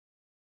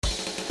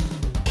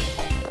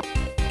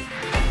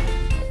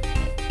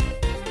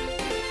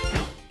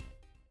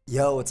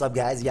Yo, what's up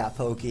guys? Yeah,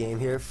 PokeaimMD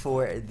here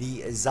for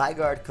the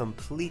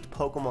Zygarde-Complete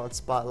Pokemon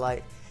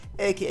Spotlight,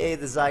 aka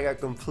the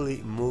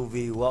Zygarde-Complete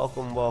movie.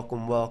 Welcome,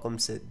 welcome, welcome.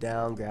 Sit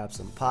down, grab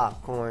some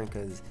popcorn,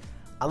 because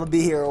I'm going to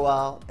be here a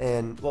while.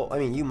 And, well, I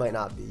mean, you might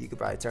not be. You could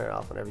probably turn it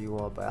off whenever you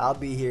want, but I'll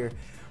be here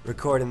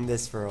recording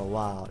this for a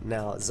while.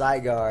 Now,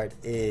 Zygarde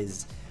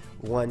is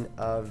one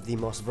of the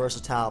most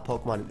versatile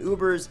Pokemon in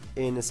Ubers,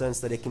 in the sense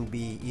that it can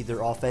be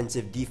either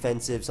offensive,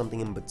 defensive, something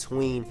in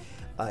between.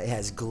 It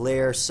has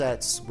glare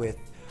sets with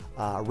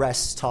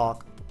Rest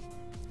Talk,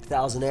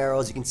 1,000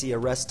 Arrows. You can see a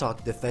Rest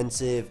Talk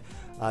defensive,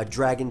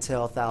 Dragon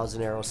Tail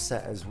 1,000 Arrow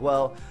set as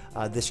well.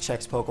 This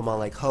checks Pokemon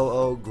like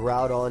Ho-Oh,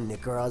 Groudon,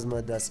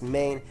 Necrozma,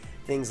 Duskmane,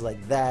 things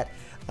like that.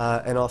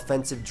 An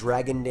offensive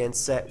Dragon Dance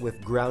set with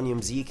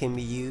Grounium Z can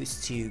be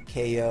used to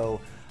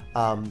KO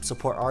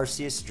support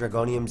Arceus.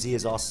 Dragonium Z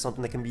is also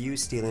something that can be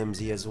used, Steelium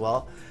Z as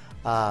well.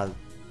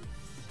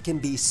 Can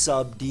be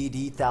sub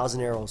DD,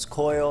 1,000 Arrows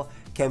Coil,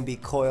 can be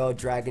Coil,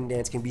 Dragon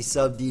Dance, can be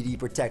sub DD,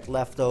 Protect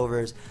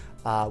Leftovers.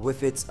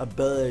 With its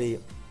ability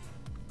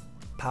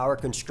Power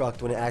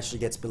Construct, when it actually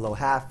gets below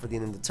half for the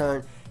end of the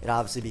turn, it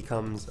obviously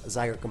becomes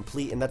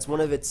Zygarde-Complete, and that's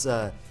one of its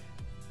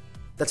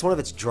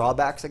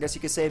drawbacks, I guess you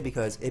could say,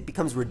 because it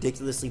becomes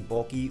ridiculously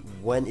bulky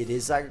when it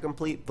is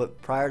Zygarde-Complete.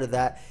 But prior to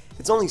that,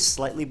 it's only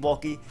slightly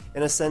bulky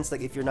in a sense,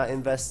 like if you're not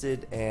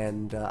invested,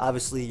 and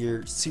obviously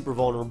you're super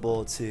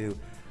vulnerable to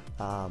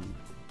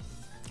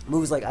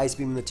moves like Ice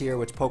Beam in the tier,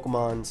 which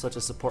Pokemon such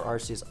as support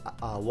Arceus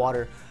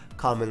Water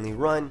commonly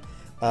run,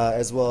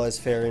 as well as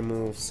fairy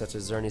moves such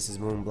as Xerneas'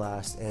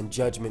 Moonblast and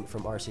Judgment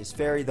from Arceus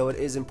Fairy. Though it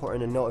is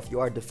important to note, if you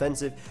are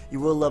defensive, you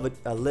will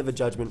live a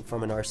Judgment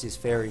from an Arceus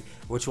Fairy,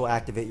 which will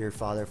activate your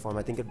Father form.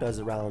 I think it does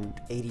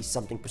around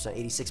 80-something percent,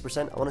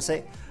 86%, I want to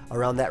say,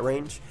 around that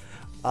range.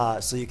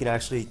 So you can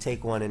actually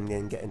take one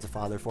and get into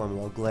Father form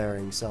while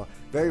glaring. So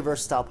very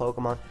versatile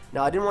Pokemon.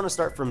 Now I didn't want to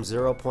start from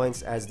 0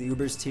 points, as the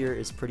Ubers tier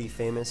is pretty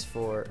famous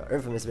for, or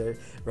infamous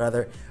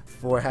rather,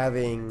 for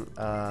having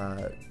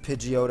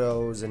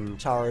Pidgeotos and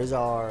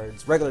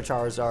Charizards, regular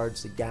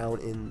Charizards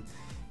down in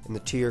the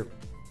tier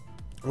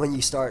when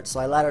you start. So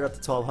I laddered up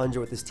to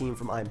 1200 with this team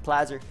from I'm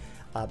Plazer.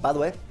 By the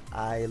way,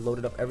 I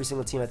loaded up every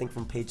single team I think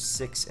from page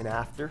 6 and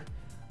after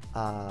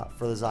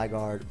for the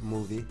Zygarde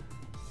movie.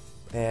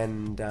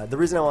 And the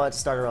reason I wanted to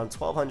start around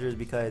 1200 is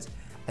because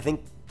I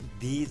think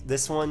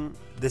this one's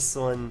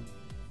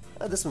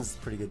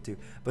pretty good too.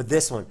 But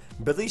this one,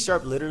 Billy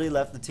Sharp literally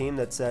left the team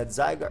that said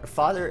Zygarde,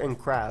 Father and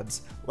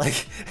Crabs. Like,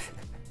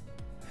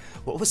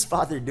 what was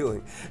Father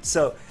doing?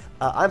 So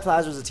I'm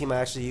Plaza is a team I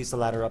actually used to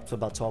ladder up to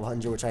about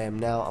 1200, which I am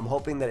now. I'm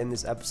hoping that in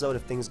this episode,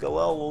 if things go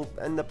well, we'll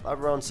end up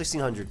around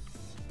 1600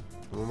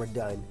 when we're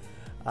done.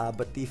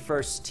 But the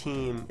first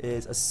team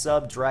is a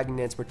sub Dragon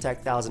Dance Protect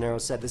 1,000 Arrow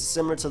set. This is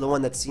similar to the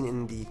one that's seen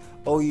in the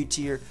OU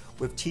tier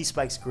with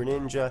T-Spikes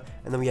Greninja,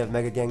 and then we have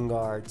Mega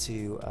Gengar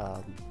to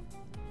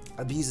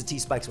abuse the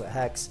T-Spikes with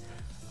Hex,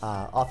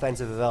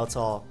 offensive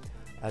Yveltal,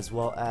 as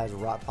well as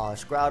Rock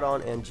Polish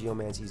Groudon and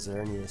Geomancy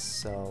Xerneas.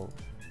 So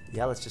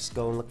yeah, let's just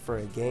go and look for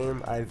a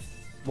game. I've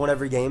won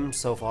every game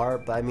so far,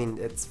 but I mean,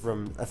 it's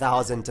from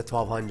 1,000 to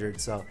 1,200,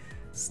 so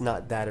it's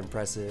not that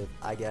impressive,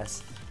 I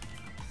guess.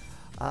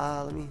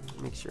 Let me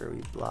make sure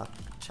we block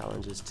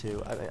challenges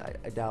too. I mean,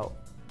 I doubt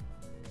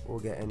we'll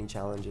get any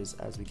challenges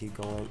as we keep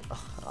going.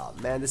 Oh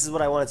man, this is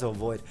what I wanted to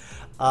avoid.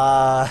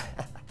 That's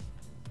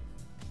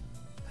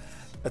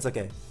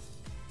okay.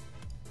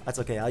 That's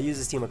okay. I'll use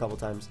this team a couple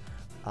times.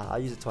 I'll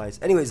use it twice.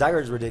 Anyway,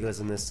 Zygarde is ridiculous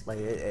in this. Like,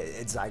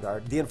 it's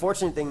Zygarde. The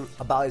unfortunate thing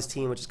about his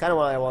team, which is kind of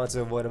what I wanted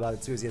to avoid about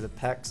it too, is he has a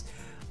Pex.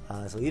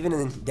 So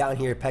even down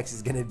here, Pex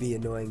is going to be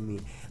annoying me.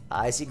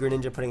 I see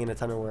Greninja putting in a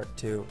ton of work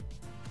too.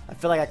 I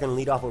feel like I can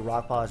lead off with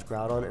Rock Polish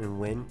Groudon and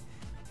win.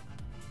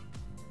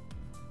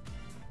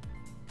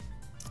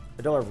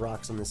 I don't have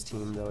rocks on this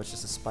team though, it's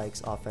just a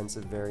Spikes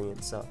offensive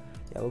variant. So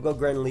yeah, we'll go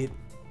Gren lead.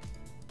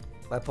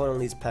 My opponent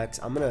leads Pex.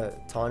 I'm gonna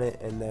taunt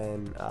it and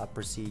then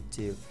proceed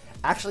to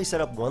actually set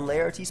up one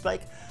layer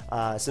T-Spike,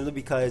 simply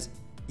because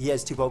he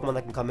has 2 Pokemon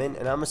that can come in,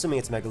 and I'm assuming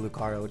it's Mega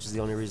Lucario, which is the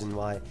only reason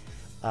why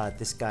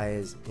this guy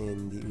is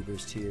in the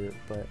Ubers tier.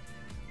 But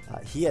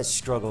he has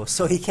struggle,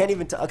 so he can't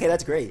even. Okay,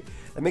 that's great.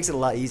 That makes it a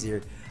lot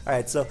easier. All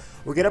right, so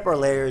we'll get up our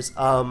layers.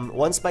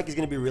 One Spike is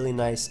going to be really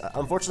nice.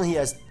 Unfortunately, he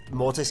has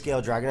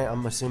multi-scale Dragonite,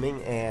 I'm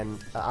assuming,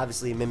 and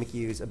obviously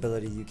Mimikyu's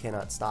ability you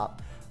cannot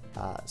stop.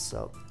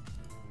 So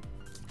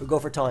we'll go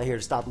for Taunt here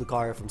to stop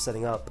Lucario from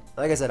setting up.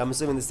 Like I said, I'm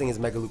assuming this thing is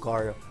Mega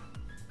Lucario.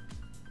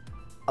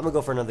 I'm gonna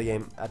go for another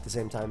game at the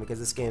same time because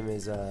this game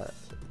is I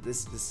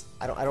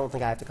don't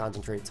think I have to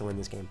concentrate to win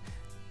this game.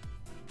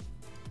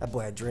 That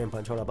boy had Drain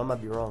Punch. Hold up, I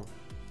might be wrong.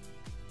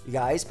 You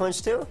got Ice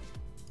Punch too?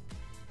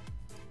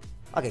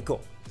 Okay, cool.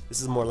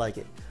 This is more like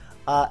it.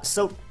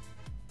 So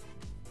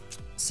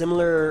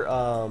similar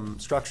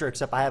structure,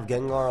 except I have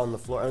Gengar on the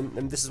floor,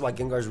 and this is why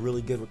Gengar is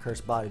really good with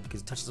Cursed Body,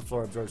 because it touches the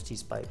floor, absorbs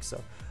T-Spike.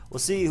 So we'll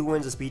see who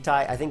wins the speed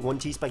tie. I think one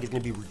T-Spike is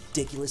going to be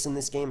ridiculous in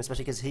this game,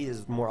 especially because he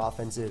is more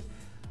offensive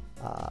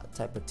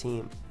type of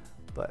team.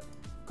 But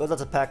goes out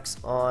to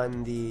Pex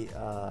on the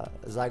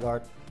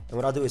Zygarde, And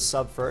what I'll do is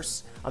sub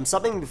first. I'm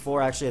subbing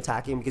before actually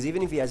attacking because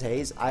even if he has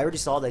haze, I already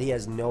saw that he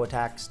has no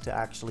attacks to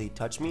actually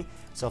touch me.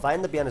 So if I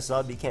end up being a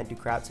sub, he can't do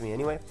crap to me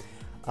anyway.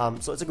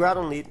 So it's a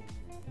Groudon lead,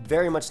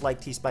 very much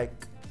like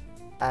T-Spike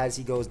as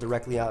he goes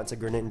directly out into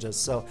Greninja.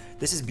 So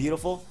this is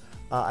beautiful.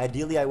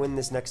 Ideally, I win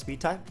this next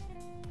speed tie.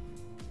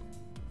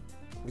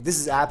 This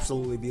is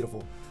absolutely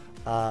beautiful.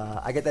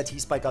 I get that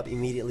T-Spike up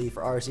immediately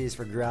for Arceus,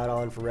 for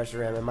Groudon, for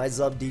Reshiram, and my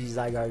Zub DG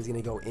Zygarde is going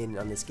to go in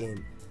on this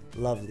game.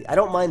 Lovely. I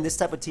don't mind this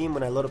type of team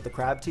when I load up the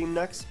Crab team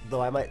next,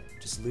 though I might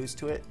just lose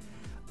to it.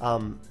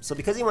 So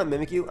because he went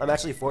Mimikyu, I'm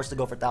actually forced to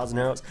go for 1,000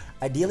 Arrows.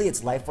 Ideally,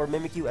 it's Life Orb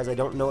Mimikyu, as I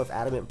don't know if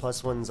Adamant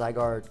 +1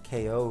 Zygarde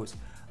KOs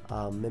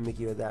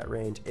Mimikyu at that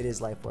range. It is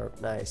Life Orb.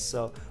 Nice.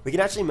 So we can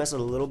actually mess a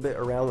little bit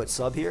around with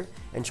Sub here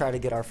and try to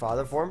get our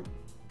Father form,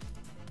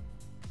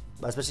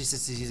 especially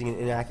since he's using an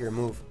inaccurate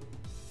move.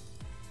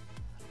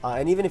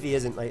 And even if he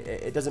isn't, like,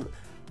 it doesn't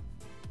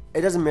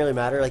really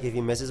matter like if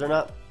he misses or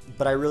not.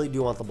 But I really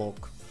do want the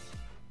bulk.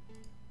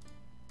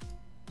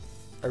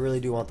 I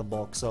really do want the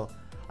bulk. So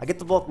I get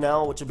the bulk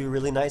now, which will be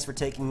really nice for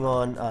taking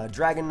on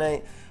Dragon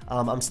Knight.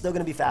 I'm still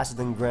going to be faster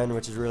than Gren,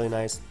 which is really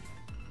nice.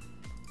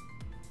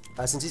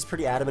 Since he's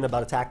pretty adamant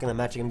about attacking, I'm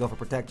actually going to go for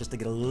Protect just to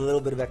get a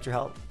little bit of extra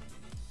help.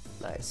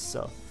 Nice.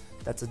 So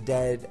that's a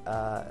dead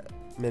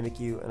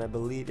Mimikyu, and I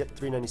believe, yep,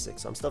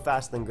 396. So I'm still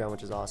faster than Gren,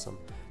 which is awesome.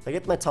 So I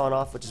get my taunt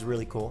off, which is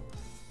really cool,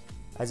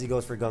 as he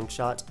goes for Gunk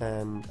Shot,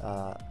 and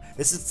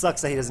this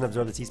sucks that he doesn't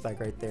absorb the T-Spike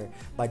right there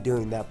by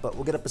doing that, but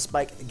we'll get up a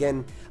Spike.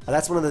 Again,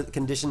 that's one of the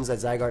conditions that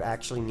Zygarde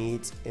actually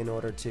needs in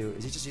order to,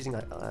 is he just using,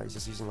 he's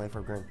just using Life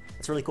Orb Gren.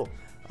 That's really cool.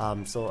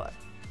 So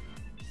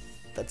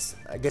that's,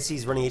 I guess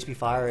he's running HP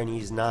Fire, and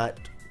he's not,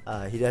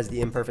 he has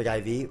the imperfect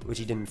IV, which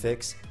he didn't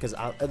fix, because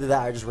other than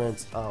that, I just ran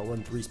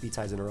 3 speed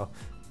ties in a row.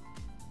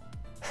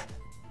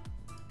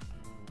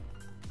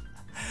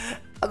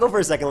 I'll go for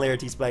a second layer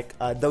T-Spike,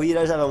 though he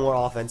does have a more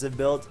offensive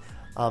build.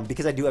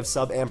 Because I do have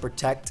Sub and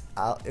Protect,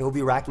 it will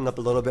be racking up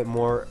a little bit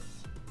more.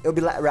 It will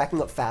be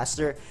racking up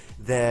faster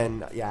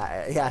than,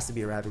 yeah, it has to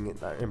be having an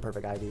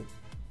imperfect IV.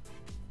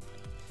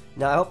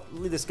 Now,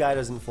 hopefully this guy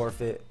doesn't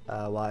forfeit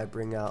while I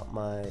bring out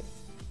my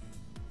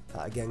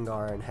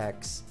Gengar and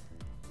Hex.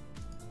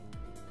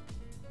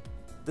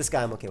 This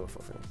guy I'm okay with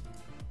forfeiting.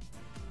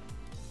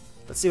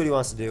 Let's see what he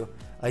wants to do.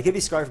 He could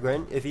be Scarf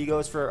Gren. If he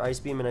goes for Ice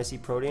Beam and I see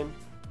Protean,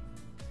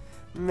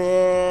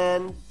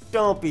 man,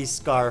 don't be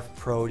Scarf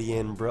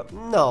Protean, bro.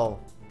 No.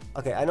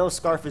 Okay, I know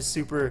Scarf is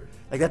super,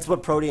 like, that's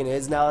what Protean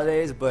is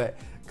nowadays, but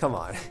come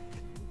on.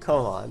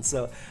 Come on.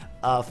 So,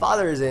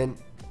 Father is in.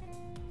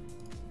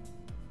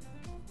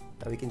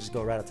 Now we can just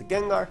go right out to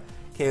Gengar.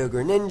 KO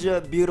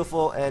Greninja,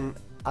 beautiful, and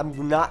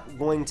I'm not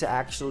going to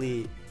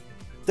actually,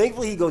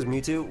 thankfully he goes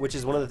Mewtwo, which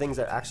is one of the things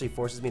that actually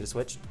forces me to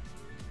switch.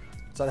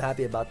 So I'm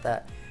happy about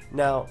that.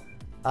 Now,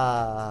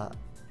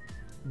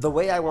 the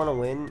way I want to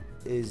win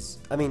is,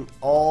 I mean,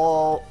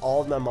 all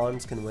of my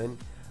Mons can win,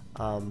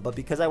 but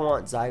because I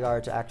want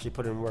Zygarde to actually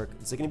put in work,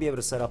 it's going to be able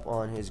to set up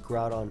on his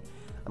Groudon.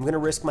 I'm going to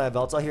risk my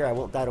Yveltal here. I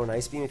won't die to an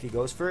Ice Beam if he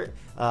goes for it.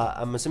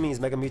 I'm assuming he's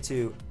Mega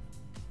Mewtwo.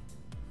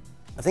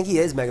 I think he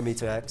is Mega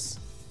Mewtwo X.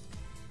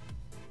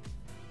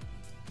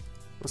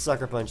 We'll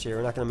Sucker Punch here.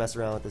 We're not going to mess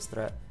around with this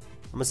threat.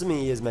 I'm assuming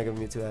he is Mega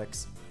Mewtwo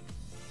X.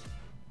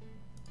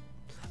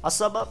 I'll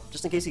sub up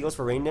just in case he goes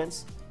for Rain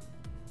Dance.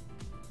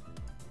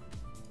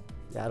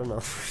 Yeah, I don't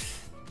know.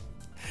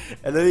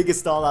 And then he can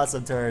stall out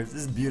some turns.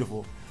 This is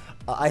beautiful.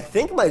 I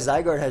think my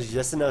Zygarde has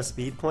just enough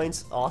speed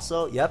points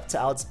also, yep, to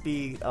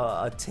outspeed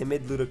a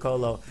timid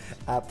Ludicolo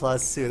at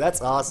 +2.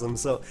 That's awesome.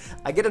 So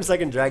I get him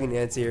second Dragon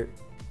Dance here,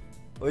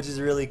 which is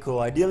really cool.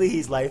 Ideally,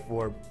 he's Life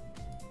Orb.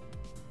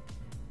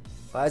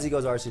 As he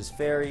goes Arceus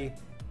Fairy,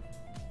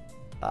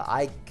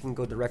 I can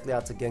go directly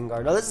out to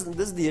Gengar. Now this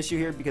is the issue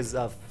here because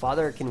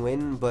Father can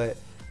win, but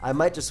I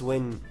might just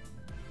win.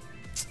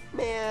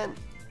 Man,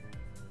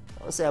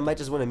 I'll say I might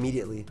just win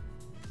immediately.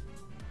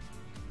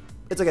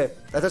 It's okay.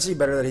 That's actually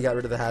better that he got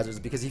rid of the hazards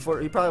because he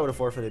probably would have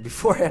forfeited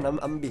beforehand.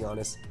 I'm being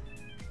honest.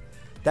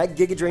 That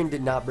Giga Drain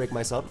did not break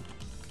my sub.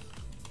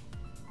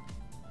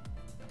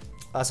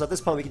 So at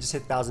this point we can just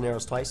hit 1,000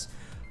 arrows twice.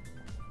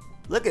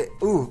 Look at it.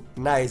 Ooh,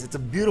 nice. It's a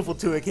beautiful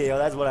 2-hit KO.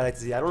 That's what I like to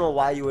see. I don't know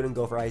why you wouldn't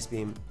go for Ice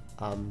Beam.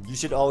 You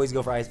should always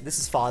go for Ice. This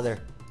is Father.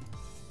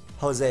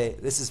 Jose,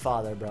 this is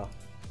Father, bro.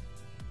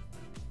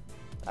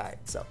 Alright,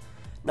 so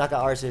knock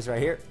out Arceus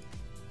right here.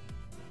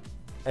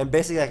 And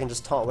basically I can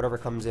just taunt whatever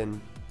comes in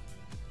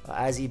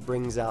as he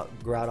brings out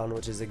Groudon,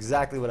 which is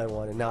exactly what I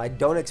wanted. Now I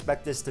don't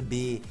expect this to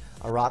be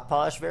a Rock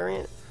Polish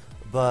variant,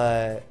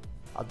 but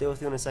I'll deal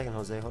with you in a second,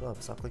 Jose. Hold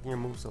up. Stop clicking your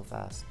move so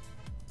fast.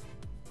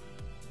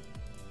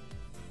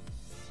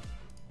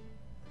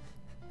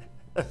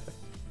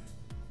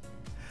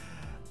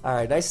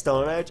 Alright, nice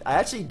Stone Edge. I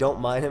actually don't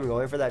mind him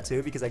going for that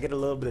too because I get a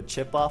little bit of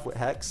chip off with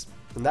Hex,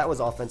 and that was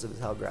offensive as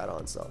hell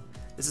Groudon, so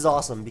this is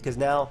awesome because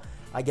now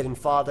I get in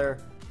Father,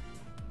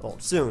 well,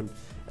 soon,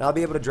 and I'll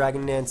be able to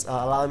Dragon Dance,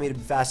 allowing me to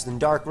be faster than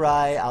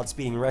Darkrai,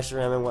 outspeeding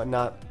Reshiram and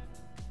whatnot.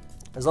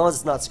 As long as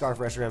it's not Scarf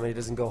Reshiram and he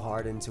doesn't go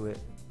hard into it.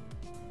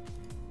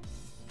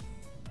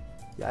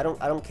 Yeah, I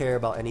don't care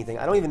about anything.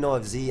 I don't even know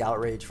if Z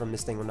Outrage from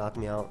this thing will knock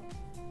me out.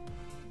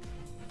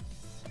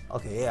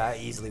 Okay, yeah, I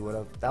easily would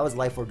have. That was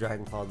Life Orb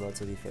Dragon Claw though,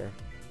 to be fair.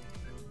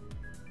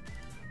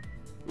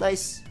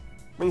 Nice.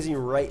 Brings you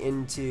right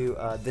into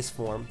this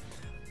form.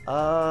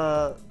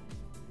 I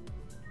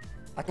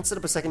can set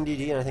up a second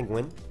DD and I think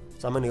win.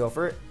 So I'm going to go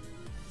for it.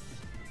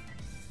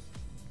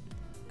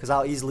 Because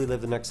I'll easily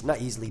live the next,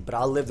 not easily, but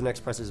I'll live the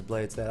next Presser's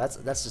Blades there.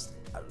 That's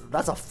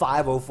a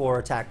 504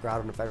 attack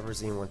Groudon if I've ever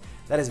seen one.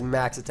 That is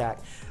max attack.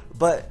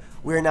 But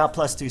we're now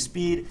 +2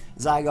 speed.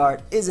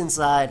 Zygarde is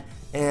inside.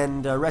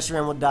 And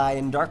Reshiram will die.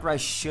 And Darkrai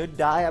should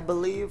die, I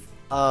believe.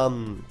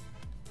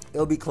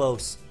 It'll be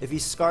close. If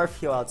he's Scarf,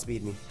 he'll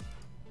outspeed me.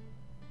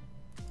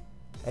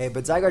 Hey,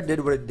 but Zygarde did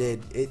what it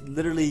did. It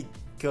literally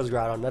kills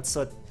Groudon. That's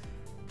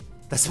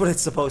what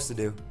it's supposed to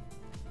do.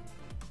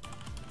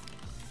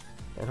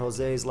 And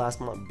Jose's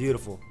last month,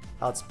 beautiful.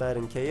 Outsped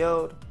and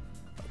KO'd.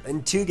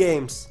 In 2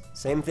 games,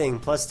 same thing.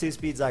 +2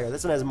 speed Zygarde.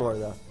 This one has more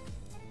though.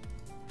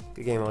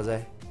 Good game,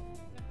 Jose.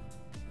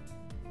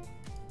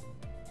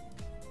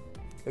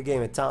 Good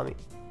game at Tommy.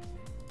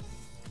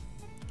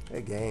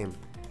 Good game.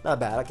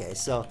 Not bad. Okay,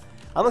 so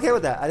I'm okay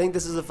with that. I think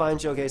this is a fine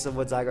showcase of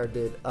what Zygarde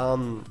did.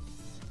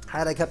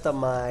 Had I kept up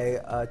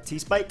my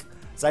T-Spike,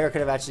 Zygarde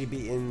could have actually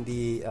beaten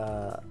the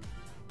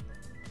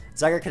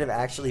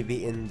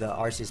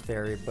Arceus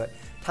Fairy, but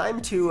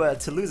time to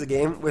lose a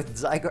game with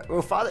Zygarde.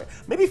 Well,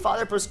 maybe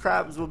Father plus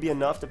Crabs will be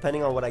enough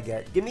depending on what I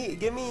get. Give me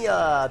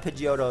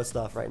Pidgeotto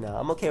stuff right now.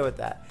 I'm okay with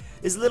that.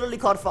 It's literally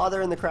called Father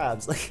and the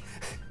Crabs. Like,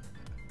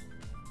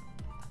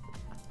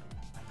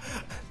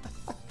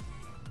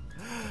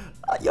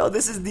 yo,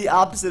 this is the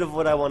opposite of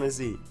what I want to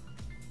see.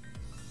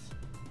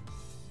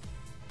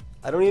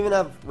 I don't even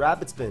have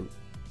Rapid Spin.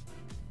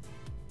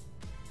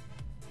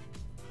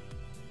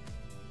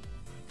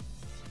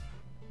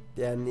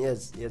 Yeah, and he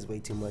has way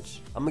too much.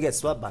 I'm gonna get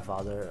swept by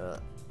Father.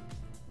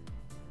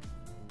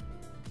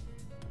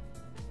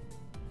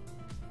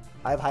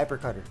 I have Hyper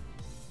Cutter.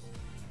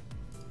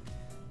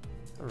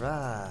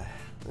 Alright.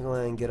 I'm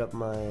going to get up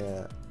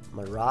my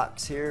my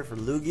rocks here for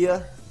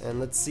Lugia. And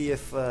let's see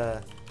if...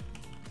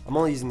 I'm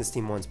only using this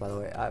team once, by the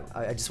way.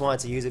 I just wanted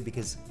to use it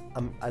because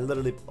I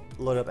literally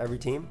load up every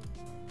team.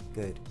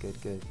 Good, good,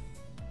 good.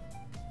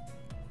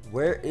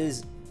 Where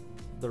is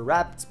the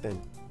Rapid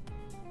Spin?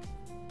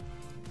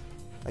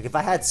 Like, if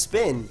I had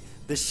Spin,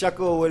 this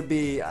Shuckle would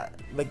be,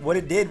 like, what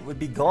it did would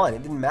be gone.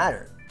 It didn't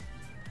matter.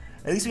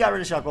 At least we got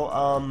rid of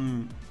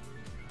Shuckle.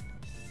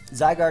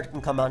 Zygarde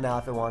can come out now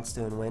if it wants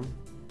to and win.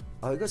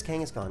 Oh, it goes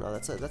Kangaskhan. Oh,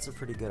 that's a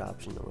pretty good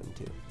option to win,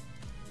 too.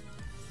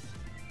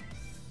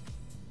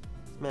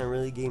 This man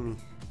really gave me...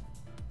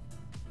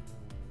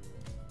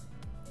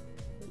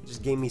 He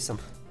just gave me some...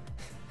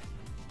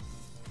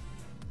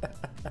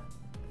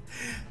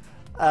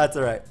 That's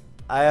alright.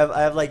 I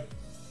have like...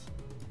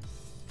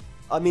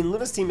 I mean,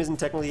 Luna's team isn't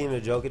technically even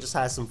a joke. It just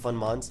has some fun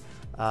mons.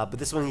 But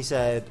this one he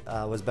said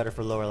was better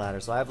for lower ladder.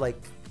 So I have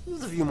like...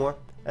 There's a few more.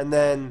 And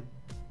then...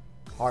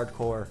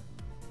 Hardcore.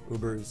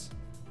 Ubers.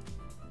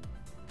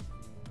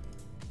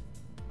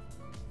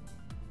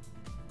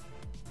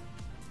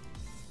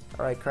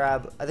 Alright,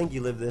 Crab. I think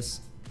you live this.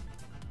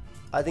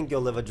 I think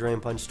you'll live a Drain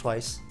Punch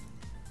twice.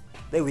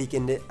 They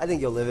weakened it. I think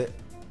you'll live it.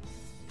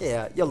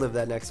 Yeah, you'll live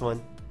that next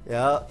one.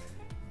 Yeah.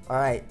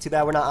 Alright, too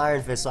bad we're not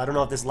Iron Fist, so I don't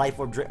know if this Life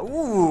Orb...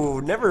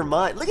 Ooh, never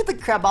mind. Look at the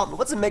crap out.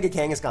 What's a Mega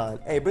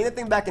Kangaskhan? Hey, bring that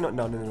thing back in...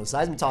 No.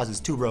 Seismitoss is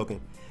too broken.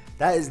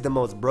 That is the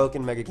most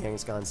broken Mega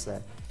Kangaskhan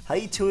set. How are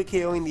you 2-hit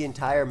KOing the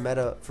entire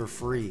meta for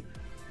free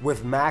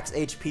with max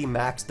HP,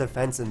 max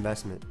defense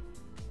investment?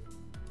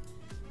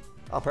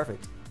 Oh,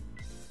 perfect.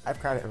 I have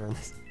Crabit around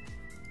this.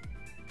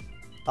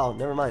 Oh,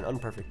 never mind.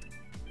 Unperfect.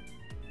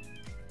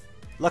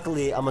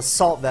 Luckily, I'm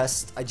Assault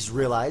Vest. I just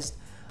realized.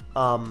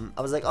 I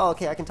was like, oh,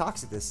 okay, I can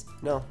Toxic this.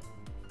 No.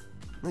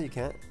 No, you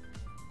can't.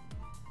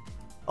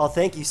 Oh,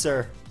 thank you,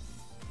 sir.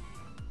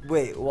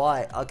 Wait,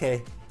 why?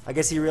 Okay. I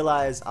guess he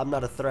realized I'm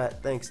not a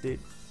threat. Thanks, dude.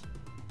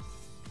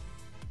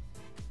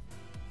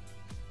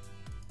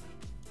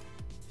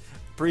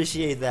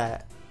 Appreciate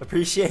that.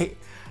 Appreciate.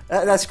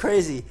 That's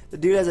crazy. The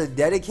dude has a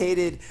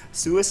dedicated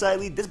Suicide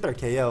Lead. This better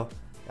KO.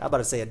 I'm about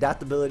to say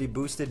adaptability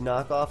boosted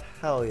knockoff.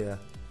 Hell yeah.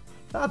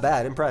 Not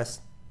bad.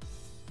 Impressed.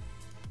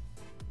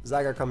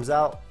 Zygarde comes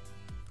out.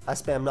 I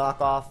spam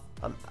knockoff.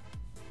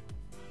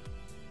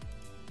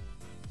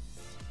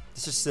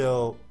 This should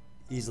still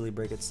easily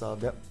break its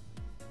sub. Yep.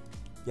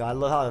 Yo, I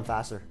love how I'm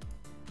faster.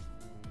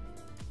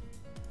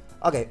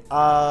 Okay,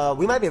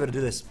 we might be able to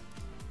do this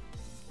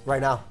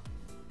right now.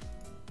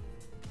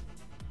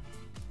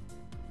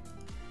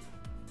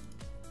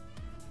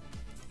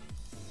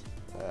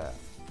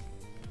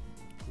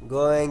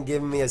 Go ahead and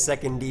give me a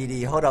second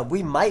DD. Hold up,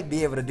 we might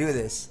be able to do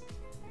this.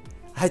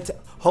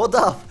 Hold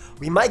up,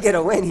 we might get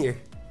a win here.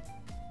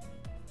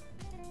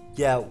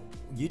 Yeah,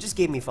 you just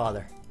gave me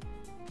Father.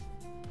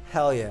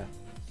 Hell yeah.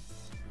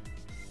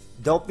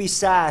 Don't be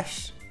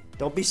Sash.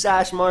 Don't be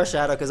Sash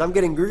Marshadow, because I'm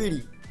getting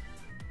greedy.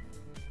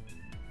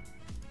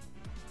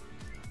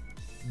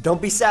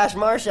 Don't be Sash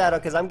Marshadow,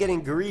 because I'm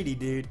getting greedy,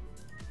 dude.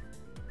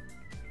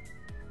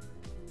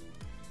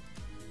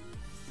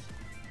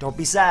 Don't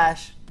be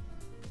Sash.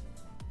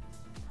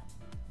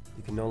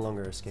 You can no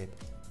longer escape.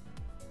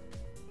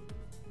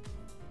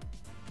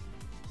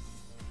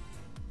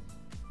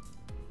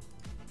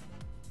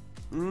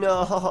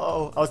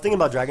 No, I was thinking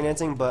about Dragon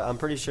Dancing, but I'm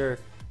pretty sure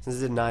since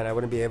it did 9, I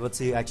wouldn't be able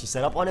to actually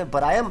set up on it.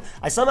 But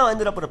I somehow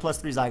ended up with a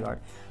 +3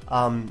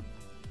 Zygarde.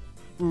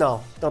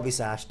 No, don't be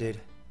Sash, dude.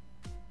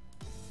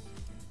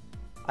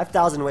 I have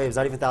 1,000 waves,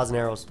 not even 1,000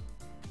 arrows.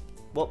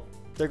 Well,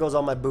 there goes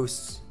all my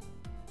boosts.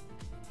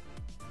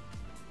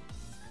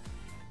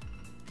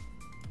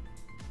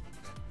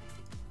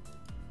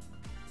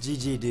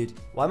 GG, dude.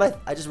 Why am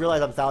I just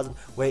realized I'm 1,000.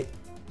 Wait,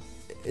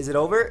 is it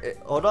over?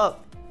 Hold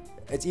up.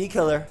 It's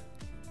E-Killer.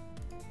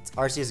 It's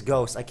Arceus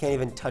Ghost. I can't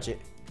even touch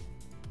it.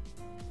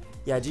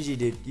 Yeah, GG,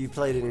 dude. You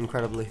played it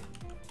incredibly.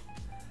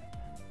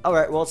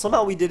 Alright, well,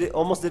 somehow we did it.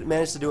 Almost did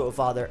manage to do it with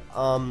Father.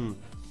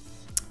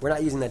 We're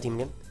not using that team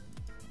again.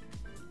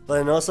 But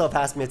it also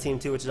passed me a team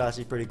too, which is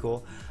actually pretty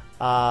cool.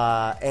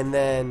 And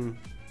then,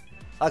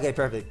 okay,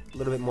 perfect. A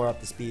little bit more up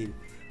to speed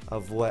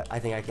of what I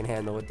think I can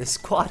handle with this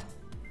squad.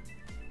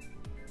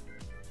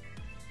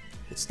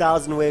 It's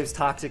 1,000 Waves,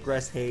 Toxic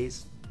Rest,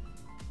 Haze.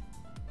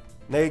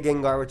 Mega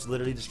Gengar, which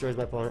literally destroys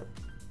my opponent.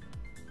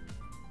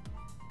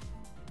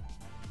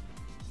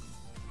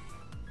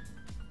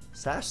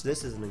 Sash,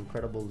 this is an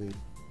incredible lead.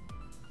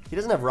 He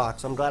doesn't have Rock,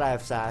 so I'm glad I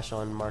have Sash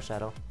on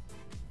Marshadow.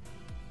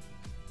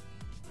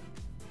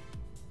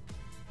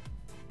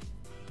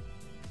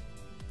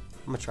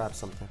 I'm gonna trap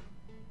something.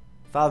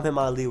 If I have him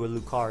on lead with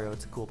Lucario,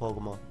 it's a cool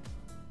Pokemon.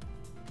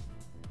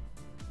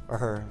 Or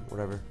her,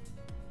 whatever.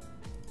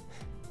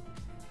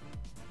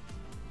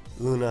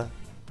 Luna.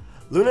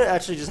 Luna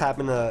actually just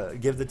happened to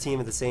give the team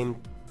at the same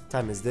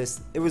time as this.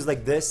 It was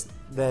like this,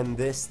 then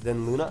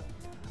Luna.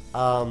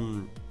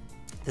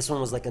 This one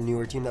was like a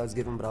newer team that was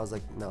given, but I was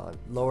like, no,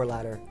 lower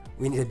ladder.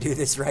 We need to do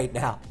this right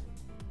now.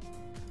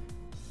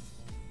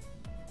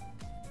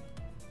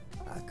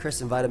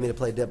 Chris invited me to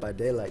play Dead by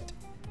Daylight.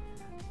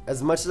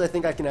 As much as I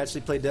think I can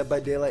actually play Dead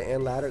by Daylight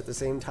and ladder at the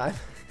same time,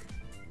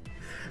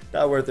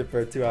 not worth it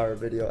for a 2-hour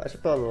video. I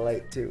should put on the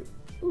light too.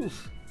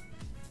 Oof.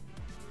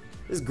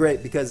 This is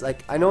great because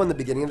like I know in the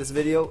beginning of this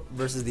video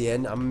versus the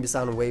end, I'm gonna be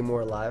sounding way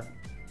more alive.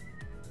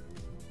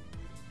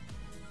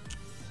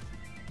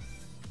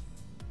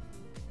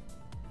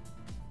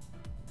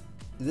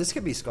 This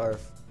could be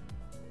Scarf.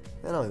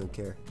 I don't even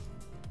care.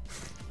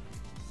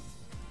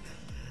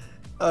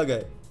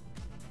 Okay.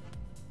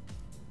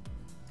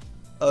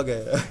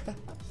 Okay.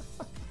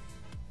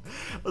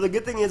 Well, the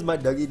good thing is my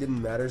Dougie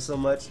didn't matter so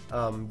much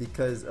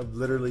because of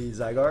literally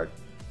Zygarde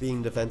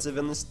being defensive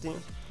in this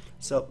team.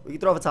 So we can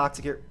throw off a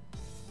Toxic here.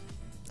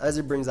 As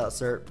he brings out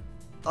Serp.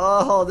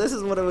 Oh, this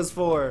is what it was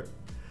for.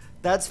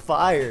 That's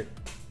fire.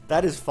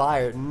 That is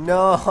fire.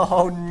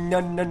 No, no,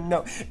 no,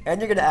 no. And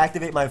you're going to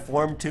activate my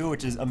form too,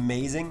 which is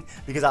amazing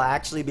because I'll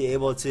actually be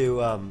able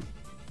to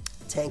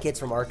tank hits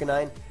from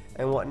Arcanine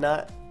and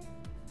whatnot.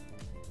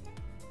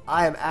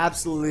 I am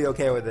absolutely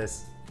okay with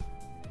this.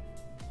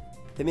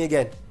 Hit me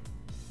again.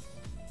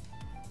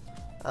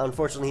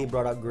 Unfortunately, he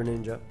brought out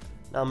Greninja.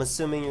 Now, I'm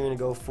assuming you're going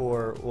to go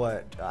for,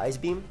 what, Ice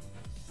Beam?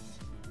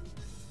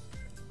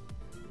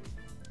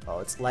 Oh,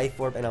 it's Life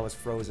Orb, and I was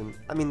frozen.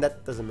 I mean,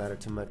 that doesn't matter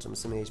too much. I'm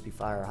assuming HP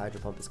Fire or Hydro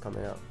Pump is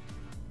coming out.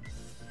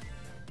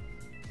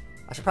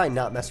 I should probably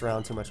not mess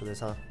around too much with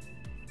this, huh?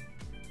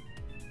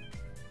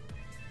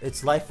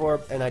 It's Life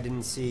Orb, and I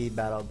didn't see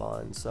Battle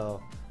Bond, so...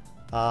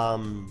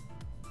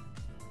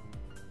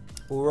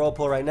 we'll roll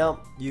pull right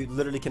now. You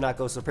literally cannot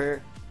go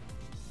Superior.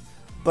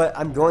 But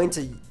I'm going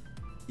to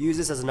use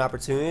this as an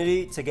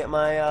opportunity to get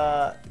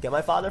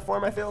my Father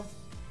form, I feel.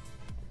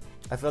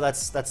 I feel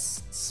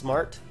that's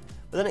smart.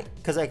 But then,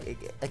 because I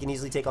can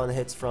easily take on the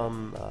hits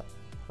from,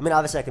 I mean,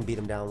 obviously I can beat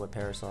him down with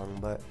Parasong,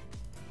 but,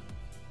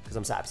 because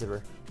I'm Sap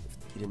Sipper,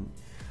 if you didn't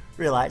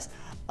realize.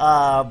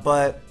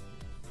 But,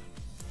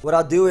 what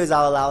I'll do is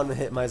I'll allow him to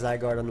hit my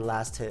Zygarde on the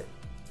last hit,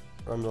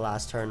 or on the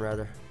last turn,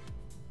 rather.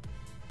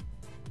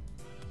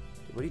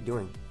 What are you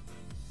doing?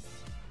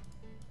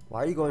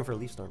 Why are you going for a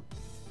Leaf Storm?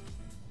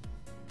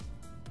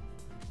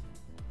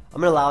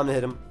 I'm going to allow him to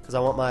hit him, because I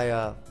want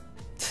my,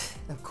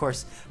 Of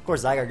course,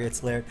 Zygarde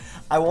gets layered.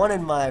 I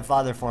wanted my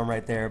Father form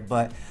right there,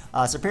 but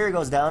Superior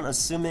goes down,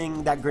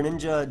 assuming that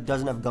Greninja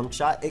doesn't have Gunk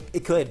Shot.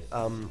 It could,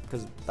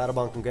 because Battle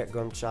Bond can get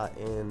Gunk Shot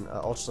in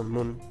Ultra Sun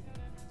Moon,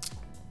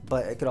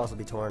 but it could also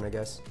be Torn, I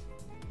guess.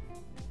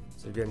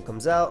 So again,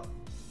 comes out.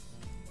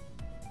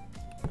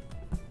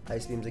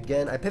 Ice Beams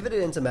again. I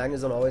pivoted into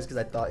Magnezone always because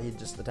I thought he'd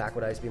just attack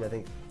with Ice Beam. I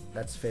think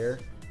that's fair.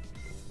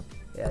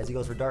 Yeah, as he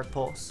goes for Dark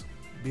Pulse.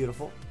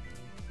 Beautiful.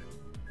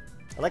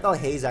 I like how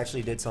Haze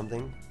actually did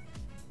something.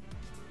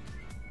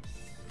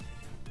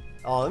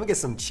 Oh, let me get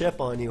some chip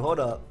on you.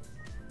 Hold up.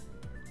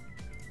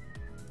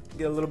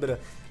 Get a little bit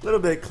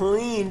of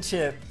clean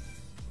chip.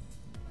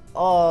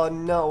 Oh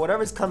no,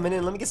 whatever's coming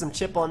in, let me get some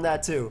chip on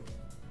that too.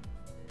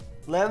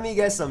 Let me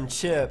get some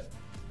chip.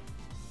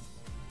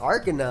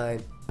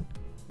 Arcanine.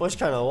 Bush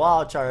trying to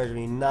wild charge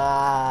me.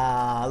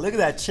 Nah, look at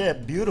that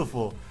chip.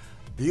 Beautiful.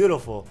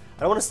 Beautiful.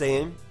 I don't want to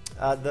stay in.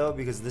 though,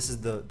 because this is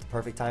the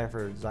perfect time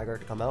for Zygarde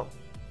to come out.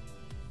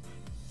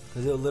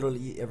 Because it'll literally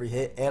eat every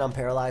hit, and I'm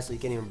paralyzed, so you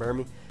can't even burn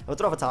me. I'll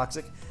throw off a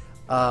Toxic.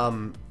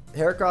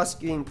 Heracross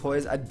getting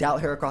poised. I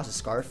doubt Heracross is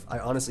Scarf. I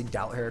honestly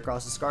doubt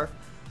Heracross is Scarf.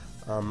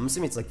 I'm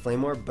assuming it's like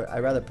Flame Orb, but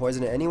I'd rather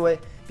poison it anyway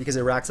because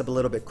it racks up a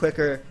little bit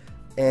quicker.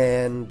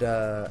 And,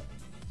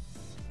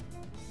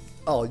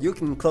 oh, you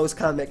can close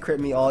combat crit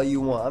me all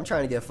you want. I'm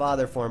trying to get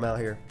Father Form out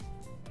here.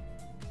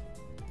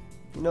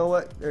 You know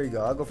what? There you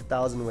go. I'll go for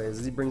 1,000 Waves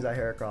as he brings out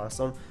Heracross.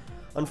 So,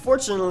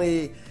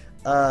 unfortunately,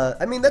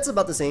 I mean, that's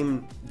about the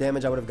same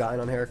damage I would have gotten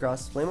on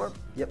Heracross. Flame Orb?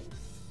 Yep.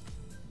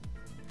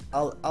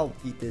 I'll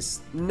eat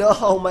this.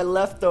 No, my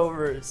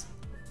leftovers.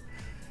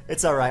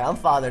 It's alright. I'm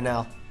Father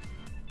now.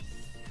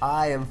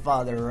 I am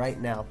Father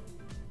right now.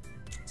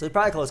 So he'd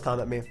probably close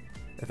combat me,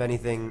 if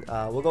anything.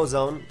 We'll go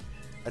Zone.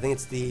 I think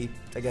it's the,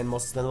 again,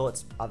 most expendable.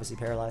 It's obviously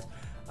paralyzed.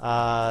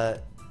 I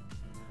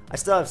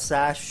still have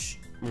Sash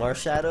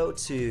Marshadow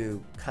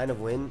to kind of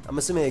win. I'm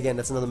assuming, again,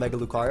 that's another Mega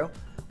Lucario,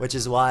 which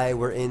is why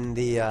we're in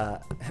the,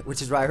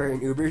 which is why we're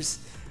in Ubers,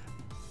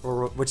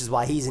 or which is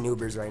why he's in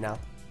Ubers right now.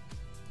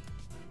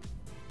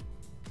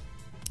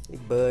 Hey,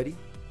 buddy,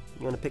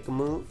 you want to pick a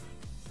move?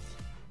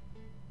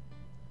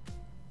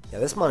 Yeah,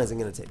 this mon isn't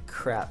going to take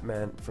crap,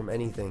 man, from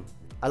anything.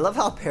 I love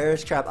how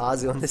Perish Trap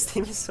Ozzy on this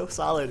team is so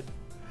solid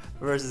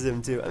versus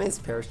him, too. I mean, it's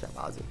Perish Trap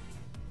Ozzy.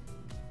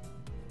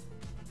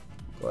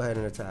 Go ahead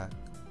and attack.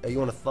 Hey, you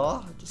want to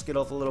thaw? Just get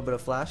off a little bit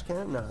of Flash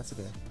Cannon? No, that's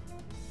okay.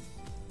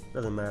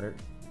 Doesn't matter.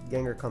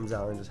 Gengar comes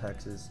out and just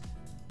hexes.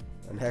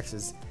 And Hex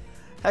is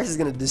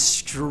going to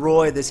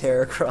destroy this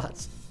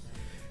Heracross.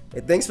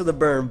 Hey, thanks for the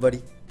burn,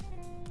 buddy.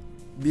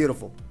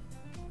 Beautiful.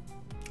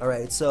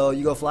 Alright, so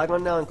you go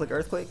Flagon now and click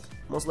Earthquake,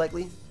 most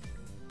likely.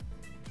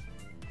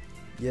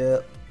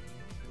 Yep.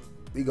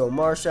 We go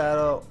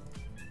Marshadow.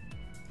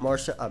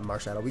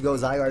 Marshadow. We go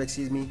Zygarde,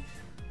 excuse me.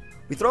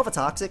 We throw off a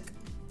Toxic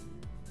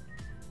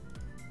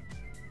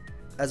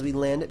as we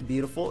land it.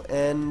 Beautiful.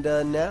 And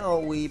now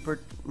we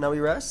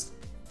rest.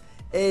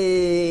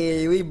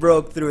 Hey, we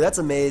broke through. That's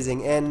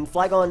amazing. And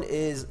Flygon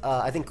is,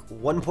 I think,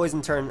 one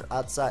poison turn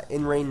outside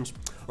in range,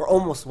 or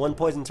almost one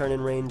poison turn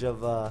in range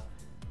of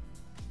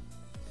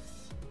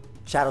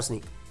Shadow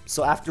Sneak.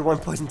 So after one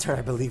poison turn,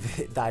 I believe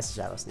it dies to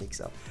Shadow Sneak.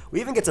 So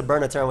we even get to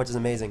burn a turn, which is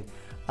amazing.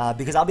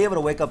 Because I'll be able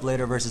to wake up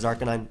later versus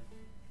Arcanine.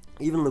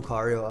 Even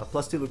Lucario.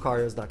 +2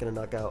 Lucario is not going to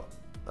knock out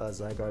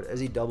Zygarde as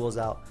he doubles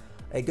out.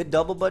 A good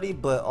double, buddy,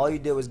 but all you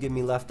did was give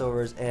me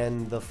leftovers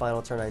and the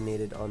final turn I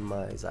needed on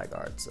my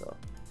Zygarde. So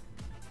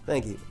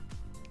thank you.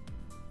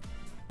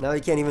 Now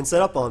he can't even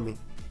set up on me.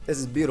 This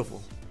is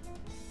beautiful.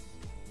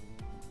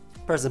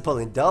 Person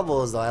pulling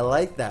doubles, though. I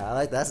like that. I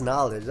like that. That's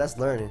knowledge. That's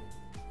learning.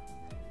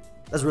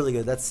 That's really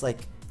good. That's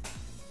like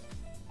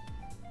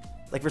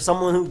for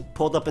someone who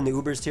pulled up in the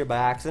Ubers tier by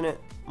accident,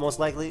 most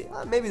likely,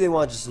 maybe they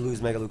want just to lose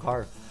Mega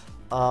Lucario.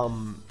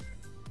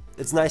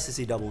 It's nice to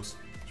see doubles.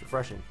 It's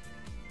refreshing.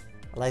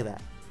 I like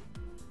that.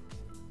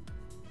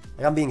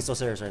 Like, I'm being so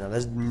serious right now.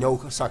 There's no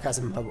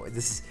sarcasm in my voice.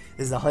 This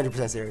is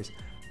 100% serious.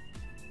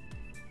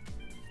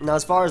 Now,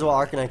 as far as what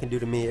Arcanine can do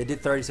to me, it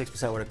did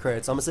 36% with a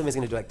crit, so I'm assuming it's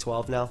going to do like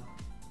 12 now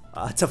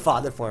to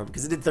Father Form,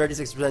 because it did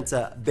 36%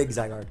 to Big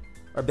Zygarde,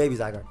 or Baby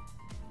Zygarde.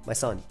 My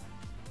son.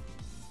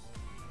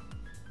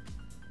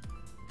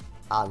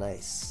 Ah,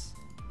 nice.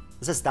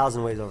 This has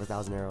 1,000 waves over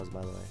 1,000 arrows,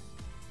 by the way.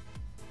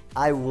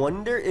 I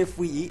wonder if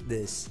we eat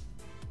this.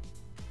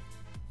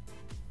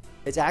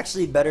 It's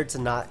actually better to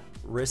not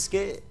risk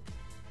it,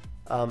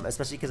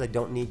 especially because I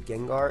don't need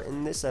Gengar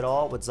in this at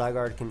all. But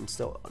Zygarde can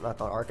still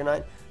knock out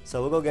Arcanine.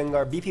 So we'll go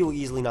Gengar. BP will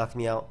easily knock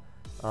me out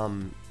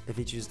if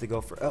he chooses to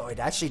go for... Oh, it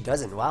actually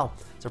doesn't. Wow.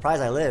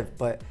 Surprised I live.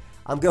 But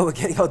I'm good with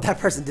getting... Oh, that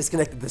person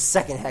disconnected the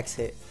second Hex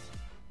hit.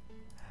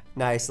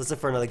 Nice. Let's look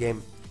for another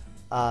game.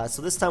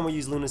 So this time we'll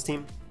use Luna's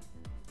team.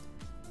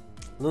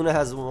 Luna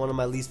has one of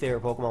my least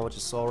favorite Pokemon, which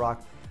is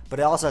Solrock. But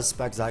it also has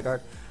Spec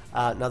Zygarde.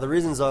 Now the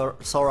reason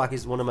Solrock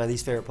is one of my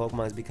least favorite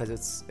Pokemon is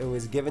because it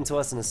was given to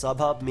us in a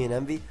sub-hub, me and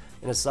Envy,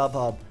 in a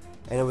sub-hub.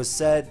 And it was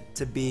said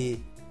to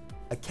be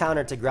a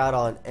counter to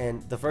Groudon.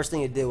 And the first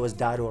thing it did was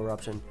die to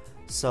Eruption.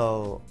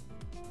 So...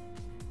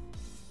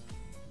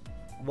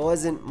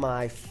 wasn't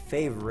my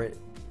favorite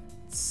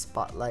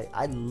Spotlight.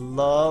 I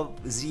love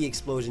Z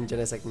Explosion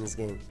Genesect in this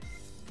game.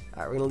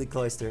 Alright, we're gonna lead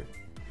Cloyster.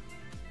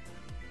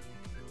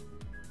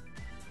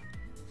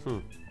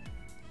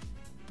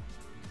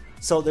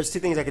 So there's two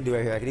things I could do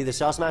right here. I could either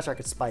Shell Smash or I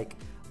could Spike.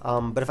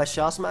 But if I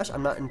Shell Smash,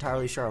 I'm not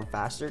entirely sure I'm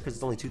faster because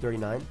it's only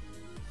 239.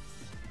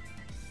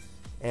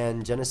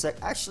 And Genesect,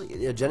 actually,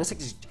 yeah, Genesect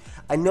is...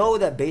 I know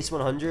that base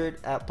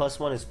 100 at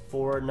 +1 is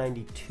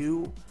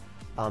 492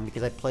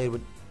 because I played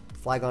with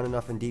Flygon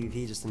enough in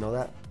DVP just to know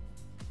that.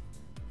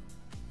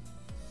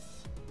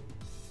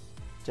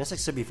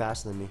 Genesect should be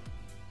faster than me.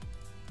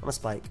 I'm a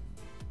Spike.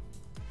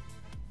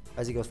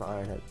 As he goes for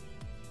Iron Head.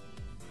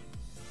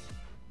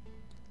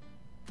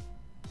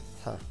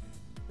 Huh.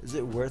 Is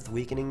it worth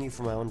weakening you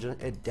for my own gen?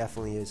 It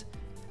definitely is.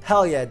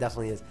 Hell yeah, it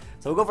definitely is.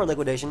 So we'll go for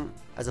Liquidation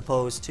as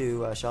opposed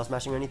to Shell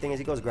Smashing or anything as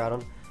he goes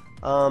Groudon.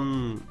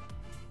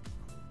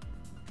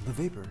 But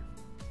the vapor.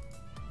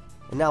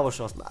 And now we'll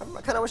show Smash.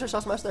 I kind of wish I saw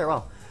Smash there.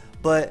 Wow.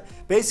 But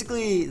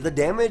basically, the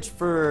damage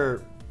on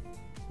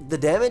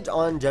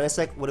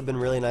Genesect would have been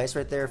really nice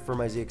right there for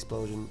my Z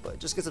Explosion. But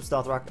just get some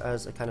Stealth Rock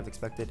as I kind of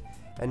expected.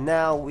 And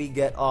now we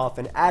get off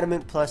an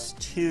Adamant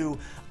 +2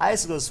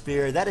 Icicle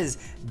Spear. That is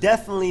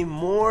definitely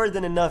more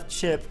than enough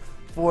chip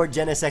for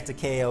Genesect to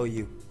KO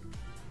you.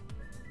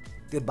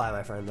 Goodbye,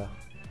 my friend, though.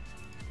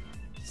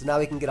 So now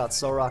we can get out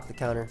Soul Rock the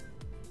counter.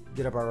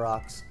 Get up our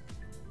rocks.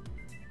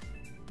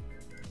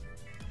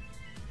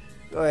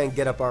 Go ahead and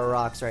get up our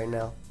rocks right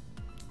now.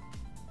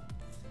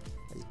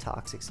 He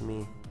toxics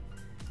me.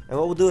 And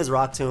what we'll do is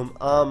Rock Tomb.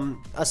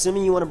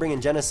 Assuming you want to bring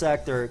in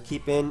Genesect or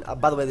keep in.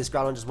 By the way, this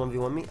Groudon just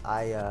 1v1 me.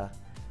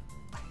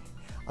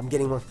 I'm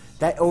getting one.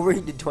 That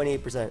overheated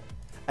 28%.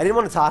 I didn't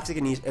want to Toxic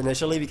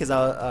initially because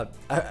I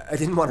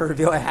didn't want to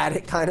reveal I had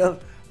it, kind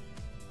of.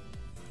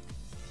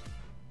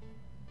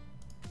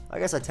 I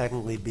guess I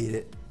technically beat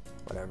it.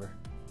 Whatever.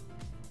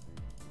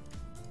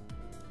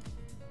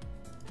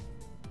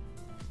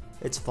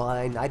 It's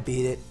fine. I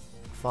beat it.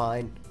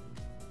 Fine.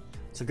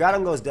 So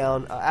Groudon goes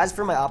down. As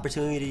for my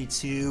opportunity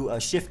to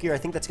shift gear, I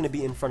think that's going to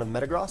be in front of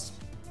Metagross.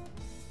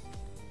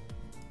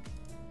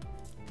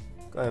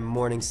 Go ahead,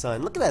 Morning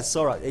Sun. Look at that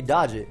Solrock. They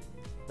dodge it.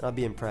 I'll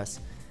be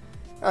impressed.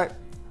 Alright,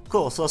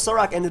 cool. So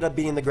Solrock ended up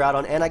beating the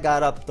Groudon, and I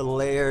got up the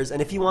layers.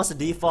 And if he wants to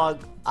defog,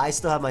 I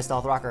still have my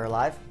Stealth Rocker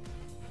alive.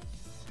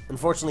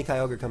 Unfortunately,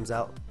 Kyogre comes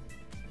out.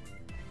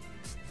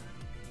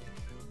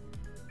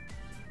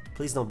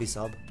 Please don't be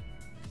sub.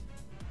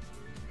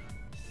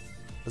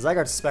 The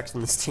Zygarde specs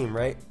from this team,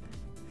 right?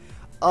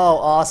 Oh,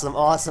 awesome,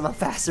 awesome. I'm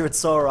faster with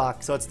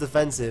Solrock, so it's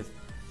defensive.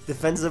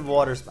 Defensive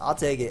water. I'll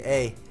take it.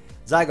 Hey,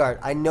 Zygarde,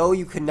 I know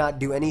you could not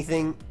do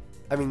anything.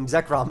 I mean,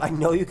 Zekrom, I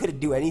know you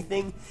couldn't do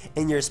anything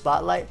in your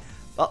spotlight.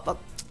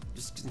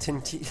 Just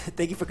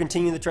thank you for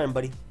continuing the trend,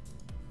 buddy.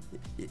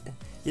 You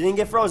didn't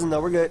get frozen,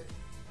 though. We're good.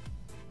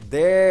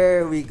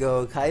 There we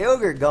go.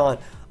 Kyogre gone.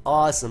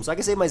 Awesome. So I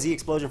can save my Z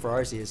Explosion for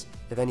Arceus,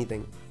 if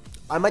anything.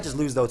 I might just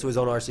lose, though, to his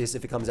own Arceus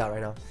if it comes out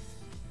right now.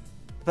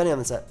 Depending on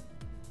the set.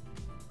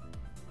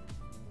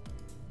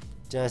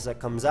 Genesect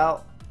comes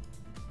out.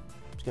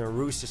 Just gonna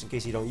roost just in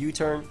case you don't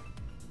U-turn.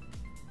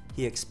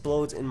 He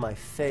explodes in my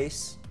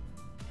face.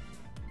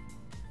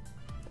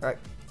 Alright.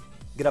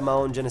 Get up my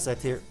own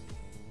Genesect here.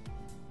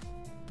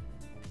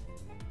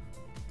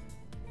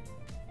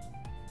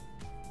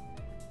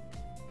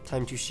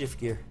 Time to shift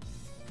gear.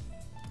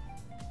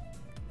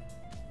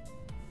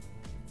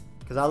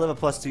 Because I'll live a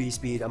 +2 E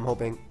speed, I'm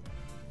hoping.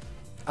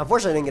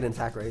 Unfortunately, I didn't get an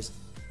attack raise.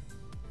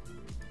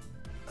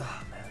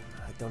 Oh man,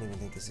 I don't even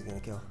think this is gonna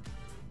kill.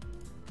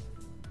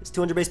 It's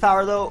 200 base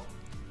power though.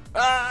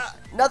 Ah,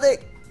 nothing.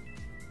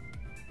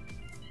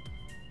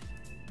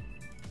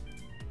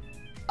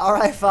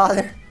 Alright,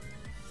 father.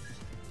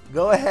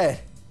 Go ahead.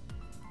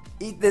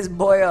 Eat this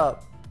boy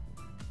up.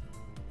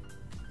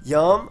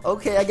 Yum.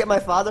 Okay, I get my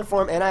father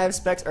form and I have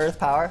Specs Earth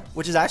Power,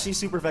 which is actually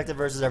super effective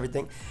versus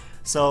everything.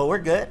 So we're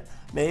good.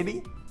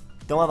 Maybe.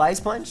 Don't have Ice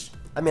Punch.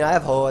 I mean, I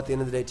have Ho at the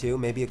end of the day too.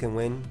 Maybe it can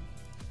win.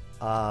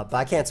 But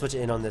I can't switch it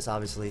in on this,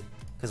 obviously,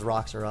 because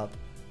rocks are up.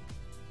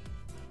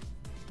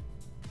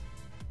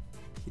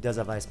 He does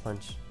have Ice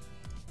Punch.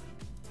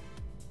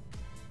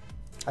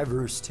 I have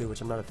Roost too, which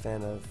I'm not a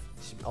fan of.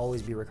 Should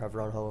always be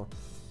Recover on Ho.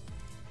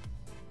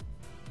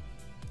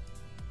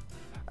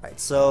 Alright,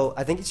 so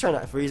I think he's trying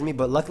to freeze me,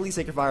 but luckily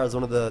Sacred Fire is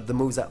one of the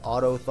moves that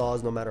auto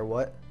thaws no matter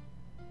what.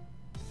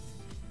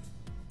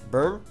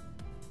 Burn.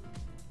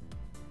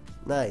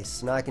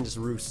 Nice. Now I can just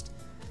Roost.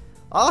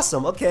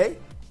 Awesome. Okay,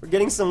 we're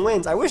getting some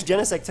wins. I wish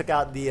Genesect took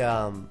out the.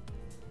 I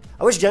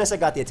wish Genesect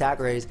got the attack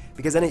raise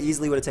because then it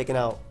easily would have taken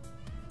out.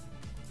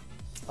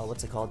 Oh,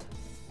 what's it called?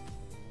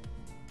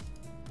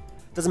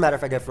 Doesn't matter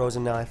if I get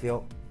frozen now. I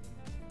feel.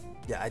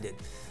 Yeah, I did.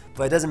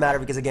 But it doesn't matter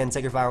because, again,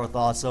 Sacred Fire with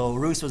Thaw. So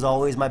Roost was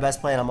always my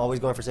best plan. I'm always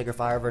going for Sacred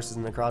Fire versus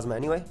Necrozma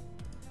anyway.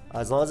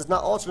 As long as it's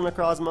not Ultra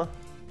Necrozma.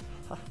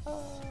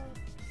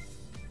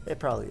 It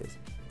probably is.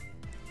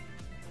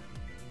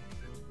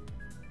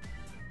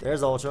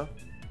 There's Ultra.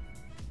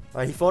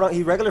 Alright,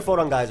 he regular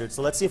Photon Geysered.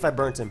 So let's see if I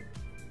burnt him.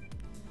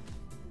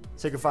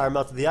 Sacred Fire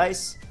melted the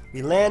ice.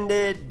 We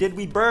landed. Did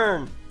we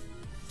burn?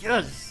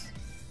 Yes!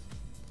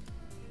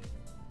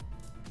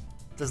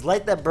 Does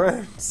light that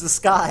burns the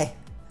sky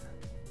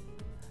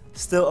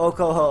still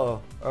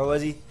Okoho? Or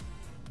was he?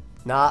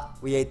 Nah,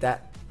 we ate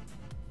that.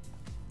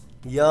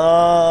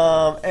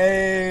 Yum!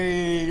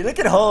 Hey! Look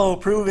at Ho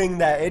proving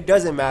that it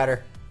doesn't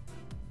matter.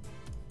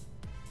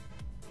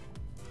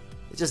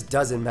 It just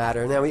doesn't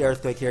matter. And then we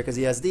Earthquake here because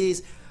he has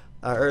these.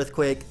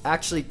 Earthquake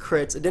actually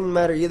crits. It didn't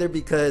matter either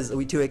because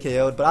we 2-hit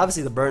KO'd, but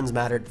obviously the burns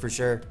mattered for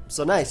sure.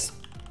 So nice.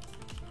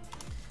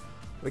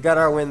 We got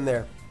our win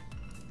there.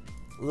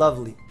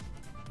 Lovely.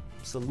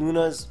 So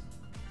Luna's.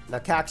 Now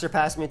Caxer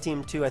passed me a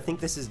team 2. I think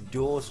this is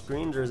dual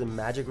screens or is it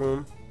Magic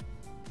Room?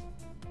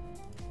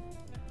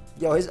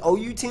 Yo, his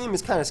OU team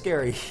is kind of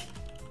scary.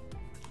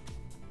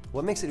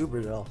 What makes it Uber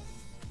at all?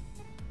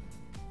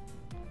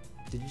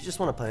 Did you just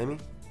want to play me?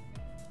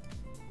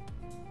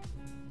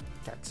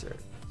 Caxer.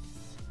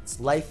 It's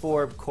Life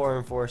Orb, Core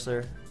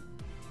Enforcer,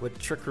 with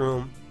Trick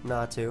Room,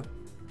 not to.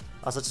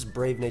 Also, it's just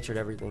Brave Natured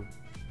everything.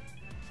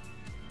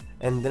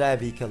 And then I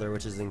have E-Killer,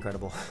 which is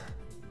incredible.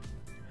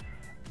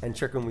 And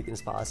Trick Room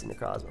weakness policy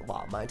Necroz.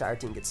 Wow, my entire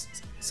team gets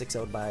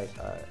 6-0'd by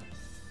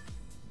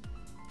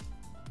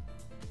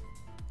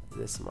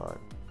this mon.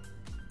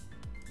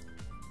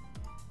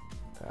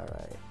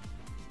 Alright.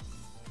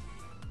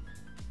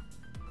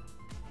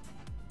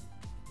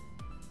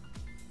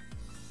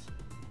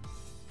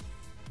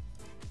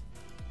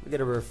 We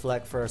gotta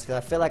reflect first,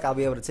 because I feel like I'll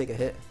be able to take a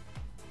hit.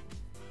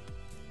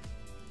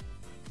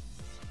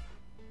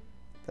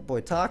 That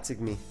boy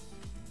toxic me.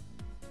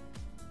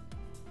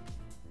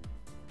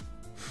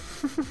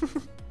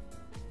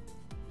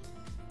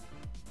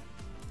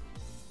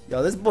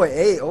 Yo, this boy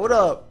 8, hold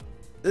up.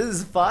 This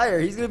is fire.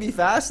 He's gonna be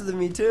faster than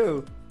me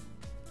too.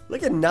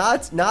 Look at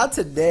not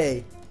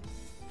today.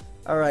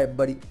 Alright,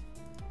 buddy.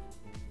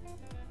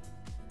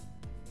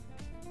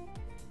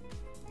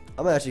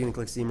 I'm actually gonna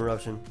click Steam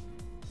Eruption.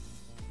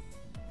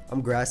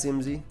 I'm Grassy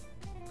MZ.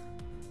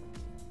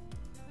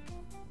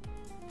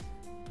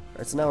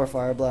 Alright, so now we're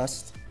Fire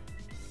Blast.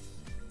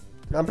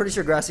 I'm pretty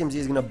sure Grassy MZ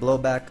is gonna blow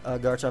back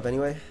Garchomp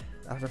anyway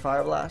after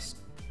Fire Blast.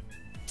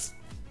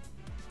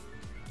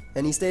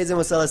 And he stays in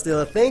with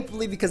Celesteela,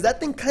 thankfully, because that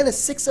thing kind of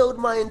 6-0'd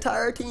my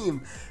entire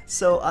team.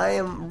 So I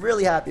am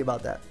really happy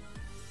about that.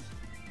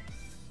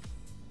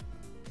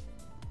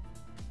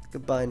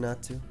 Goodbye,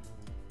 Natu.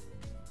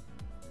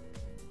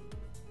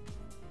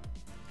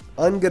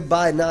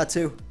 Ungoodbye,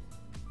 Natu.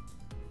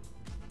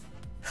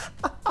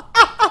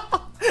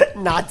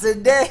 Not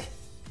today.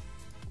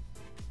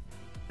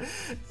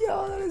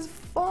 Yo, that is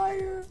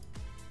fire.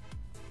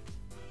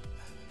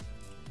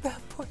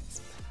 That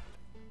boy's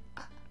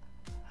bad.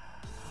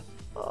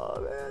 Oh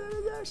man, that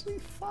is actually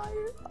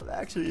fire. I'm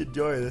actually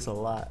enjoying this a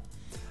lot.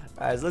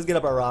 Alright, so let's get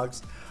up our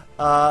rocks.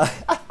 That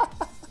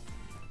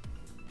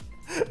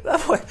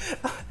boy.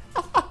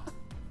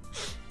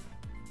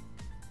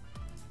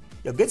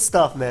 Yo, good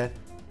stuff, man.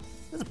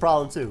 There's a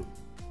problem too.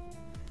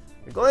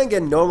 You're going to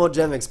get normal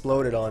gem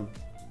exploded on.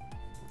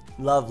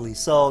 Lovely.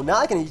 So now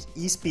I can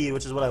E-speed,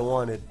 which is what I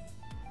wanted.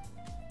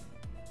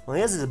 Well,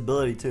 he has his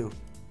ability too.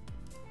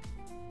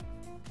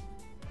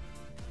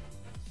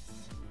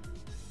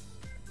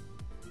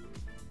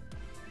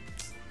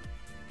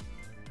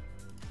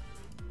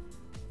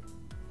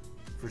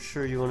 For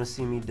sure you want to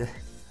see me dead.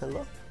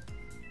 Hello?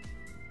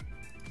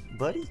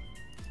 Buddy?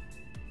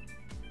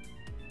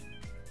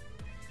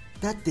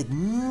 That did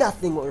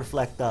nothing with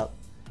Reflect Up.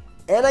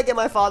 And I get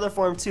my Father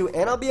Form too.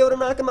 And I'll be able to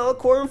knock him out with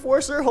Core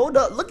Enforcer. Hold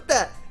up. Look at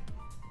that.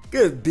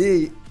 Good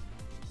beat.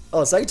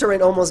 Oh, Psychic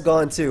Terrain almost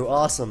gone too.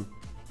 Awesome.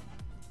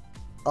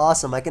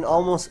 Awesome. I can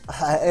almost...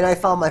 And I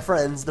found my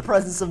friends. The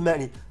presence of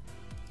many.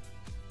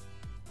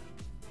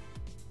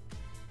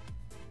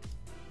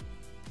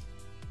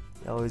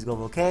 I always go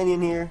Volcanion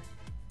here.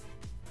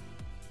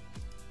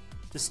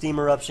 Just Steam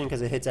Eruption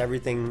because it hits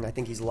everything. I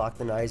think he's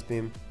locked in Ice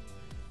Beam.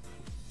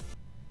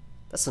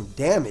 That's some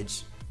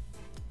damage.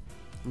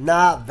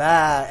 Not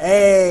bad.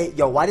 Hey,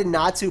 yo, why did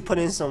Natu put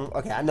in some...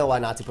 Okay, I know why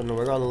Natu put in.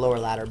 We're on the lower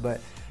ladder,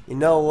 but you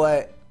know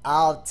what?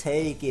 I'll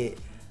take it.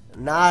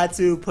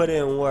 Natu put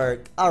in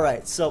work.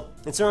 Alright, so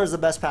in terms of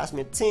the best pass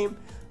mid team,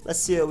 let's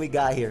see what we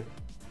got here.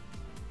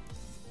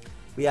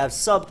 We have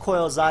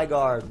Subcoil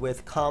Zygarde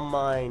with Calm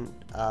Mind,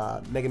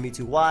 Mega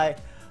Mewtwo Y,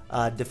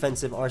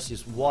 defensive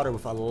Arceus Water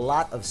with a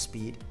lot of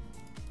speed,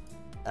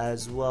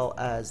 as well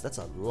as... That's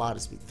a lot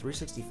of speed.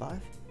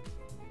 365?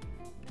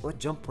 What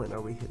jump point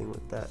are we hitting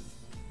with that?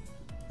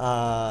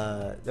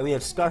 Then we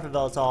have Scarf of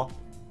Veltal,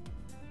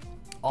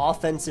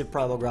 offensive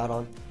Primal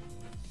Groudon,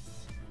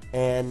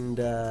 and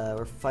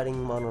we're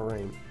fighting Mono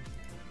Rain.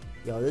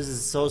 Yo, this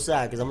is so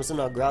sad because I'm gonna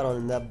send out Groudon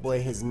and that boy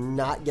is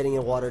not getting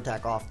a water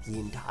attack off the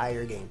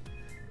entire game.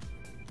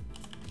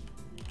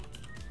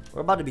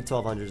 We're about to be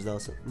 1200s though,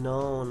 so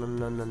no,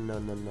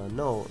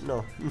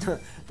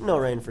 no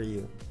rain for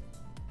you.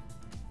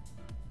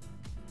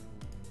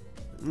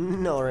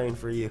 No rain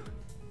for you.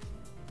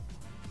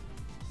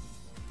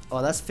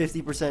 Oh, that's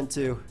 50%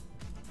 too.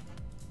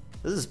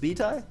 This is a speed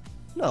tie?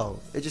 No,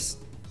 it just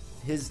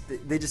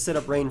they just set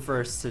up rain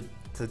first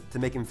to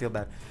make him feel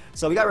bad.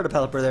 So we got rid of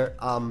Pelipper there.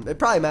 It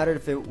probably mattered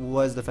if it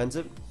was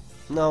defensive.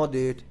 No,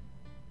 dude.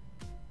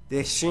 The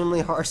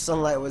extremely harsh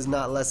sunlight was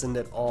not lessened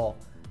at all.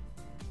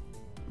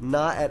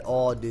 Not at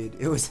all, dude.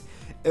 It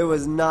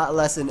was not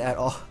lessened at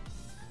all.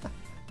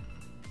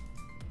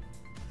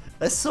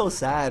 That's so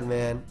sad,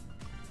 man.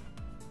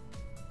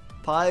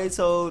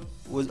 Politoed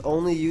was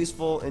only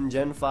useful in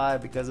Gen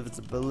 5 because of its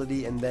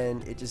ability, and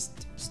then it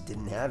just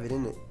didn't have it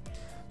in it.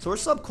 So we're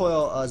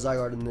Subcoil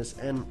Zygarde in this,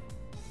 and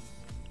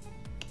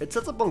it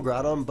sets up on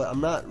Groudon, but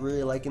I'm not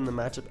really liking the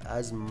matchup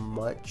as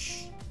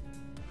much.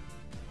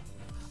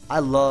 I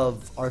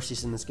love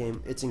Arceus in this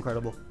game. It's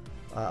incredible.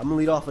 I'm gonna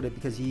lead off with it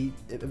because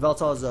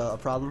Veltal is a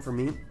problem for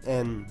me,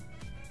 and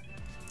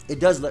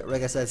it does,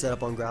 like I said, set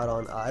up on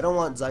Groudon. I don't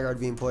want Zygarde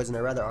being poisoned.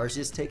 I'd rather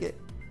Arceus take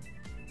it,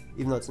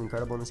 even though it's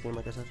incredible in this game,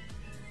 like I said.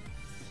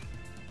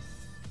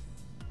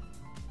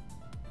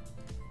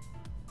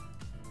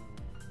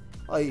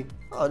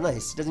 Oh,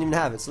 nice. He doesn't even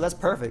have it, so that's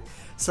perfect.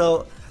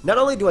 So not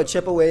only do I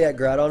chip away at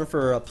Groudon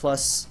for a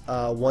plus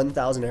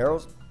 1,000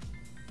 arrows,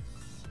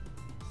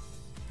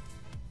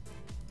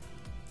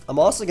 I'm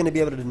also going to be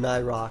able to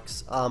deny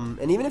rocks.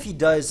 And even if he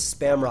does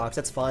spam rocks,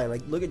 that's fine.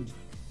 Like look at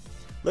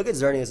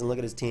Xerneas and look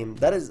at his team.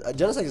 That is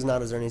Genesect is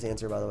not a Xerneas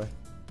answer, by the way,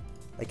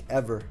 like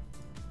ever.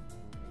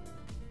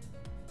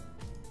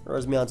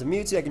 Throws me onto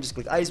Mewtwo. I can just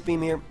click Ice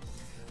Beam here.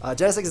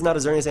 Genesect is not a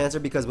Xerneas answer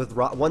because with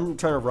one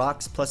turn of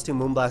rocks plus 2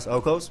 Moonblast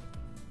Okos.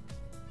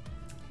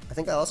 I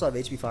think I also have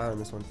HP Fire on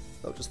this one.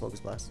 Oh, just Focus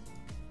Blast.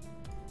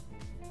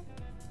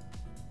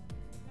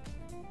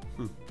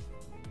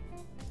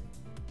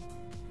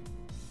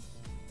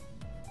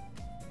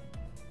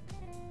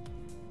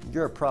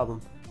 You're a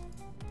problem.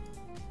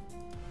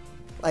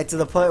 Like to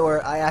the point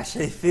where I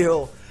actually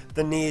feel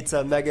the need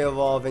to Mega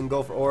Evolve and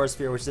go for Aura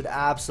Sphere, which did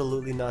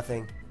absolutely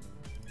nothing.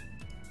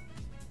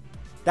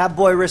 That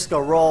boy risked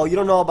a roll. You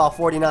don't know about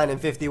 49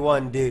 and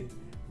 51, dude.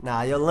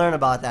 Nah, you'll learn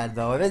about that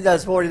though. If it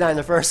does 49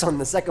 the first one,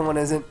 the second one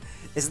isn't.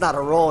 It's not a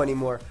roll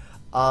anymore.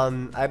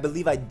 I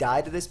believe I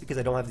died to this because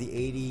I don't have the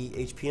 80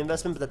 HP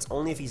investment, but that's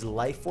only if he's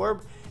Life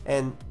Orb.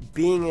 And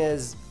seeing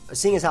as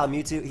how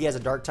Mewtwo, he has a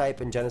Dark type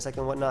and Genesect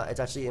and whatnot,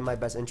 it's actually in my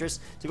best interest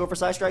to go for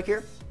Side Strike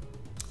here.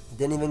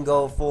 Didn't even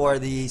go for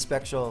the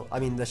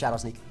the Shadow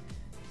Sneak.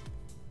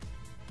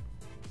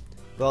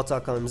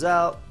 Veltal comes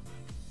out.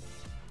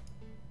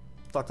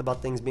 Talked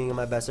about things being in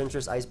my best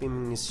interest. Ice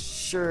Beaming is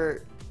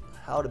sure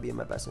how to be in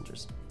my best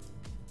interest.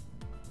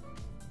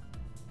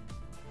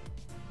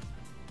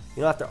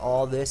 You know, after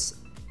all this,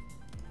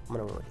 I'm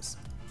gonna win with this.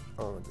 I'm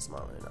gonna win with this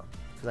model right now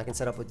because I can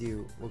set up with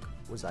you with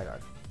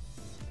Zygarde.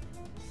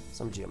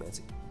 Some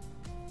Geomancy.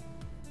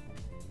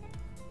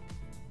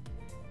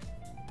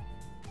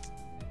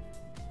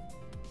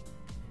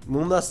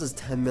 Moonblast does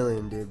 10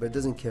 million, dude, but it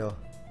doesn't kill.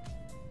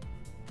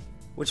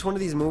 Which one of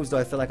these moves do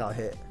I feel like I'll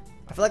hit?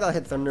 I feel like I'll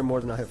hit Thunder more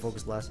than I'll hit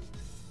Focus Blast.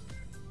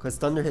 Because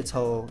Thunder hits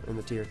Ho in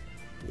the tier.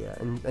 Yeah,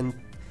 and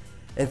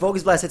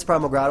Focus Blast hits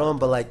Primal Groudon,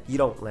 but like, you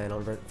don't land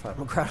on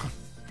Primal Groudon.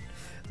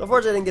 So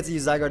unfortunately I didn't get to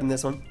use Zygarde in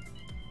this one.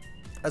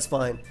 That's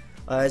fine.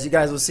 As you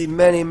guys will see,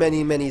 many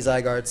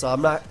Zygardes. So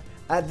I'm not,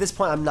 at this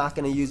point, I'm not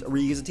going to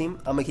reuse a team.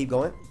 I'm going to keep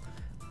going.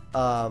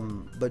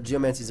 But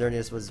Geomancy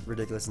Xerneas was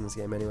ridiculous in this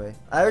game anyway.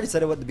 I already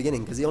said it at the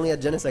beginning because he only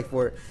had Genesect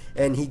for it,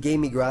 and he gave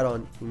me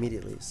Groudon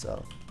immediately,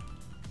 so.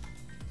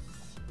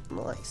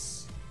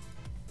 Nice.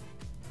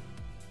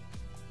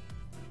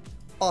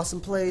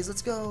 Awesome plays,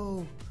 let's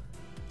go.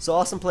 So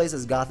awesome plays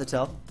is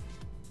Gothitelle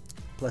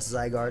plus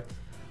Zygarde.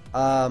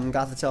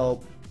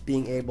 Gothitelle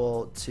being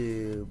able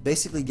to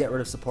basically get rid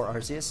of support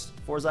Arceus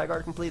for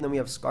Zygarde-Complete. Then we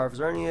have Scarf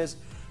Xerneas,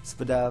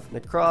 Spadaf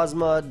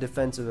Necrozma,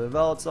 Defensive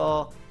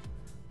Yveltal,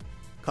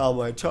 Calm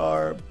Mind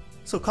Charm.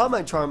 So Calm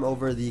Mind Charm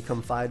over the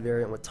Confide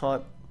variant with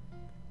Taunt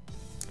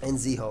and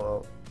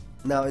Z-Ho-Oh.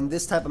 Now in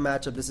this type of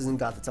matchup, this isn't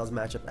Gothitelle's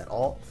matchup at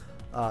all.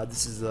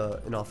 This is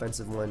an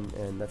offensive one,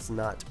 and that's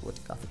not what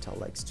Gothitelle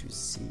likes to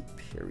see,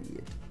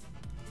 period.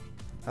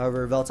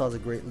 However, Yveltal is a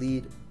great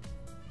lead.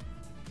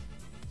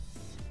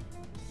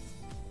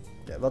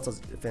 Yeah, Yveltal's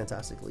a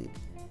fantastic lead.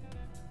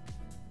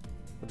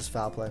 We'll just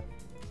foul play.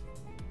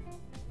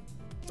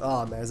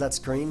 Oh man, is that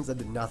screens? That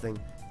did nothing.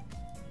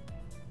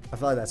 I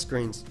feel like that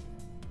screens.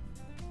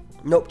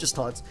 Nope, just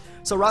taunts.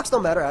 So rocks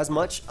don't matter as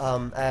much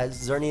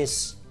as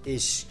Xerneas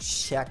is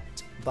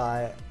checked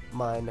by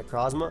my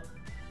Necrozma.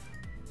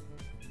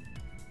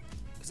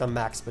 Because I'm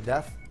max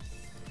Spadef.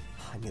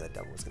 I knew that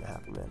double was going to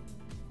happen, man.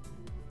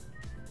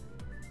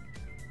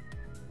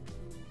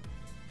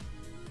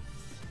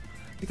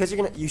 Because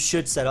you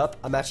should set up.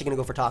 I'm actually going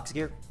to go for Toxic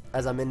here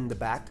as I'm in the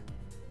back.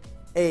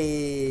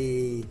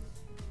 Hey,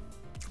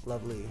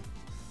 lovely.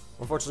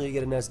 Unfortunately, you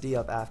get an SD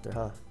up after,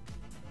 huh?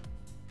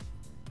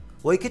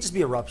 Well, it could just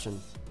be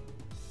Eruption.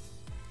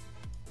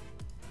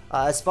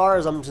 As far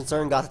as I'm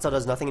concerned, Gothitelle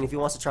does nothing, and if he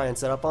wants to try and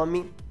set up on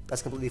me,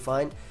 that's completely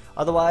fine.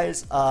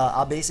 Otherwise,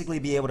 I'll basically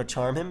be able to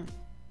charm him.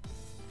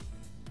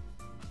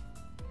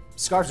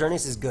 Scarf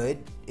Xerneas is good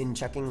in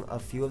checking a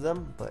few of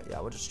them, but yeah,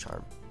 we'll just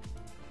charm.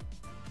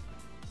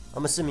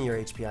 I'm assuming you're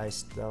HP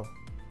iced though.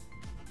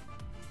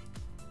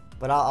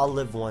 But I'll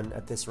live one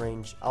at this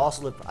range. I'll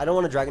also live. I don't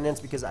want to Dragon Dance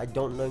because I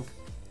don't think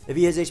if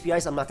he has HP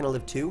ice, I'm not gonna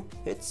live 2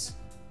 hits.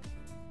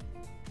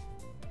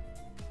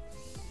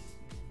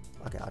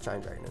 Okay, I'll try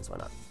and Dragon Dance. Why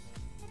not?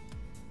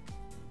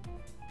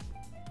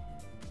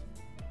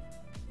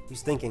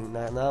 He's thinking.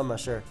 Now I'm not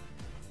sure.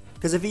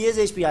 Because if he is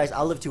HP ice,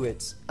 I'll live 2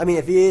 hits. I mean,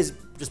 if he is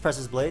just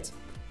presses blades,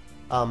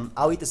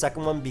 I'll eat the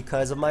second one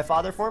because of my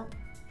father form,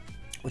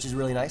 which is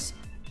really nice.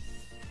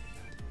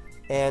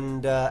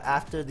 And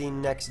after the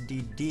next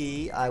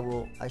DD,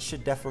 I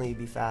should definitely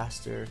be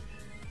faster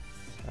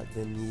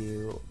than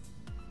you.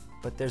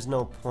 But there's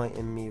no point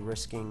in me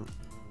risking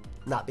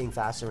not being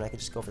faster when I could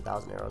just go for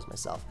 1,000 arrows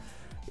myself.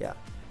 Yeah.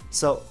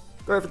 So,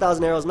 go for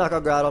 1,000 arrows, knock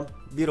out Groudon.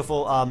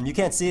 Beautiful. You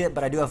can't see it,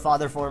 but I do have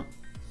father form.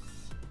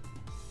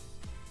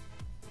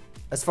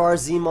 As far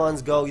as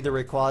Zmons go, either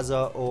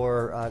Rayquaza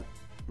or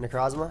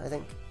Necrozma, I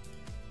think.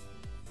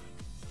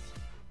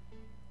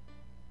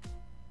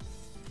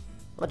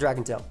 a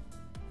Dragon Tail.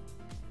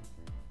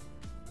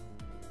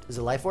 Is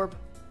it Life Orb?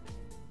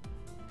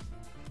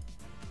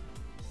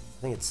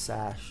 I think it's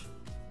Sash.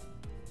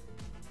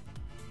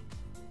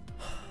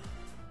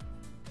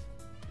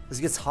 This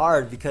gets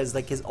hard because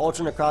like his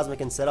Ultra Necrozma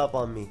can set up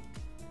on me.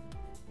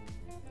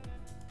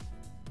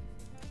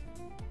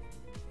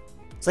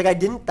 It's like I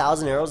didn't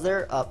 1,000 arrows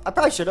there. I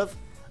probably should have.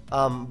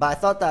 But I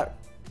thought that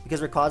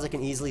because Rayquaza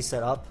can easily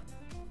set up.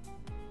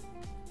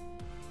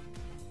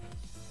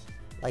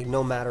 Like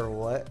no matter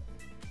what.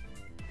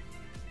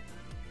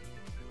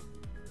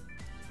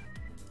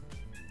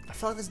 I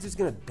feel like this dude's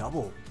gonna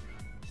double.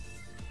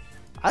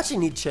 I actually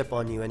need chip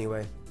on you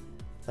anyway.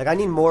 Like I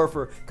need more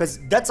for, because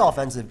that's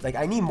offensive. Like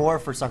I need more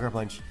for Sucker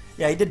Punch.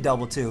 Yeah, he did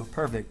double too.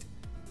 Perfect.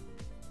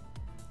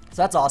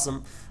 So that's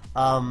awesome.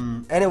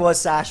 And it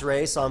was Sash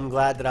Ray, so I'm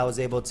glad that I was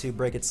able to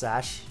break its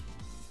Sash.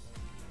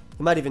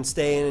 He might even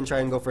stay in and try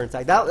and go for an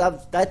attack.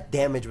 That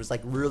damage was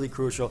like really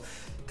crucial,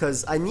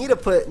 because I need to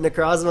put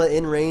Necrozma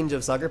in range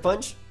of Sucker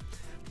Punch.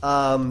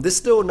 This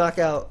still will knock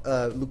out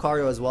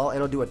Lucario as well, and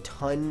it'll do a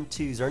ton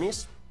to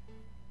Xerneas.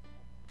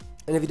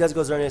 And if he does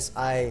go Xerneas,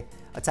 I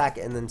attack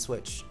it and then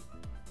switch.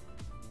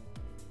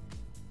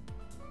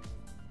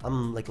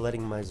 I'm like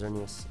letting my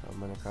Xerneas,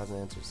 my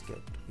Necrozma answers get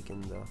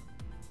weakened though.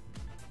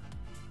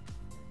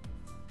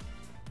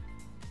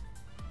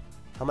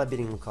 How am I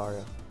beating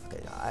Lucario?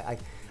 Okay, I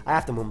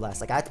have to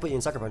Moonblast. Like I have to put you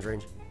in Sucker Punch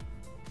range.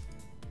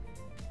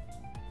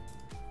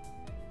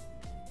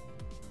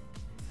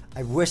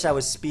 I wish I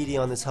was speedy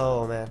on this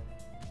hoe, man.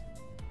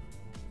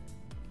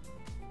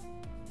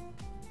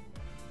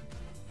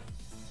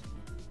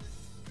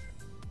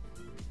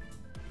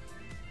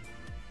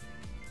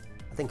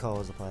 I think Ho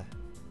is the play.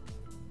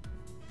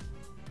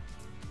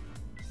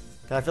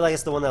 I feel like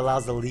it's the one that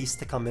allows the least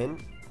to come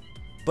in.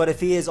 But if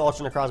he is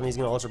Ultra Necrozma, he's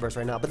going to Ultra Burst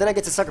right now. But then I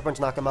get to Sucker Punch,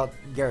 knock him out,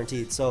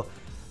 guaranteed. So,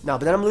 no,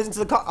 but then I'm losing to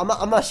Lucario.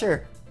 I'm not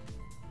sure.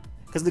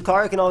 Because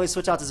Lucario can always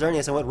switch out to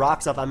Xerneas, and with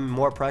Rocks up, I'm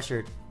more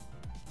pressured.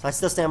 So I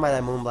still stand by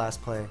that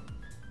Moonblast play.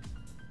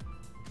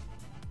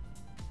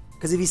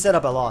 Because if he set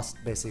up, I lost,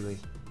 basically.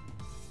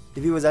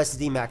 If he was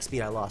SD max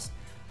speed, I lost.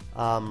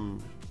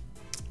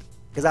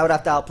 Because I would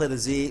have to outplay the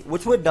Z,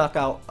 which would knock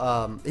out...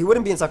 he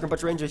wouldn't be in Sucker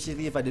Punch range,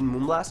 basically, if I didn't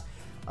Moonblast.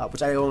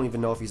 Which I don't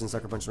even know if he's in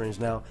Sucker Punch range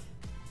now.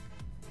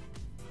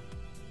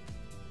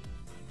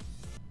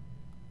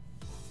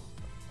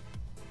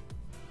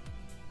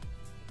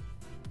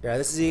 Yeah,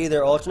 this is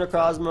either Ultra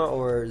Necrozma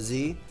or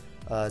Z,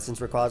 since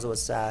Rayquaza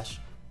was Sash.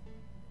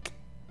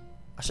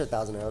 I should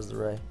 1,000 arrows to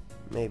Ray.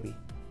 Maybe.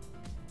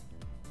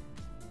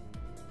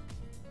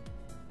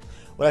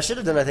 What I should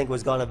have done, I think,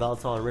 was gone to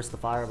Veltal and risk the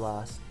Fire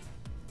Blast.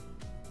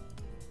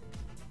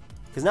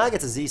 Because now I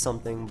get to Z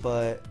something,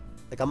 but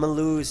like I'm going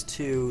to lose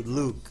to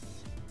Luke.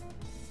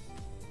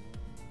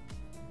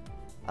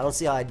 I don't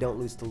see how I don't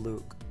lose to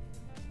Luke.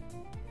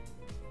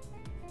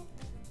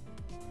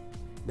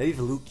 Maybe if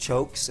Luke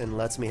chokes and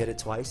lets me hit it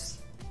twice.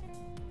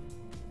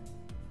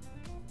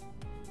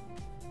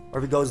 Or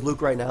if he goes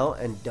Luke right now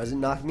and doesn't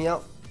knock me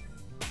out.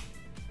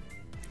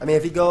 I mean,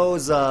 if he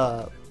goes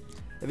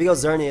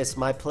Xerneas,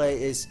 my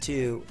play is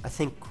to, I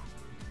think,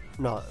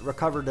 no,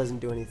 recover doesn't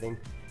do anything.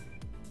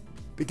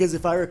 Because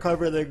if I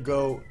recover then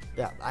go,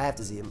 yeah, I have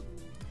to Z him.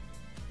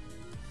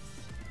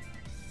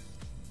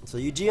 So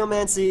you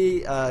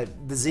Geomancy,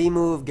 the Z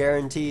move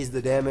guarantees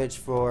the damage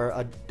for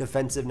a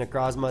defensive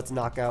Necrozma to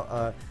knock out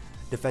a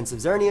defensive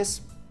Xerneas.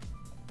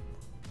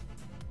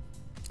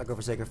 I go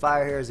for Sacred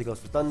Fire here as he goes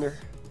for Thunder.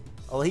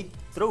 Oh, he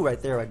threw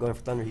right there by going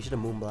for Thunder. He should have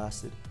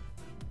Moonblasted.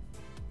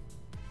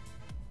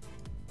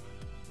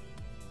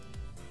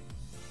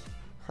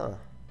 Huh.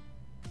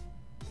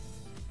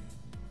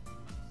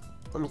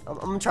 I'm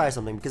gonna try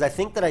something because I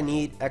think that I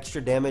need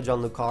extra damage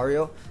on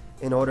Lucario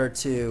in order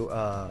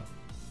to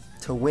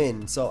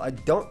win. So I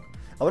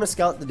want to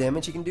scout the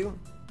damage he can do.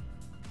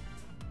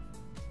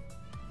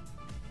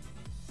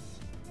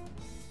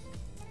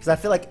 Because I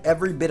feel like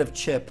every bit of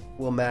chip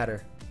will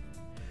matter.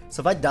 So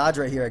if I dodge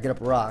right here, I get up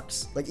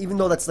Rocks. Like even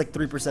though that's like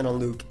 3% on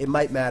Luke, it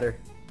might matter.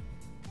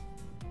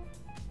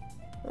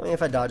 I mean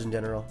if I dodge in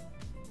general.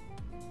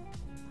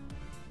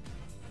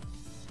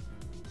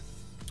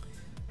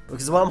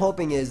 Because what I'm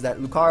hoping is that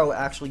Lucario will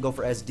actually go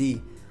for SD.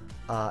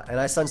 And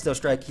I Sunsteel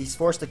Strike. He's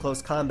forced to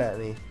close combat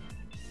me.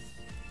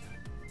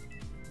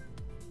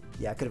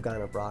 Yeah, I could have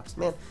gotten up Rocks.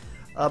 Man.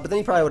 But then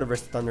he probably would have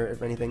risked Thunder,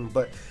 if anything.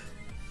 But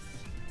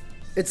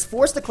it's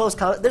forced to close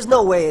combat. There's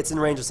no way it's in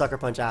range of Sucker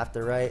Punch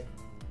after, right?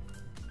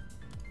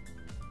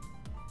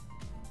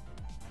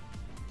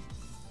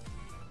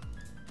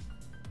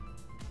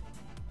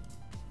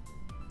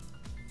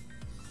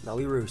 No,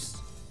 we roost.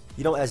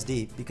 You don't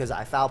SD because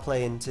I foul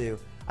play into...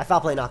 I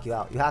foul play knock you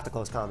out. You have to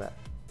close combat.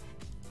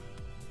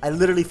 I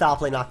literally foul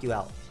play knock you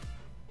out.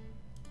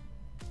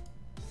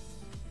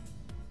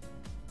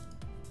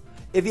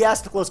 If he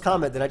has to close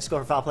combat, then I just go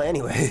for foul play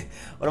anyway.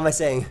 What am I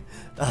saying?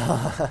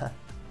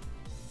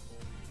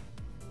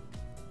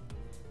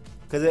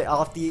 Because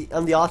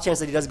on the off chance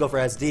that he does go for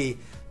SD.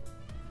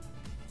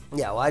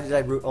 Yeah, why did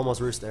I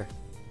almost roost there?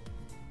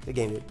 Good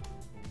game, dude.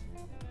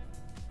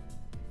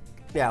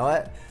 Yeah,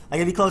 what?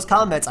 Like if he close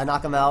combats, I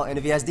knock him out, and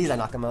if he has Ds, I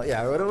knock him out.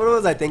 Yeah, what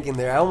was I thinking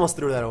there? I almost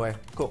threw that away.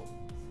 Cool.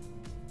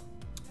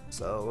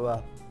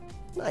 So,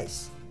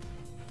 nice.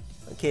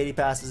 Katie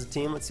passes the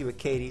team. Let's see what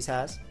Katie's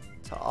has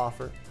to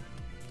offer.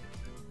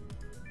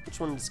 Which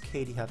one does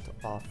Katie have to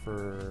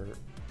offer?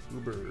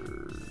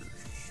 Uber.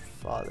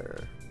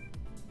 Father.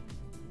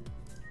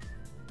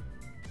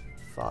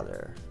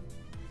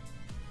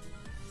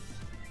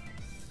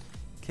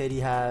 Katie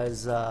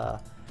has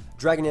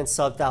Dragon Dance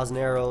sub 1000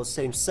 arrows,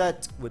 same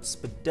set with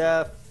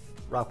Spadef,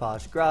 Rock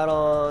Polish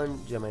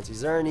Groudon, Geomancy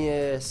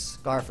Xerneas,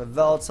 Garfa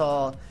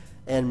Veltal,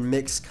 and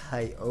Mixed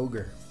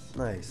Kyogre.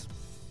 Nice.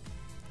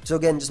 So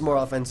again, just more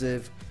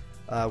offensive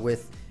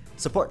with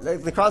support.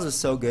 The cross is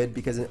so good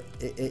because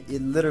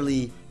it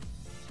literally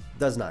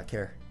does not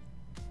care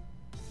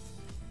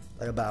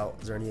about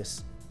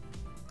Xerneas.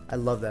 I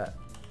love that.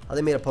 How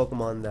they made a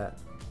Pokemon that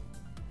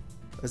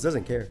just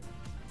doesn't care.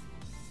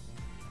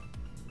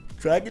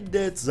 Dragon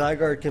Dance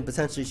Zygarde can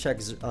potentially check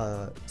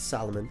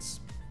Salamence.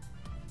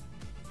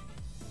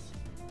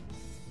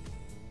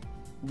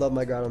 Love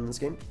my Groudon in this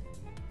game.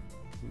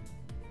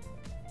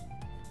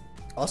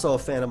 Also a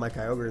fan of my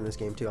Kyogre in this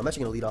game too. I'm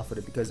actually going to lead off with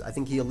it because I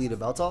think he'll lead a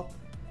Veltal.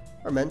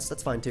 Or Mence,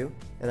 that's fine too.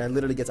 And I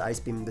literally get to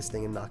Ice Beam this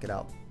thing and knock it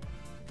out.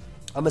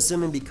 I'm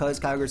assuming because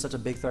Kyogre is such a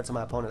big threat to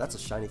my opponent. That's a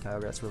shiny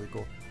Kyogre, that's really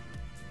cool.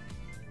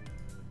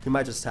 He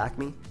might just attack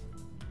me.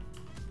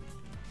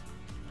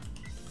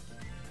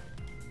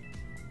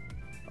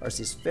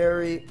 Arceus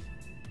Fairy.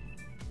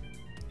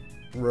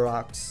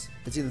 Rocks.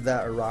 It's either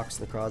that or Rocks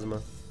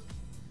Necrozma.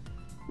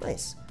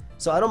 Nice.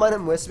 So I don't mind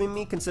him Wisping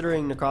me,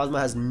 considering Necrozma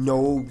has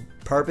no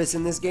purpose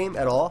in this game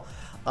at all.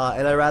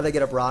 And I'd rather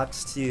get up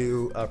Rocks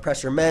to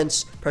pressure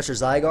Mence, pressure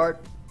Zygarde.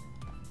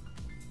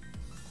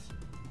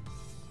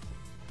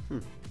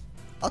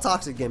 I'll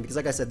Toxic again because,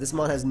 like I said, this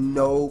mon has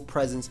no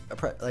presence.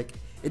 Like,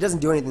 it doesn't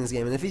do anything in this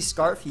game. And if he's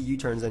Scarf, he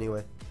U-turns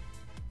anyway.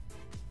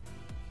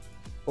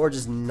 Or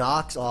just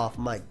knocks off.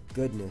 My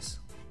goodness.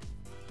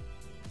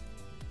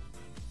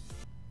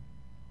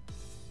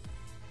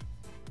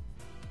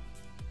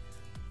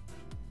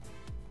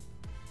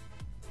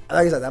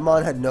 Like I said, that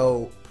mon had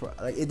no,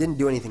 like, it didn't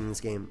do anything in this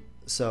game,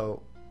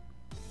 so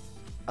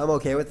I'm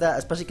okay with that,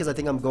 especially because I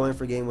think I'm going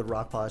for game with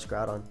Rock Polish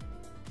Groudon.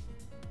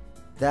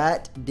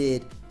 That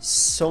did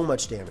so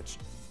much damage,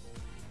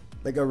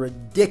 like a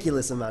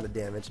ridiculous amount of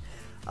damage.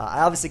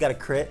 I obviously got a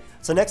crit,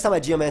 so next time I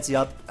Geomancy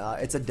up,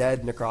 it's a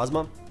dead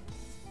Necrozma,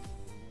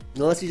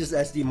 unless he just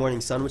SD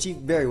Morning Sun, which he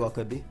very well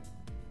could be.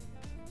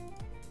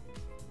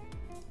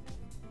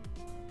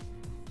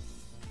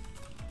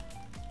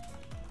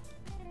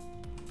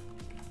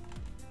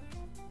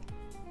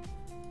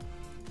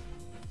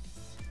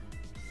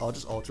 I'll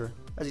just Ultra,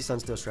 as he Sun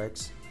still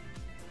strikes.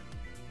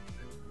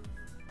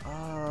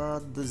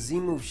 The Z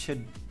move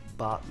should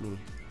bot me.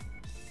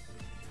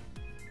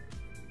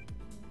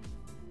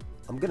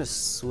 I'm gonna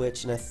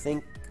switch, and I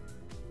think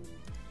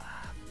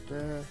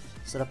after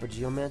set up a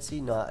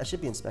Geomancy. No, I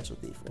should be in Special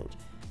Thief range.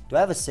 Do I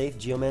have a safe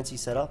Geomancy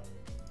setup?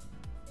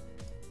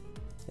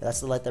 Yeah,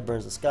 that's the light that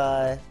burns the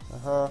sky.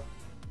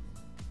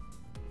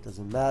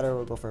 Doesn't matter.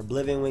 We'll go for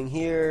Oblivion Wing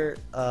here.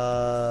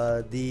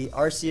 The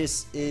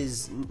Arceus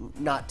is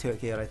not too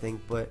chaotic, I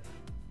think, but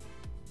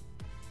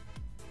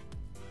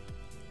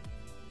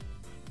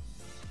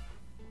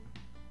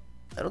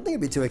I don't think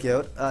it'd be too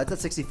chaotic. It's at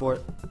 64.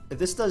 If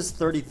this does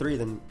 33,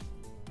 then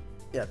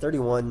yeah,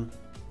 31.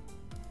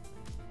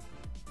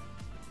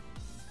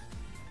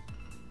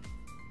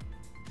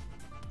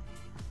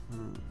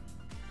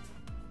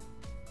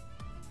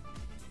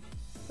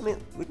 I mean,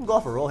 we can go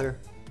off a roll here,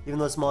 even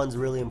though this mon's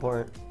really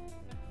important.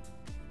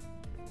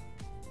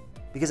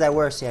 Because at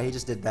worst, yeah, he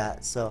just did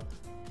that. So,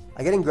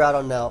 I get in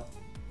Groudon now.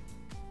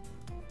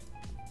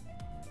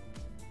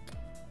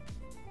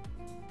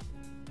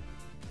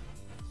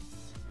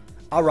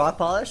 I'll Rock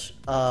Polish,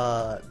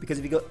 because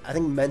if you go, I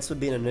think Mence would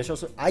be an initial,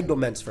 so I'd go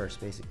Mence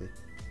first, basically.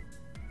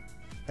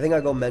 I think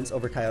I'd go Mence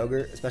over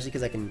Kyogre, especially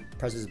because I can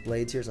press his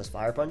Blades here, so that's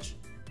Fire Punch.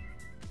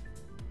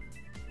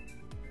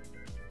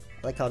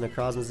 I like how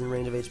Necrozma's in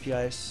range of HP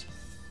Ice.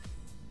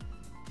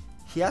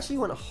 He actually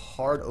went a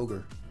hard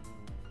Ogre.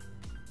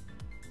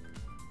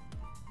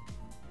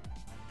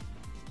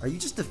 Are you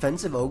just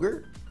defensive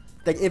Ogre?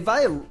 Like, if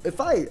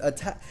I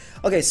attack...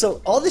 Okay,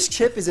 so all this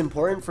chip is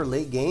important for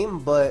late game,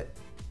 but...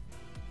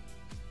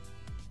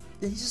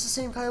 Yeah, he's just the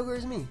same Kyogre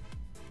as me.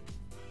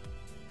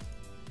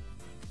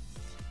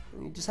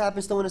 He just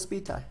happens to win a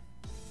speed tie.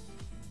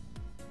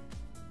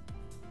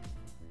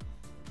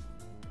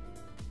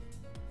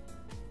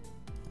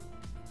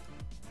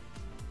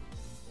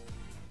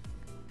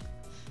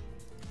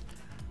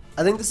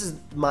 I think this is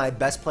my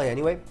best play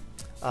anyway,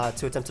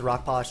 to attempt to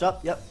Rock Polish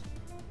up. Yep.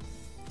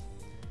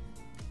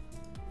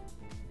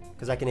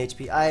 Because I can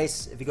HP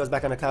Ice. If he goes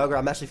back on a Kyogre,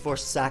 I'm actually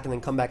forced to sack and then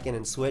come back in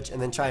and switch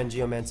and then try and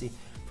Geomancy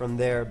from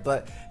there.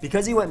 But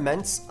because he went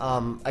Mence,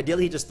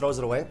 ideally he just throws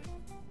it away.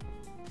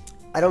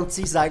 I don't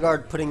see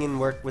Zygarde putting in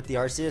work with the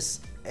Arceus,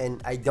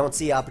 and I don't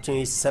see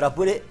opportunities to set up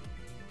with it.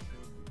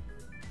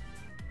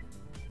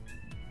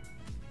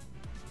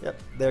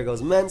 Yep, there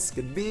goes Mence.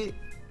 Good B.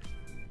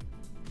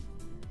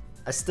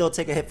 I still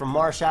take a hit from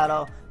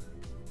Marshadow.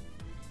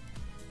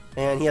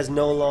 And he has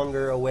no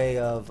longer a way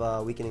of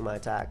weakening my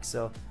attack.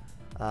 So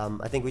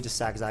I think we just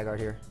sack Zygarde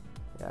here.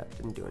 Yeah,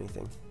 didn't do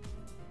anything.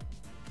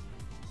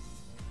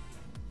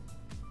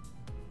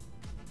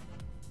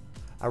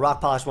 I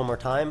Rock Polish one more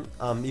time.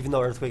 Even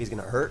though Earthquake is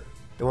going to hurt,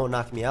 it won't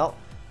knock me out.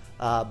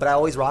 But I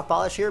always Rock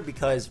Polish here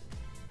because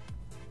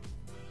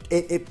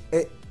it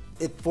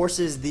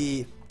forces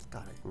the...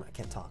 God, I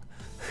can't talk.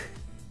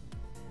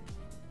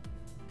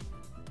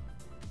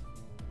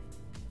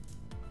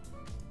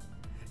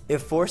 It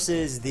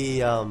forces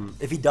the...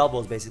 if he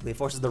doubles, basically, it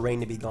forces the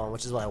rain to be gone,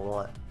 which is what I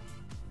want.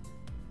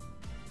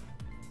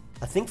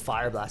 I think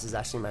Fire Blast is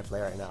actually my play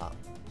right now.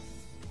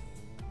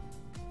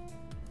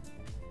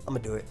 I'm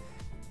going to do it.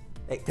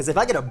 Because if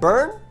I get a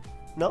burn...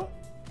 No?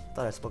 I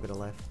thought I spoke it to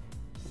life.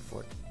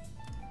 Before.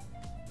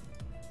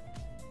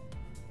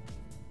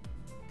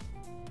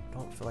 I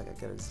don't feel like I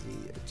get a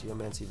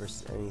Geomancy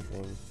versus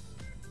anything.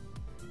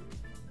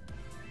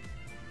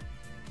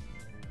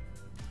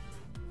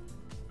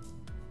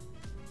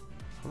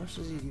 How much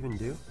does he even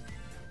do?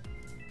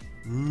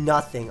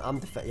 Nothing.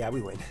 Yeah,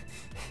 we win.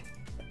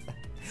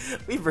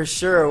 We for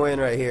sure win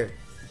right here.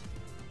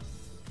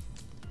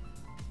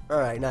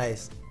 Alright,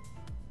 nice.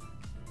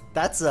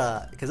 That's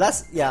because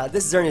that's, yeah,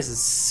 this Xerneas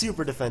is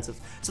super defensive.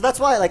 So that's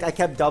why, like, I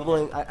kept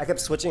doubling, I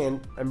kept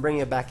switching and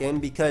bringing it back in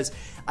because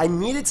I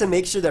needed to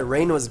make sure that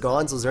rain was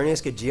gone so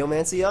Xerneas could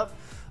Geomancy up.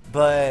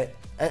 But,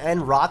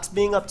 and rocks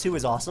being up too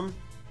is awesome.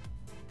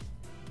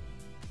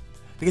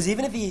 Because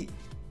even if he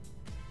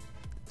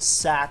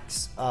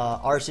sacks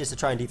Arceus to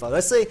try and default,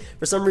 let's say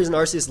for some reason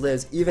Arceus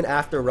lives even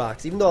after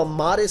rocks, even though I'm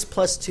modest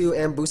 +2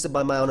 and boosted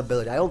by my own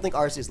ability, I don't think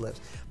Arceus lives.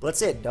 But let's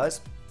say it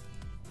does.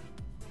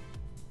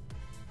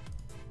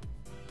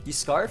 You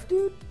Scarf,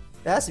 dude?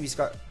 It has to be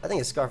Scarf. I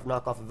think it's Scarf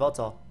knockoff of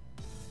Veltal.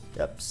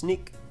 Yep,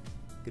 Sneak.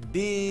 Could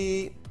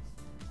be.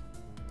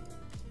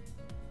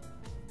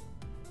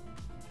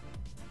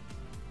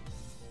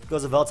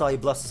 Goes to Veltal, he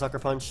bluffs the Sucker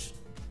Punch.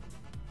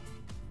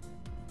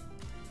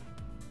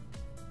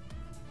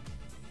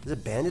 Is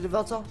it banded to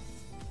Veltal?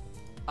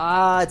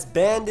 Ah, it's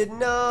banded.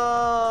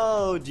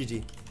 No!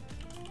 GG.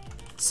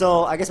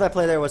 So, I guess my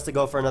play there was to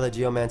go for another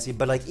Geomancy,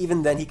 but like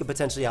even then he could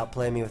potentially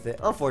outplay me with it.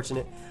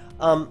 Unfortunate.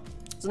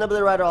 So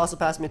Nebula Rider also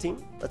passed me a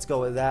team. Let's go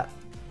with that.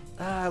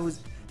 It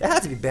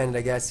had to be banded,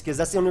 I guess, because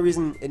that's the only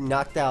reason it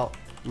knocked out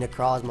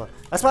Necrozma.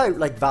 That's why I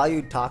like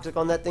valued Toxic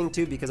on that thing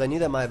too, because I knew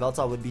that my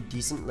Veltal would be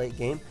decent late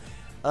game.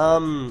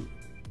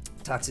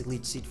 Toxic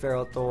Leech Seed,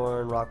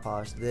 Ferrothorn, Rock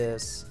Polish,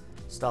 this,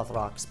 Stealth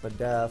Rock,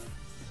 Spadef,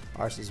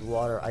 Arceus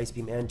Water, Ice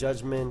Beam, and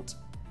Judgment.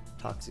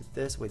 Toxic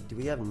this. Wait, do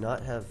we have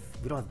not have?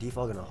 We don't have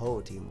Defog in a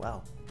Ho team.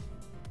 Wow.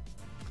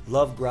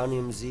 Love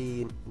Groundium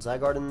Z,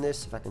 Zygarde in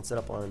this. If I can set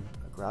up on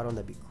a Groudon,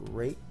 that'd be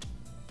great.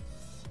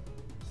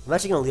 I'm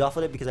actually gonna lead off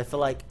with it because I feel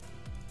like,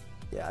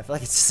 yeah, I feel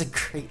like it's just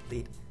a great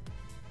lead.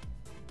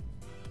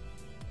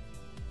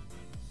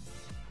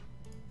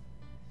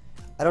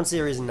 I don't see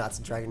a reason not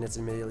to Dragonite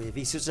immediately. If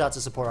he switches out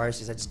to support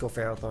Arceus, I just go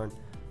Ferrothorn.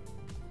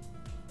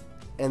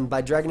 And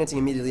by Dragoniting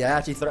immediately, I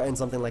actually threaten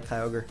something like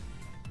Kyogre.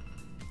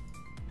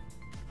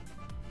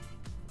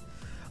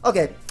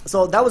 Okay,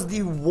 so that was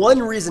the one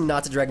reason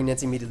not to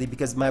Dragonite immediately,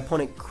 because my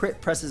opponent crit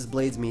presses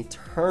Blades me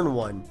turn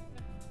 1.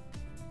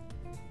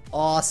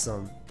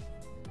 Awesome.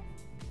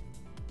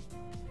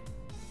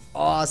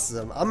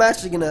 Awesome. I'm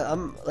actually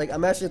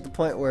at the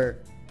point where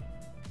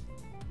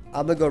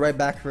I'm gonna go right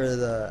back for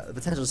the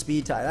potential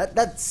speed tie.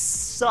 That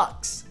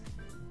sucks.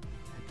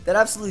 That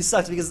absolutely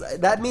sucks because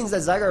that means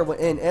that Zygarde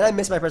went in and I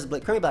missed my press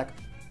blade. Crimmy back.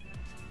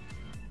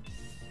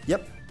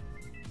 Yep.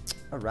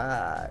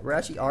 Alright. We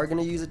actually are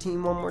gonna use a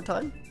team one more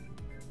time.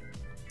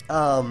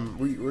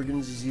 We're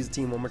gonna just use a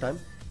team one more time.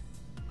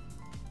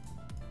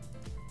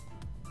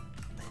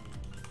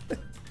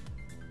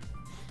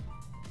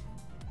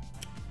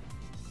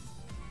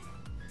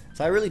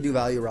 So I really do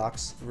value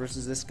rocks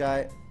versus this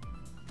guy.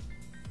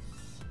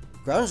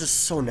 Groudon's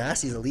just so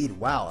nasty to lead.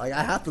 Wow, I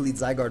have to lead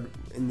Zygarde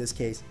in this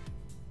case.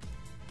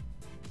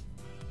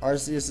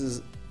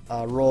 Arceus's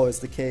role is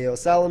to KO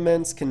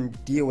Salamence. Can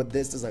deal with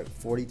this. There's like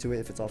 40 to it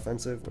if it's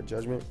offensive with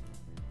Judgment.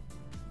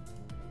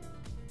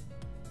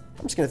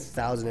 I'm just gonna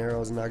 1,000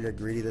 arrows and not get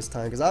greedy this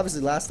time because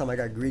obviously last time I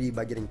got greedy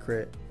by getting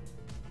crit.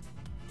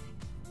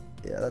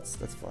 Yeah, that's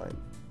fine.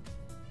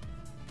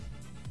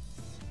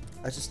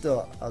 I should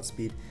still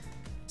outspeed.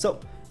 So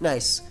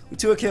nice. We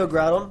 2 KO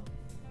Groudon.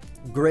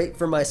 Great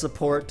for my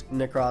support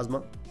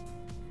Necrozma,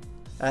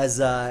 as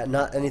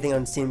not anything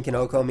on team can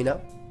OHKO me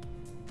now.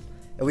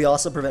 And we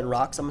also prevent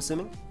rocks, I'm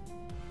assuming.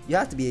 You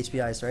have to be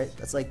HP Ice, right?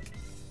 That's like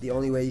the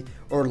only way,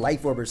 or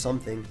Life Orb or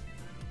something.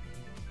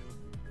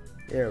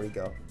 There we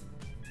go.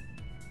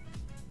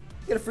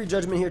 Get a free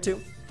Judgment here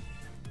too.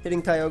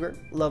 Hitting Kyogre,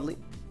 lovely.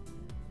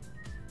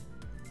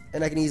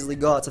 And I can easily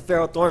go out to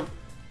Ferrothorn,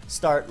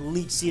 start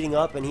Leech Seeding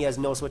up, and he has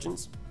no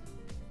switch-ins.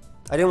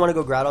 I didn't want to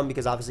go Groudon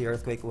because obviously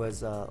Earthquake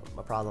was a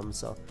problem,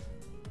 so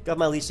got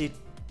my Leech Seed.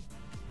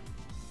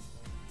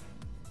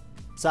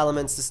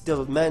 Salamence is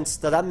still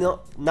immense.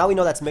 Now we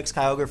know that's mixed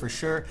Kyogre for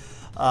sure.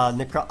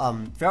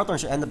 Ferrothorn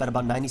should end up at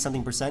about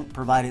 90-something%,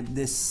 provided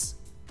this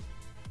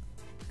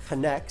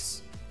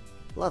connects.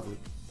 Lovely.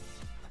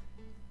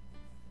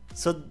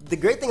 So the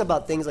great thing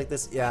about things like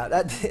this, yeah,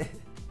 that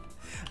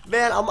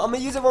man, I'm gonna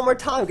use it one more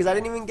time because I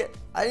didn't even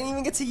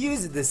get to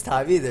use it this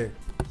time either.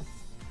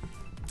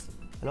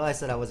 I know I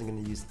said I wasn't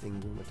gonna use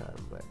things one more time,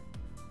 but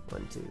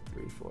 1, 2,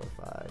 3, 4,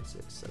 5,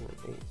 6, 7,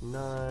 8,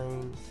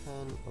 9,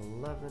 10,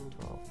 11,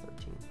 12,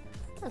 13.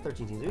 There are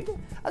 13 teams.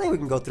 I think we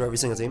can go through every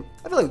single team.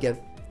 I feel like we can.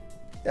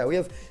 Yeah, we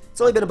have. It's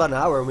only been about an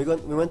hour, and we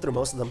went through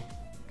most of them.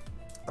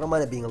 I don't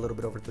mind it being a little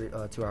bit over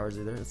 2 hours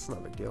either. It's not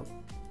a big deal.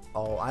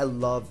 Oh, I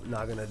love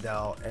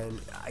Naganadel, and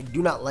I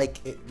do not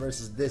like it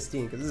versus this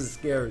team because this is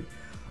scary.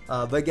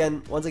 But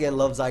again, once again,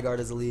 love Zygarde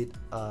as elite.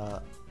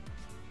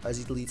 As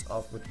he leads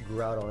off with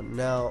Groudon.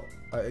 Now,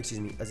 excuse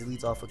me, as he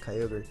leads off with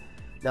Kyogre.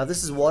 Now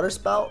this is Water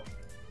Spout.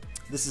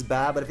 This is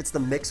bad, but if it's the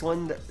mix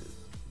one,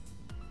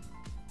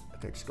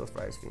 okay, just go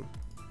for Ice Beam.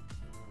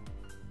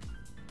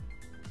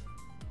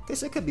 Okay,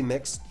 so it could be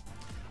mixed.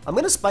 I'm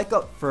gonna Spike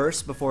up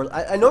first before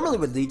I normally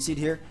would Leech Seed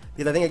here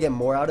because I think I get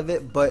more out of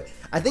it, but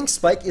I think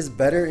Spike is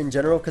better in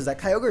general because that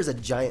Kyogre is a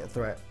giant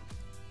threat.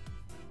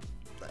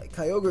 Like,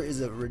 Kyogre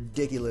is a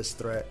ridiculous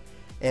threat,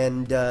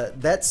 and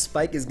that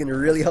Spike is gonna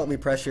really help me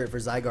pressure it for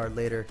Zygarde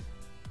later.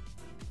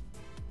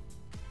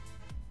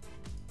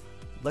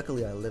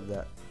 Luckily, I lived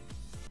that.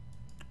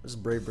 This is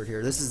Brave Bird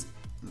here. This is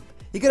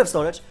he could have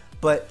Stone Edge,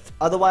 but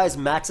otherwise,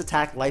 max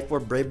attack Life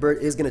Orb Brave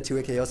Bird is gonna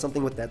 2-hit KO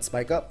something with that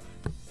Spike up.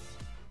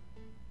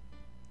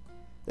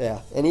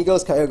 Yeah, and he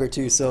goes Kyogre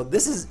too, so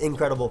this is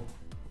incredible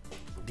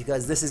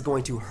because this is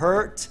going to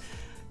hurt.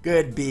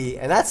 Good B,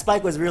 and that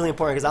Spike was really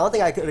important because I don't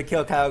think I could have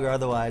killed Kyogre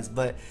otherwise.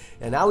 But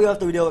and now we have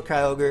to deal with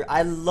Kyogre.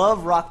 I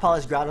love Rock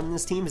Polish Ground on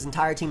this team. His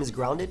entire team is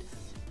grounded.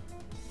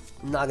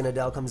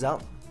 Naganadel comes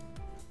out.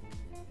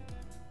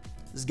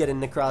 Just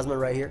getting Necrozma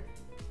right here.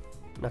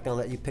 I'm not gonna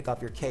let you pick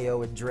up your KO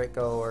with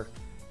Draco or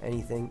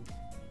anything.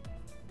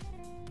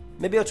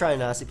 Maybe I'll try a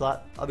Nasty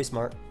Plot. I'll be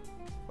smart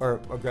or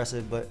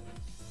aggressive, but.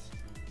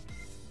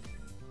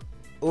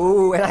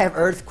 Ooh, and I have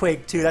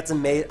Earthquake too. That's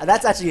amazing.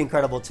 That's actually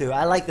incredible too.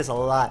 I like this a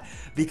lot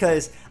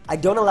because I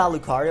don't allow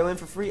Lucario in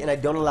for free, and I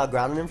don't allow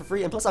Groudon in for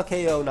free, and plus I'll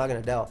KO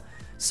Naganadel.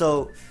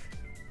 So,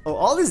 oh,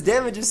 all this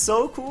damage is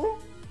so cool.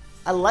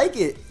 I like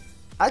it.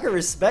 I can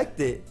respect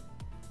it.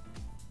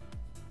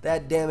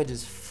 That damage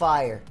is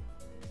fire.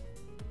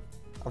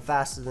 I'm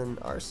faster than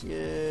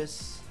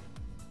Arceus.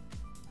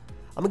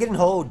 I'm gonna get in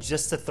hold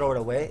just to throw it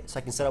away so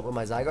I can set up with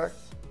my Zygarde.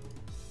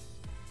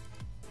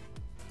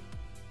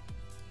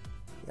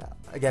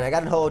 Again, I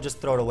got in hold, just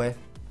throw it away.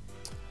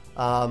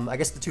 I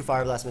guess the 2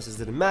 Fire Blast misses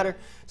didn't matter,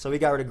 so we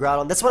got rid of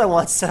Groudon. That's what I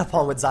want to set up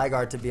on with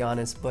Zygarde, to be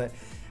honest, but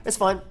it's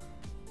fine.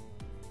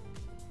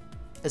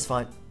 It's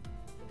fine.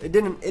 I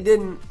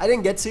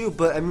didn't get to,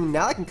 but I mean,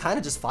 now I can kind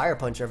of just Fire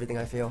Punch everything,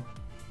 I feel.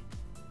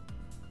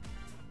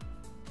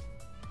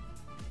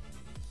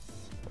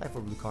 Life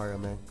Orb Lucario,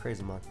 man.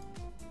 Crazy mon.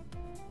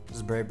 This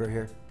is Brave Bird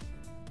here.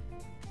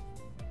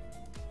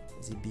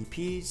 Is he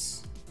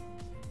BPs?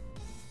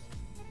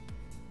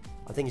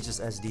 I think it's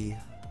just SD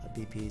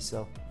BP,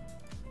 so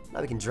now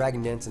we can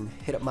Dragon Dance and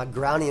hit up my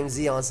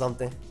PokeaimMD on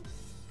something.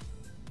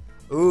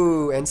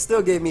 Ooh, and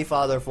still gave me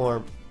Father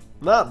Form.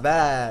 Not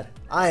bad.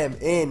 I am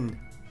in.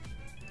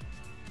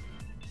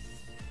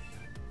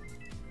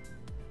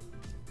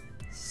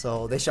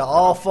 So they shall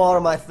all fall to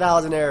my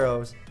 1,000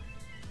 arrows.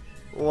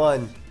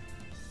 1.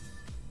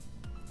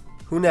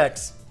 Who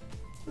next?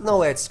 No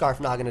way it's Scarf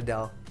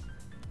Naganadel.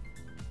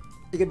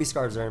 It could be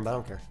Scarf Zern, but I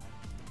don't care.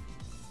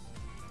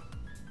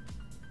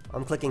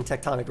 I'm clicking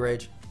Tectonic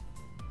Rage.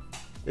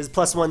 This is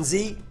 +1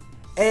 Z.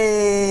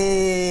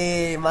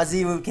 Hey, my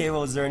Z-Move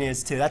Cable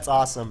Xerneas too. That's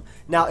awesome.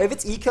 Now, if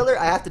it's E-Killer,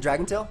 I have to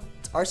Dragon Tail.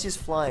 It's Arceus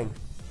Flying.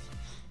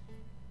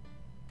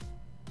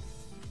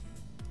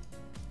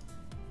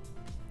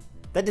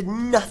 That did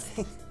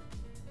nothing.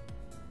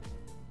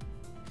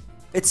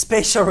 It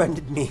Spatial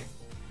Rendered me.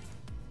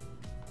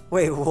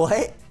 Wait,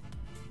 what?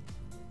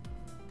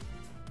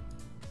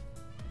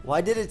 Why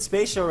did it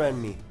Spatial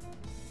Rend me?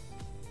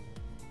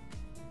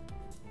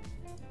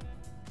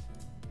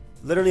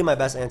 Literally my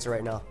best answer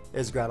right now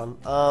is Groudon.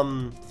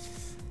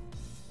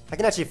 I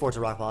can actually afford to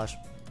Rock Polish.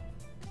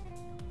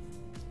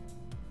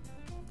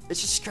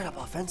 It's just straight up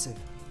offensive.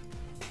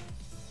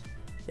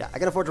 Yeah, I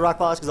can afford to Rock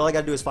Polish because all I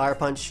gotta do is Fire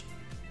Punch.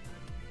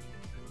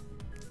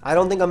 I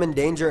don't think I'm in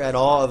danger at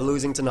all of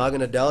losing to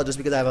Naganadel just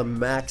because I have a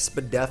max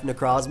Spadef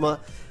Necrozma.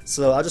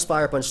 So I'll just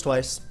Fire Punch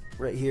twice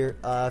right here.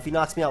 If he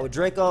knocks me out with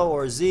Draco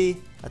or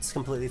Z, that's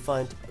completely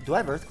fine. Do I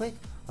have Earthquake?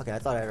 Okay, I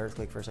thought I had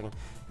Earthquake for a second.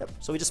 Yep,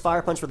 so we just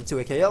Fire Punch for the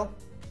 2-hit KO.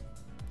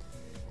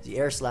 The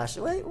Air Slash.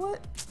 Wait, what?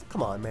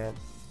 Come on, man.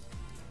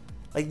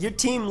 Like, your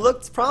team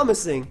looked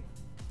promising.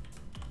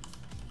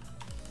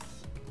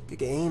 Good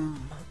game.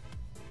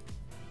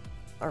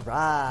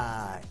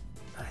 Alright.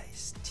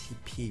 Nice.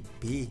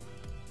 TPB.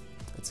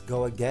 Let's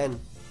go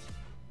again.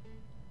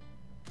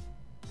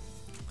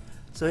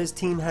 So his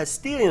team has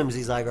Stadium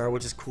Zygarde,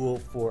 which is cool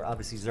for,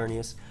 obviously,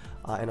 Xerneas.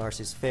 and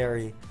Arceus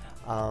Fairy.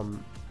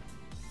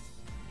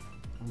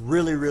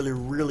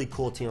 Really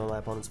cool team on my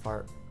opponent's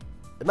part.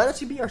 It might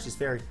actually be Arceus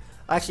Fairy.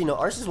 Actually, no,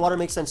 Arceus Water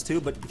makes sense too,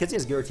 but because he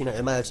has Giratina,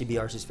 it might actually be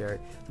Arceus Fairy.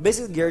 So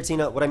basically,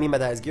 Giratina, what I mean by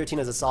that is Giratina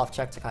is a soft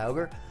check to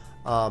Kyogre.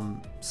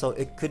 So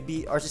it could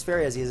be Arceus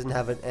Fairy, as he doesn't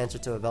have an answer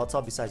to a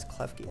Veltal besides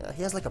Klefki.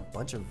 He has like a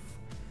bunch of...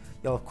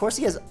 Yo, of course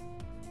he has...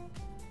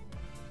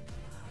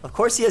 Of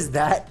course he has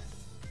that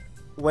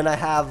when I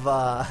have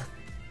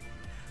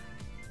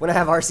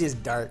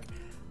Arceus Dark.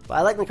 But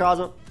I like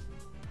Necrozma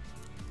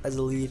as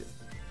a lead.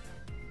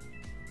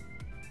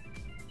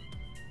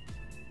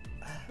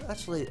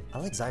 Actually, I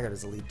like Zygarde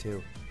as a lead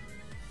too.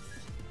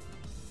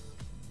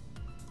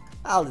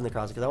 I'll do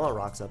Necrozma because I want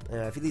rocks up.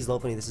 And if he leaves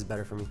Lopunny, this is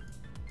better for me.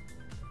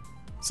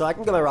 So I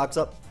can get my rocks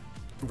up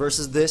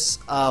versus this.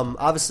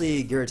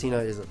 Obviously,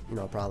 Giratina is a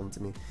problem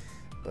to me,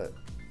 but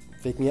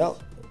fake me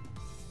out.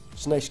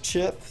 Just a nice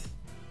chip.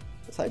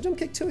 Does high jump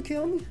kick 2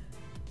 kill me?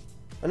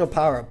 I know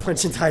power up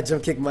punch and high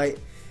jump kick might.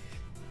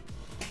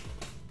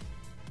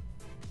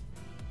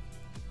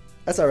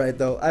 That's all right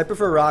though. I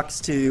prefer rocks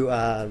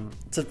to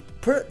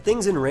put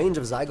things in range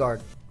of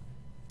Zygarde.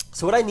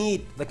 So what I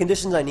need, the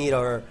conditions I need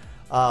are,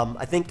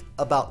 I think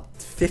about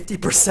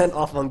 50%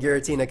 off on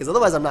Giratina, because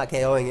otherwise I'm not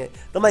KOing it.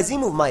 Though my Z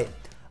move might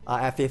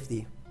at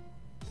 50,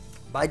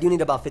 but I do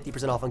need about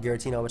 50% off on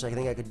Giratina, which I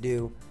think I could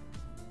do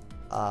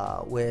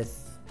with.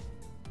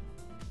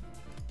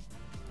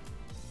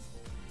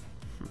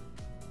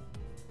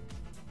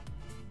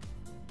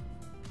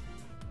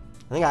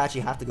 I think I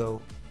actually have to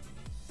go.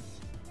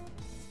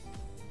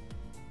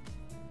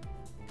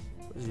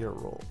 What is your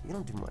role? You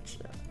don't do much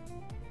there.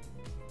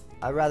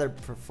 I'd rather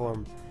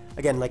perform.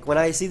 Again, like when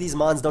I see these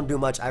mons don't do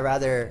much, I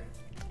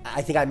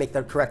think I make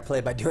the correct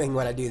play by doing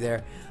what I do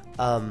there.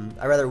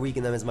 I'd rather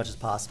weaken them as much as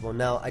possible.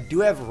 Now, I do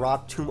have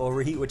Rock Tomb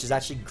Overheat, which is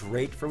actually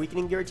great for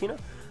weakening Giratina.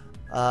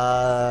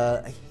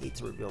 I hate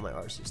to reveal my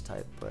Arceus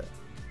type, but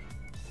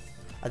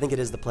I think it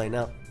is the play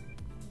now.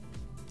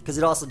 Because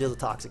it also deals with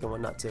Toxic and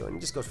whatnot too, and it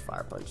just goes for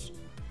Fire Punch,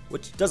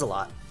 which does a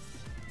lot.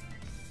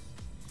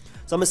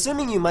 So I'm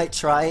assuming you might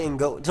try and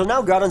go... So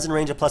now Groudon's in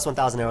range of plus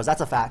 1,000 arrows.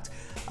 That's a fact.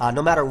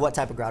 No matter what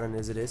type of Groudon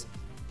it is.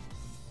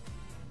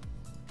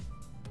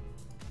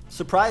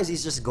 Surprised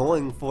he's just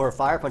going for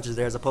Fire Punches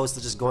there as opposed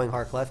to just going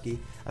hard Klefki.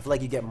 I feel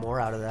like you get more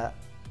out of that.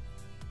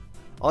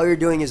 All you're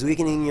doing is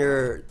weakening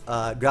your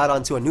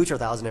Groudon to a neutral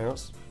 1,000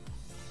 arrows.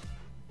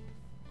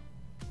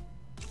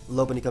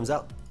 Lopunny comes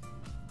out.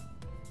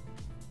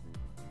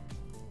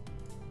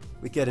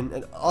 We get an,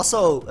 and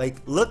also,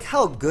 like, look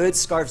how good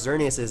Scarf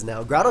Xerneas is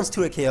now. Groudon's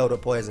 2 KO to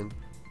poison.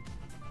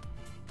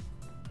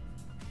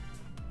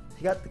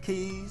 He got the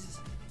keys.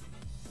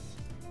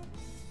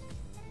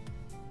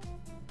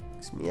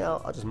 Kicks me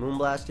out. I'll just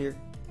Moonblast here.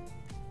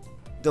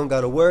 Don't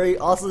gotta worry.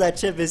 Also, that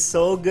chip is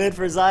so good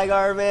for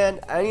Zygarde, man.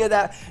 Any of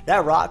that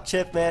rock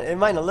chip, man, it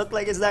might not look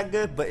like it's that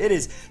good, but it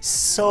is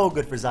so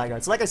good for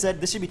Zygarde. So like I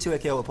said, this should be 2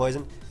 KO with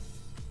poison.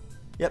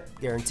 Yep,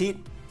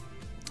 guaranteed.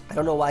 I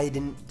don't know why he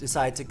didn't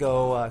decide to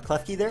go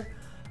Klefki there,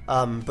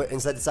 but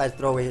instead decided to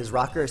throw away his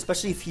rocker,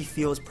 especially if he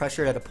feels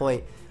pressured at a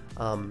point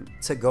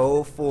to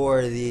go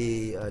for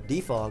the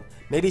defog.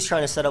 Maybe he's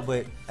trying to set up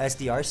with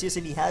SD Arceus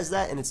if he has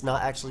that, and it's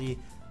not actually.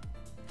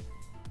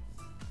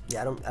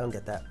 Yeah, I don't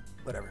get that.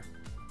 Whatever.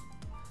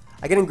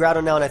 I get in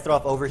Groudon now, and I throw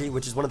off Overheat,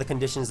 which is one of the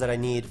conditions that I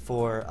need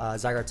for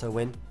Zygarde to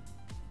win.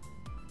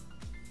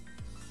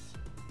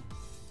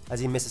 As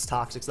he misses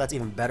Toxic, so that's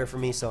even better for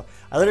me. So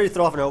I literally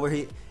throw off an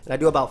Overheat, and I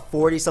do about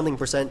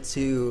 40-something%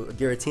 to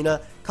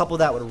Giratina. Couple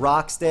that with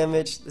Rocks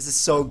damage. This is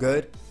so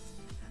good.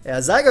 Yeah,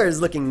 Zygarde is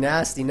looking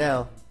nasty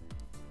now.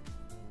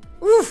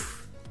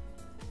 Oof.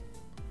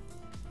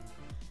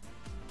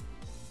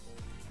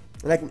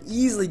 And I can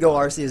easily go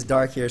Arceus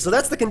Dark here. So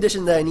that's the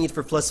condition that I need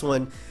for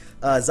 +1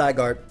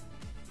 Zygarde.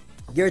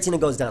 Giratina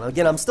goes down.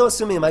 Again, I'm still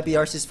assuming it might be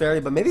Arceus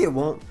Fairy, but maybe it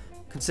won't,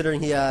 considering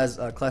he has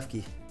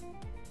Klefki.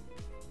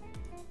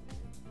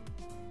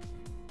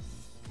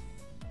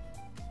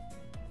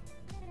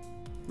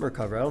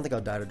 Recover. I don't think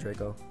I'll die to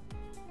Draco.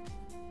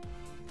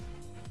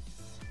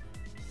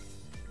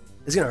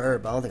 It's gonna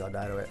hurt, but I don't think I'll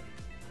die to it.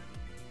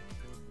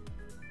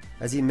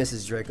 As he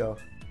misses Draco.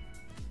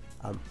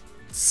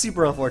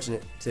 Super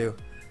unfortunate too.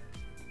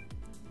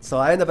 So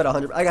I end up at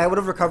 100. I would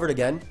have recovered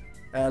again,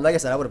 and like I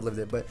said, I would have lived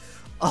it. But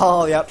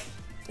oh, yep.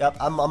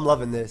 I'm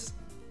loving this.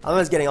 I'm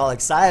just getting all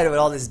excited with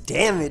all this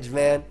damage,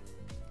 man.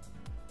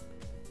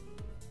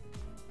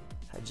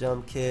 High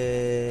jump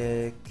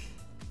kick.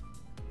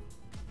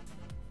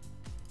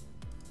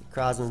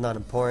 Crosman's not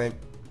important.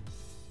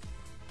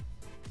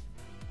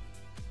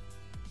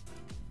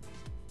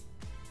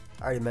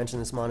 I already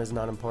mentioned this mon is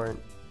not important.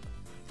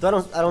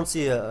 So I don't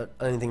see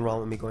anything wrong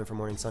with me going for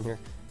Morning Sun here.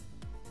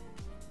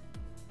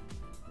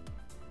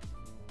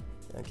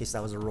 In case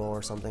that was a roll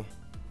or something.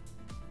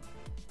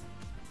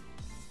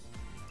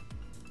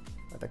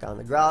 Right back on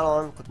the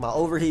Groudon, click my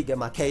Overheat, get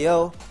my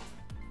KO.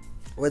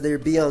 Whether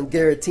it be on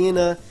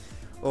Giratina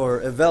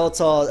or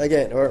Veltal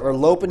again or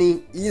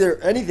Lopunny,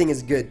 anything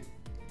is good.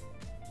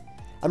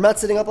 I'm not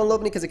sitting up on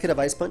Lopunny because it could have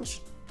Ice Punch.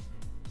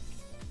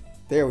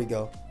 There we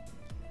go.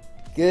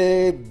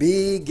 Good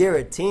B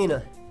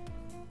Giratina.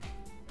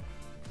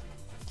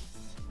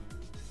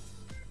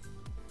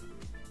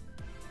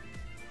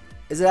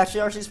 Is it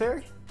actually Arceus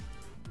Fairy?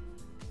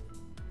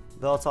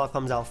 Veltal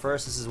comes out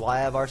first. This is why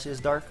I have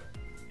Arceus Dark.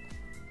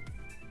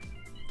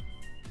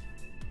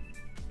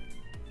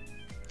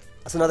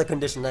 That's another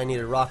condition that I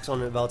needed. Rock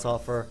Stone and Veltal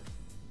for.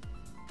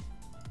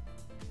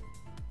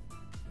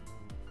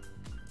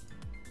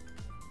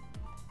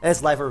 And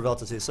it's life over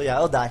Veltal too. So yeah,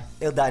 it'll die.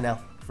 It'll die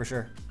now, for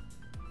sure.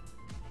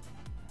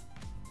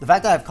 The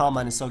fact that I have Calm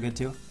Mind is so good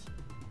too.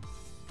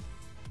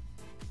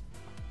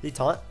 Did he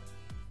taunt?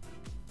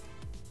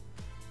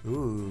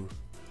 Ooh.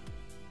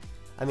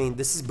 I mean,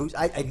 this is boost.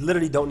 I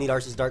literally don't need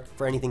Arceus Dark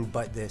for anything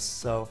but this,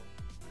 so.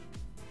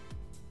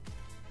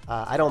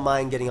 I don't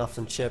mind getting off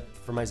some chip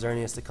for my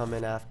Xerneas to come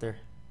in after.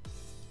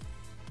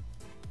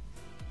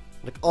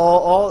 Like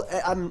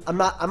I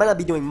might not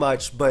be doing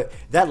much, but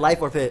that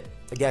Life Orb hit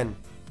again.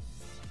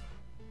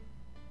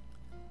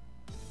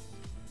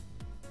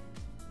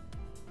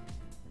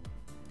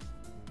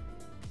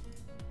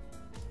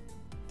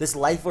 This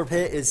Life Orb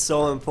hit is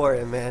so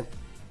important, man.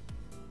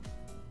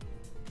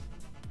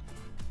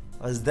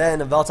 Because then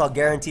a Veltal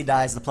guarantee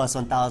dies the plus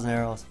 1,000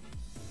 arrows.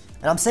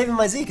 And I'm saving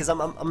my Z because I'm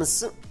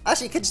assuming.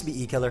 Actually, it could just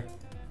be E-Killer.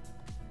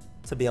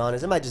 To be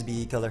honest, it might just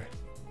be E-Killer.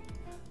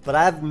 But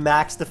I have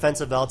max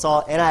defensive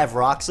Veltal and I have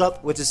Rocks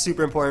up, which is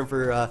super important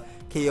for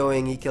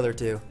KOing E-Killer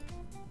too.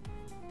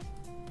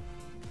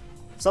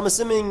 So I'm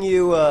assuming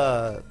you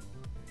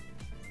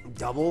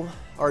double,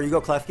 or you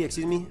go Klefki,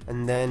 excuse me,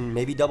 and then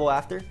maybe double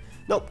after.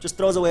 Nope, just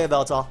throws away a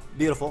Veltal.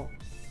 Beautiful.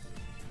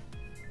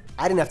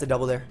 I didn't have to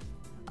double there.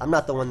 I'm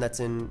not the one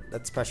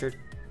that's pressured.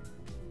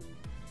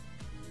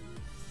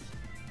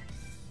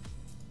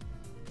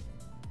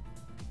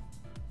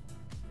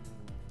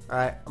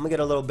 Alright, I'm gonna get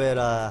a little bit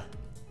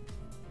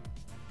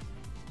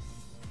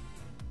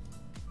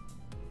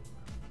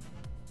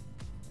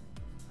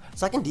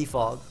so I can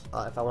defog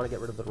if I want to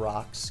get rid of the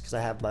rocks, because I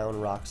have my own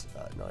rocks.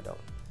 No, I don't.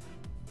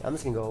 I'm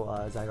just gonna go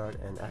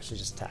Zygarde and actually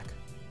just attack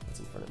what's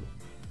in front of me.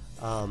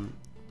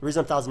 The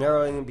reason I'm 1,000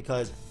 arrowing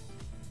because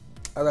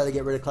I'd rather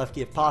get rid of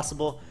Klefki if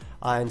possible.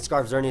 And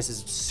Scarf Xerneas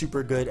is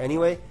super good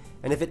anyway.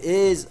 And if it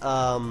is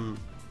Arceus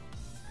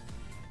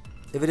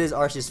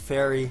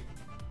Fairy,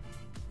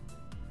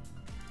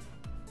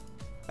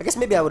 I guess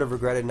maybe I would have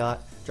regretted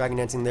not Dragon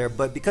Dancing there.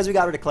 But because we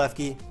got rid of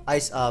Klefki,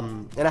 Ice,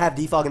 and I have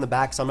Defog in the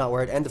back, so I'm not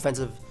worried. And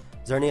defensive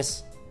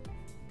Xerneas,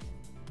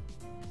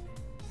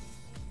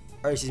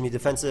 or excuse me,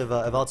 defensive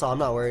Veltal, I'm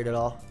not worried at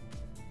all.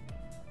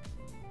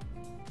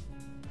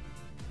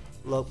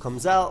 Lope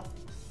comes out.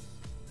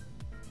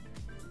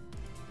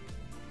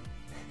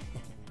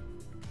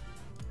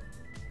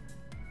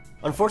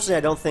 Unfortunately, I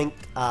don't think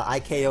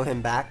I KO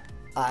him back.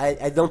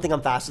 I don't think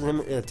I'm faster than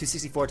him.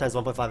 264 times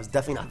 1.5 is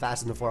definitely not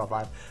faster than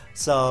 405.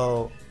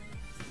 So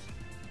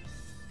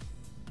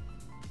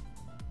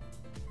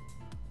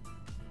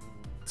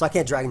I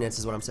can't Dragon Dance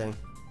is what I'm saying.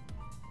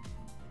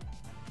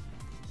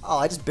 Oh,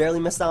 I just barely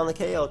missed out on the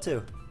KO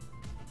too.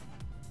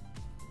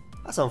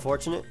 That's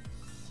unfortunate.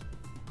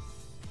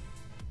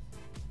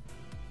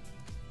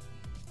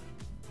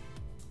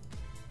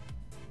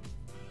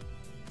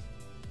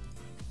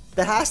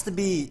 That has to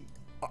be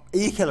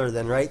E-Killer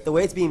then, right? The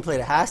way it's being played,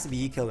 it has to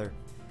be E-Killer.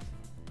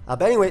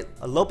 But anyway,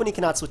 Lopunny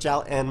cannot switch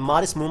out, and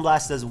Modest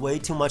Moonblast does way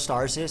too much to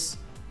Arceus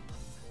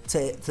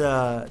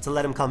to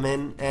let him come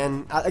in.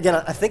 And again,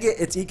 I think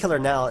it's E-Killer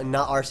now and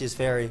not Arceus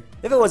Fairy.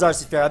 If it was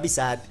Arceus Fairy, I'd be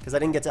sad, because I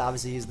didn't get to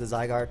obviously use the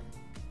Zygarde.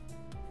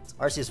 It's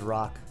Arceus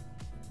Rock.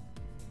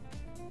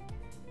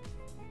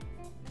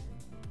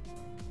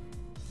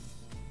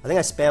 I think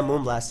I spam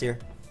Moonblast here.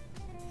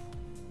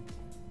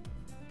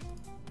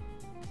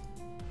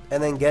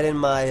 And then get in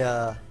my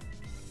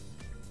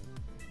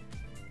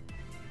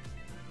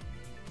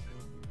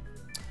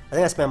I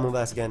think I spam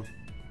Moonblast again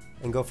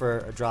and go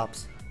for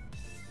drops.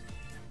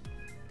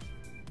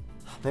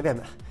 Maybe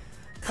I'm.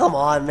 Come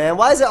on, man.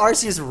 Why is it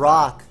Arceus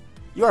Rock?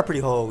 You are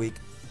pretty whole weak.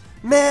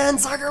 Man,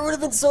 Zygarde would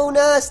have been so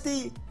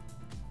nasty.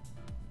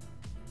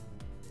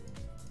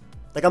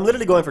 Like, I'm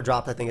literally going for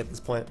drops, I think, at this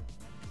point.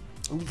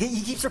 He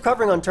keeps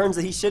recovering on turns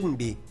that he shouldn't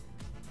be.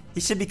 He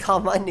should be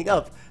calm minding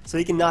up so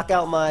he can knock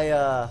out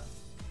my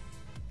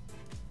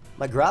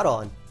my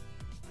Groudon.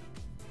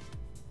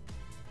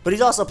 But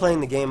he's also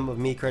playing the game of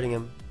me critting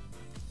him.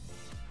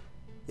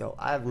 Yo,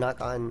 I have not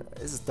gotten.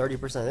 This is 30%.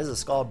 This is a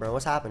Skull, bro.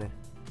 What's happening?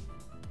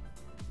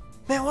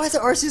 Man, why is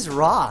it Arceus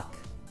Rock?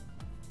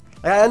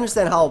 Like, I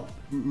understand how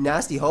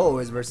nasty Ho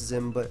is versus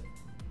him, but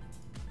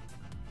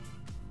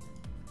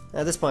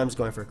at this point, I'm just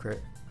going for a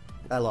crit.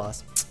 I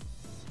lost.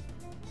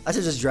 I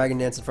should just Dragon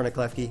Dance in front of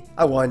Klefki.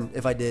 I won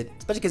if I did,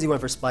 especially because he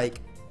went for Spike.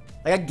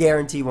 Like, I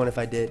guarantee one if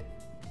I did.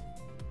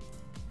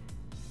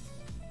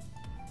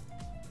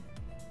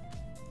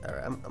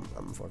 Alright,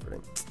 I'm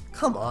forfeiting.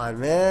 Come on,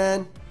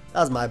 man. That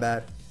was my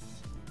bad.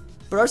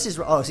 But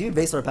Arceus. Oh, so you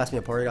base lord passed me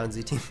a Porygon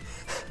Z team.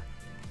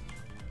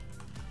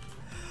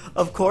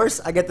 Of course,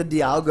 I get the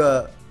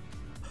Dialga.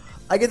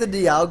 I get the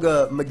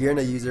Dialga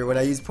Magearna user when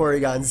I use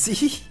Porygon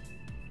Z.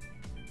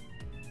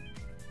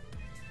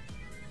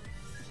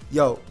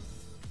 Yo.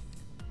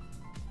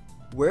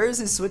 Where is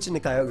his switch into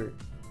Kyogre?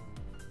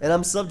 And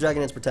I'm sub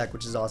Dragon Dance Protect,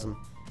 which is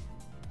awesome.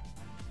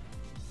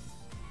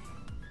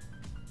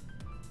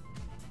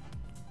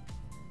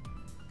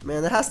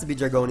 Man, that has to be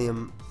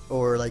Dragonium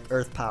or like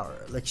Earth Power.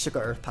 Like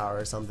Shuka Earth Power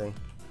or something.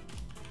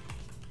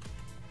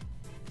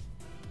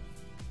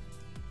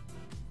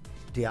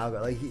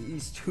 Dialga, like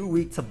he's too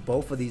weak to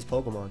both of these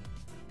Pokemon.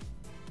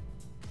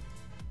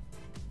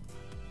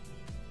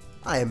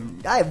 I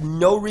have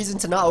no reason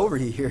to not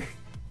overheat here.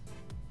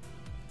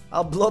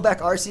 I'll blow back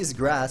Arceus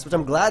Grass, which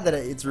I'm glad that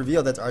it's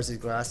revealed that's Arceus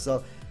Grass.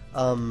 So,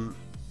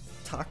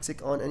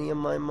 toxic on any of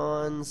my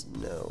mons?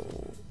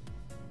 No.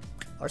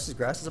 Arceus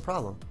Grass is a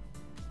problem.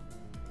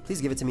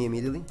 Please give it to me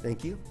immediately.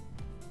 Thank you.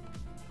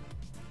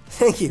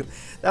 Thank you.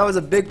 That was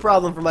a big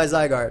problem for my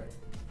Zygarde.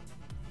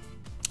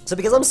 So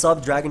because I'm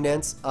sub Dragon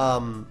Dance,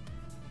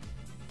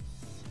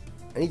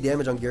 any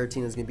damage on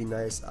Giratina is gonna be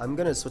nice. I'm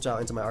gonna switch out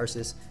into my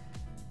Arceus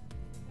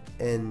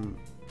and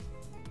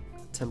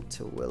attempt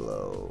to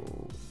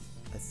Willow.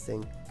 I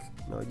think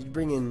no, you'd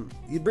bring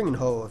in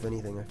Ho if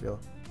anything. I feel.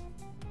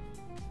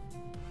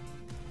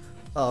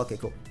 Oh, okay,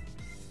 cool.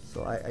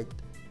 So I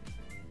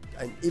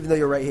even though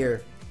you're right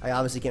here, I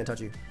obviously can't touch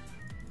you.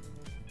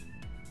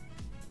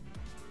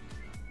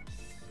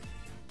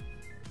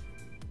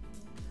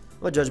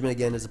 I'm a Judgment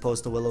again as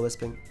opposed to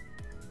Will-O-Wisping.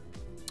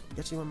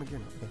 Get you one more gear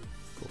now. Okay,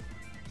 cool.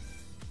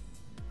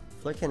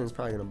 Flare Cannon's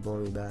probably gonna blow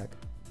me back.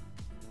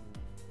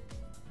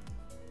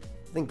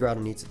 I think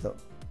Groudon needs it though.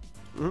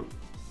 A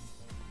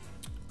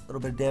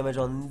little bit of damage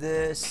on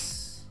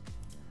this.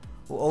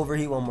 We'll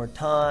overheat one more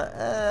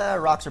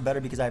time. Rocks are better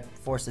because I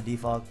forced the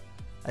defog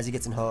as he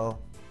gets in Ho.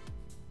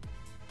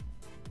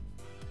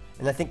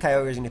 And I think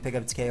Kyogre is gonna pick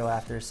up its KO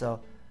after,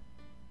 so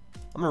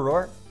I'm gonna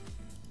Roar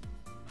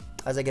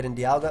as I get in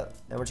Dialga,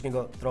 and we're just gonna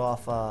go throw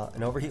off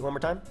an overheat one more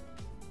time.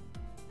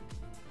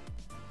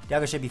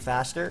 Dialga should be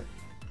faster.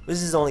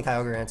 This is the only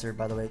Kyogre answer,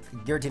 by the way.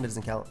 Giratina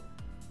doesn't count.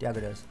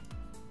 Dialga does.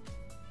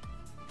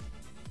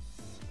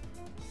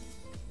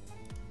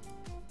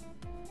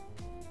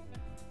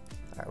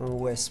 Alright, we'll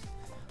Wisp.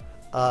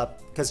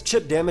 Because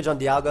chip damage on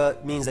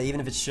Dialga means that even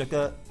if it's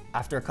Shuka,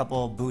 after a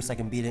couple boosts I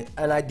can beat it.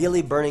 And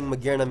ideally burning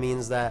Magearna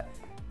means that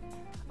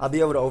I'll be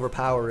able to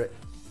overpower it.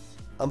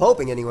 I'm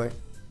hoping anyway.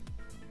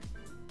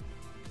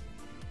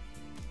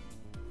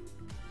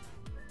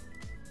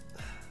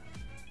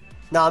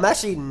 No, I'm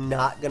actually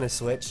not gonna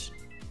switch.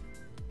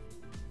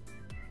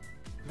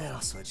 Man,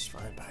 I'll switch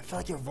fine, but I feel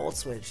like you're Volt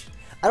Switch.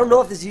 I don't know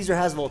if this user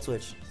has Volt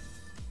Switch.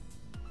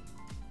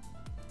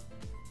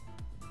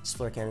 Just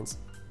Flare Cannons.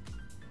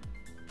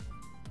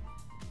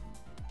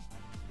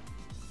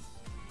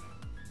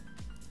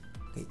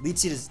 Okay, Leech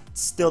Seed is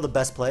still the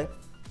best play.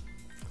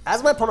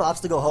 As my opponent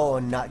opts to go Ho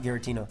and not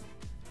Giratina.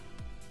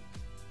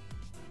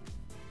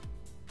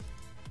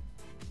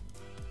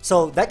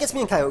 So that gets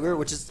me in Kyogre,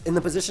 which is in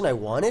the position I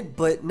wanted,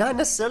 but not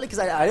necessarily because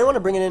I didn't want to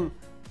bring it in.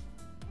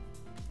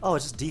 Oh,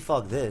 it's just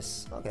defog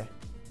this. Okay.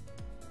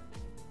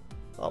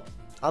 Well,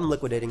 I'm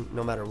liquidating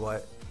no matter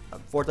what.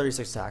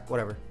 436 attack,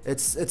 whatever.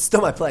 It's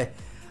still my play.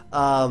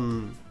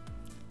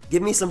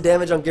 Give me some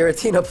damage on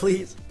Giratina,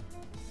 please.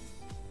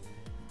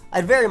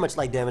 I'd very much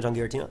like damage on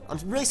Giratina. I'm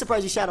really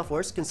surprised you Shadow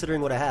Force,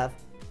 considering what I have.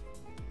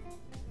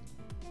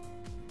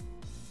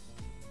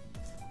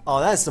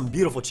 Oh, that is some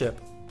beautiful chip.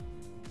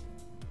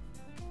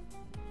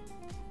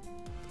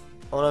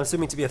 Oh, and I'm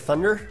assuming to be a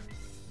Thunder.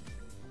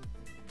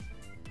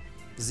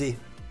 Z.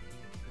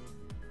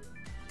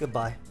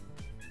 Goodbye.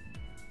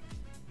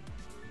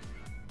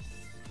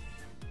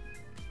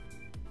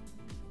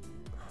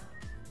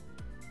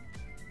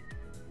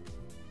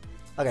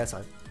 Okay, that's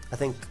fine. I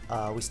think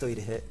we still need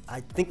a hit. I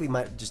think we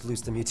might just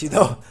lose to Mewtwo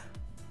though.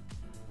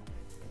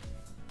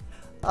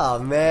 Oh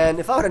man,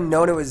 if I would have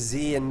known it was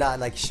Z and not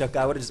like Shook,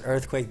 I would have just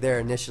Earthquake there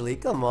initially.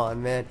 Come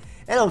on, man.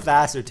 And I'm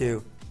faster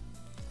too.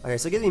 Okay,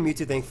 so it gives me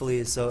Mewtwo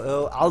thankfully,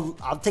 so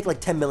I'll take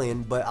like 10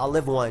 million, but I'll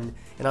live one,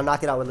 and I'll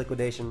knock it out with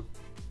Liquidation.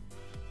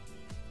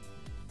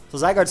 So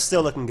Zygarde's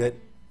still looking good.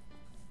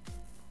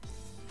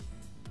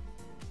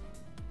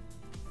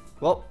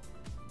 Well,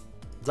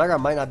 Zygarde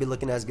might not be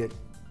looking as good.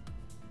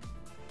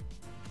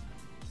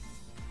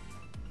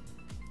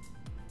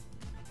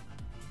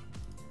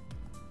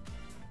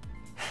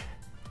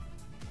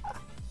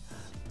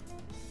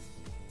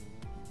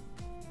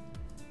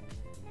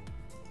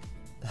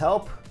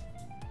 Help.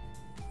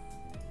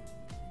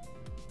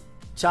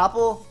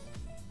 Chopple?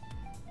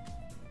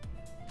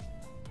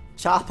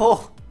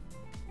 Chopple?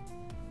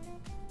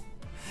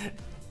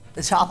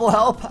 Does Chopple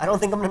help? I don't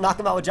think I'm gonna knock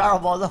him out with Gyro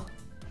Ball though.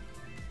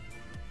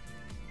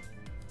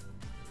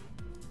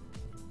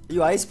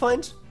 You Ice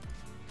Punch?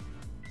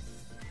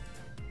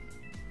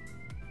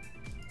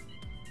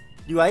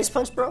 You Ice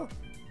Punch, bro?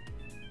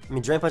 I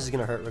mean, Drain Punch is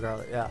gonna hurt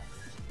regardless. Yeah.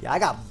 Yeah, I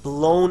got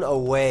blown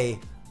away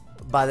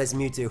by this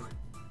Mewtwo.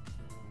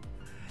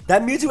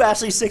 That Mewtwo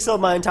actually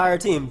 6-0'd my entire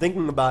team,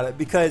 thinking about it,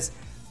 because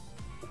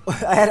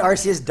I had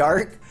Arceus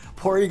Dark,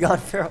 Porygon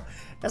Feral.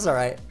 That's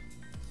alright.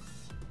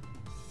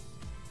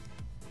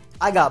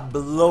 I got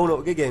blown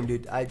away. Good game,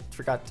 dude. I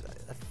forgot.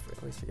 I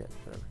always forget.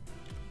 Whatever.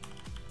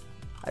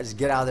 I just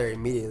get out of there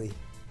immediately.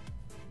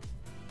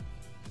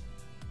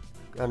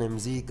 Ground him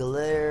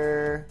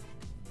Zygarde,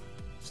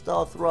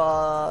 Stealth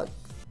Rock.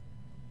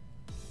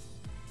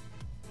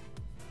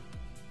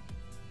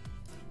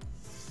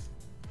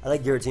 I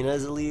like Giratina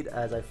as a lead,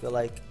 as I feel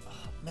like,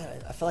 oh,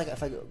 man, I feel like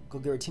if I go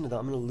Giratina though,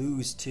 I'm gonna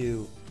lose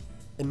to,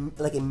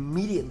 like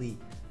immediately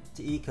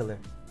to E-Killer.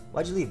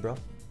 Why'd you leave, bro?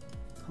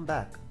 Come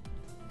back.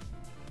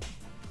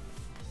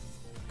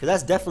 Cause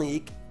that's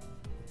definitely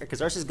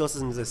because Arceus Ghost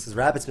doesn't exist. Because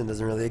Rapid Spin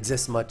doesn't really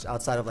exist much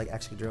outside of like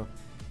Excadrill.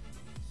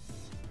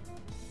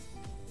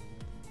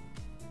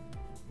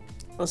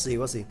 We'll see.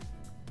 We'll see.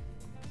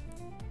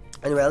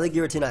 Anyway, I like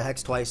Giratina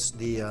Hex twice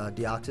the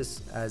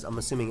Deoxys, as I'm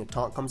assuming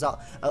Taunt comes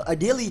out.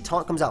 Ideally,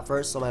 Taunt comes out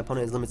first, so my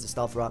opponent is limited to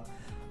Stealth Rock.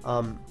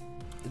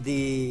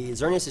 The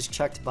Xerneas is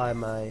checked by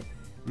my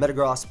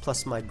Metagross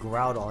plus my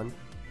Groudon.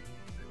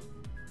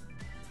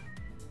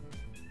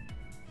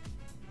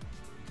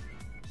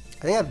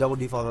 I think I have double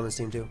defog on this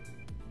team too.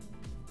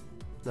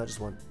 No, just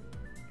one.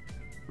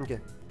 Okay.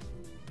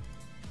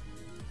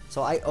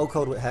 So I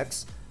O-code with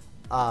Hex.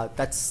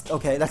 That's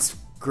okay. That's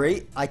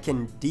great. I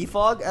can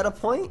defog at a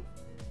point.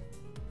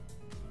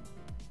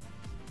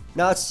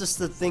 Now it's just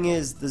the thing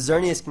is the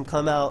Xerneas can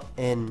come out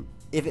and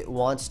if it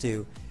wants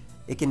to,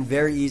 it can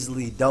very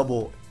easily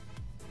double.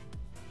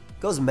 It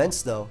goes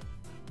Mence though.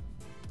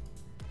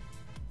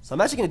 So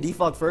I'm actually gonna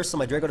defog first so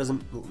my Draco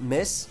doesn't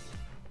miss.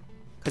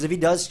 Because if he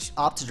does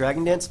opt to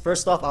Dragon Dance,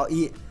 first off I'll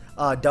eat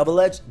Double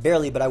Edge,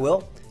 barely, but I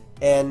will.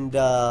 And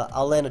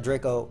I'll land a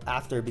Draco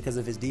after because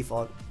of his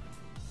defog.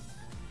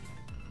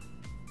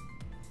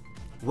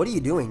 What are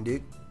you doing,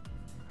 dude?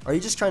 Are you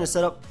just trying to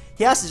set up?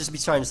 He has to just be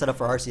trying to set up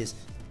for Arceus.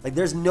 Like,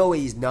 there's no way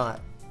he's not.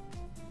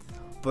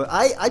 But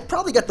I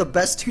probably got the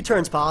best 2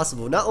 turns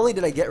possible. Not only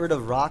did I get rid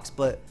of rocks,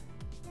 but...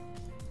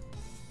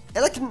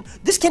 And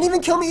this can't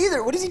even kill me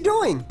either. What is he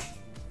doing?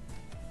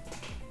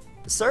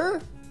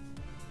 Sir?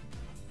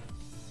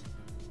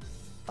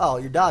 Oh,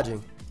 you're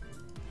dodging.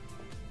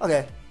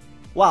 Okay.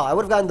 Wow, I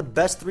would have gotten the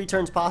best 3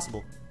 turns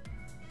possible.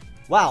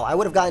 Wow, I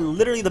would have gotten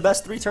literally the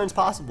best 3 turns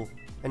possible.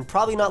 And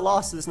probably not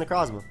lost to this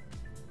Necrozma.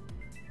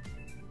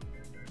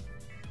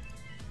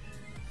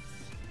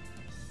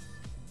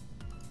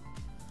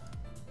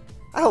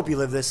 I hope you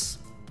live this.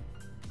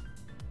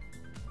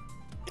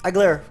 I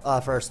glare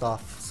first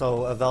off,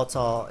 so a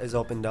Veltal is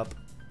opened up.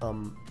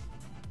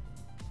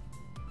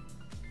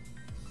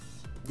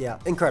 Yeah,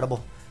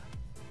 incredible.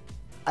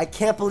 I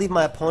can't believe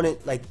my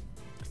opponent like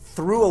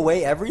threw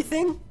away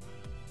everything,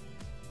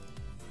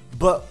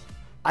 but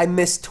I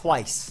missed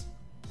twice.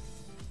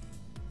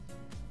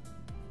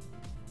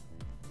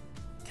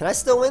 Can I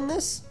still win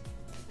this?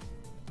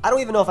 I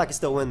don't even know if I can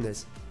still win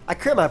this. I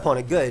crit my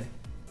opponent good,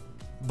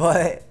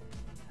 but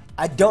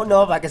I don't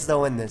know if I can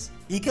still win this.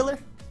 E-Killer?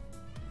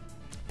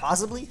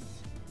 Possibly?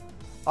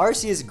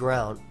 Arceus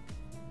Ground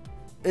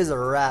is a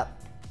wrap.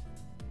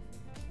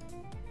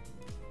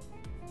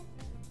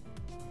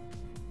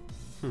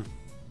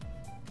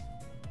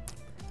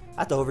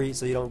 I have to overeat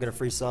so you don't get a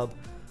free sub.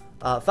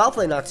 Foul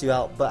Play knocks you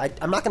out, but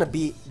I'm not going to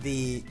beat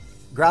the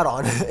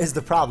Groudon is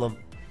the problem.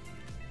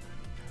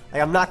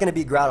 Like, I'm not going to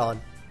beat Groudon.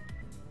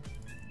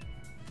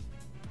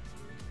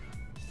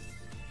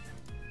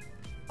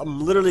 I'm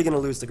literally going to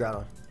lose to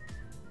Groudon.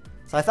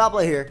 So I Foul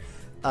Play here.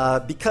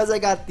 Because I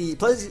got the...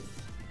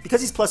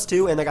 Because he's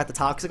 +2 and I got the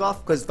Toxic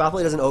off, because Foul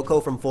Play doesn't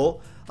OHKO from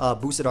full,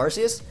 boosted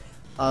Arceus,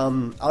 I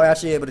was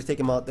actually able to take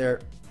him out there.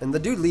 And the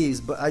dude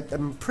leaves, but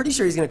I'm pretty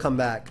sure he's going to come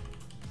back.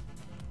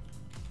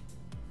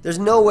 There's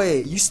no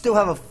way. You still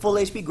have a full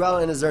HP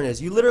Groudon and a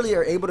Xerneas. You literally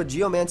are able to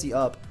Geomancy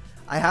up.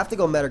 I have to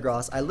go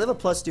Metagross. I live a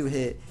 +2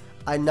 hit.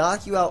 I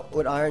knock you out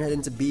with Iron Head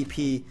into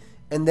BP.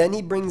 And then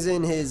he brings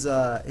in his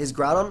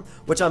Groudon,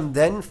 which I'm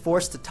then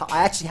forced to...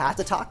 I actually have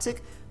to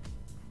Toxic.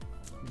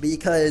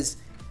 Because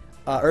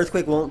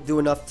Earthquake won't do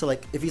enough to,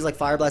 like... If he's like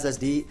Fire Blast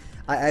SD,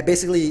 I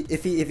basically...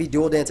 If he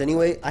Dual Dance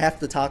anyway, I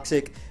have to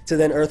Toxic to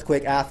then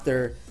Earthquake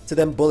after... To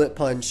then Bullet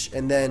Punch.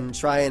 And then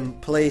try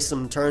and play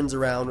some turns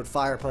around with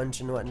Fire Punch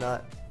and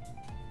whatnot.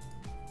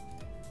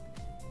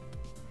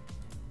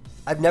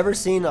 I've never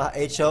seen a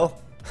HO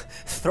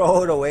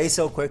throw it away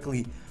so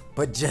quickly,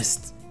 but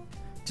just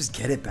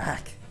get it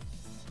back.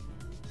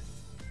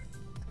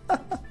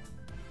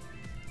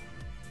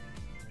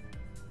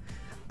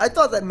 I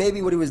thought that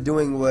maybe what he was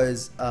doing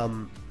was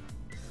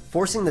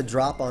forcing the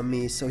drop on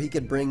me so he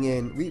could bring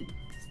in...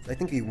 I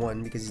think he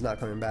won because he's not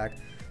coming back.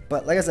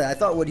 But like I said, I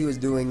thought what he was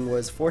doing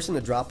was forcing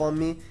the drop on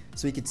me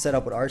so he could set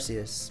up with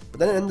Arceus. But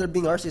then it ended up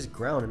being Arceus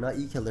Ground and not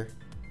E-Killer.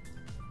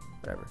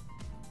 Whatever.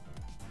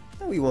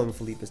 We won with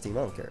Felipe's team.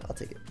 I don't care. I'll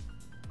take it.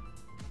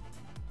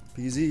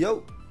 PZ,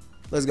 yo.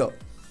 Let's go.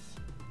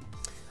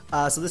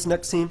 So this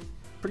next team,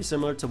 pretty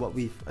similar to what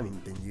we've,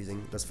 been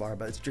using thus far,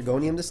 but it's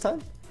Dragonium this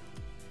time.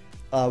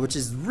 Which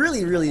is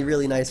really, really,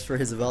 really nice for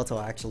his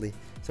Yveltal, actually.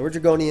 So we're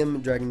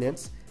Dragonium, Dragon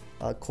Dance,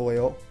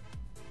 Coil,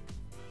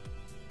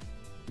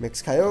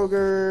 Mix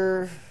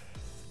Kyogre,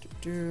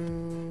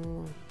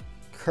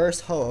 Curse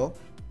Ho.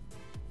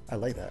 I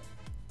like that.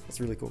 That's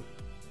really cool.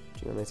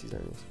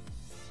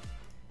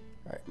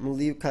 Alright, I'm gonna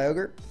leave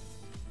Kyogre.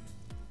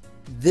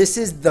 This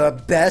is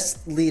the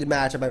best lead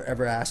matchup I've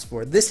ever asked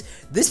for. This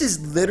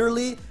is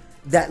literally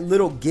that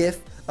little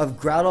gif of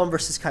Groudon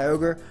versus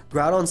Kyogre.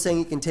 Groudon saying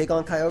he can take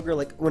on Kyogre,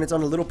 like when it's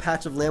on a little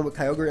patch of land with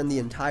Kyogre and the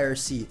entire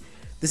sea.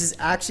 This is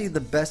actually the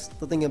best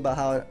thing about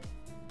how it...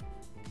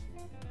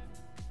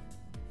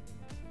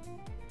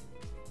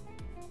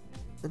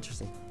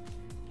 Interesting.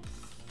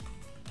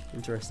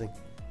 Interesting.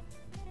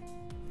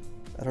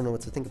 I don't know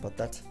what to think about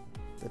that.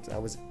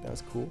 That was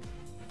cool.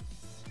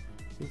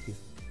 Thank you.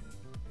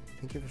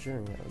 Thank you for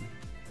sharing that one.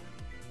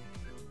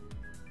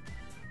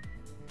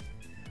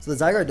 So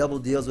the Zygarde double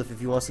deals with if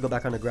he wants to go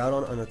back on the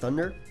Groudon on a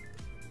Thunder,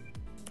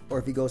 or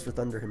if he goes for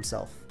Thunder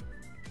himself.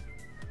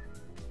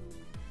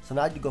 So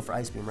now you go for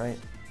Ice Beam, right?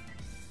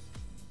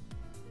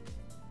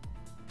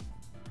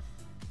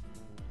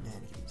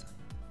 Man, he can use that.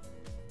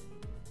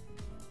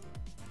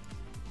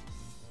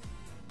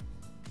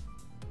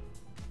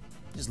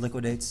 Just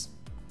liquidates.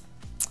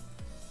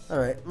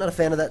 Alright, not a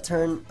fan of that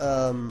turn,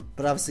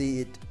 but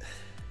obviously it...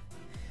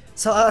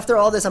 So after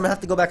all this, I'm going to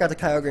have to go back out to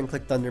Kyogre and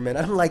click Thunder, man.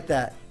 I don't like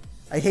that.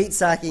 I hate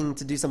sacking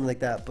to do something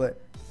like that,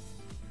 but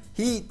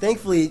he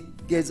thankfully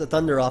gets a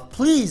Thunder off.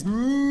 Please,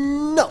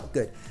 no.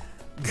 Good.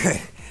 Good.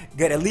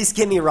 Good. At least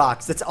give me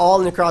rocks. That's all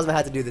Necrozma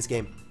had to do this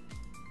game.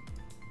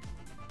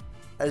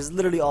 That is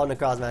literally all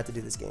Necrozma had to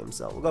do this game.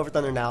 So we'll go for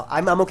Thunder now.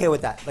 I'm okay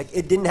with that. Like,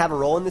 it didn't have a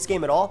role in this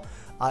game at all.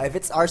 If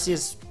it's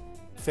Arceus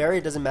Fairy,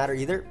 it doesn't matter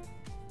either.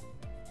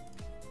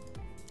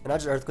 And I'll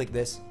just Earthquake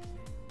this.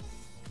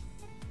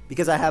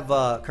 Because I have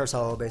Curse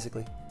Hollow,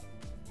 basically.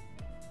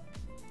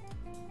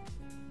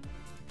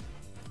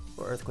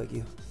 Or Earthquake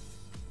you.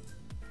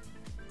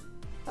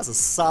 That's a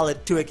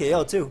solid 2-hit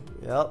KO too.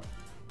 Yep.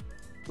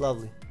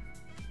 Lovely.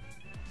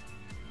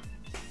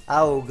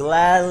 I will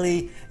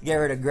gladly get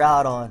rid of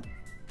Groudon.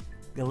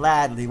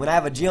 Gladly. When I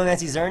have a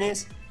Geomancy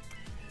Xerneas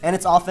and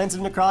it's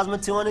offensive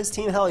Necrozma 2 on his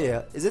team, hell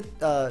yeah. Is it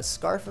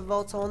Scarf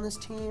Evolta on this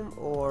team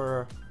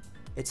or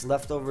it's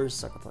leftovers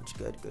Sucker Punch?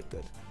 Good, good,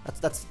 good.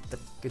 That's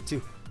good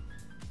too.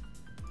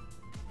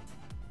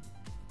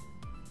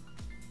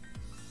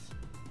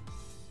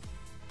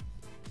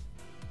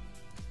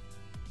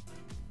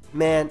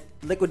 Man,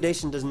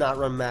 Liquidation does not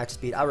run max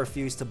speed. I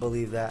refuse to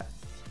believe that.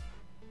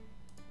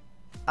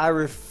 I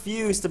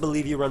refuse to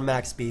believe you run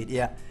max speed.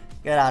 Yeah,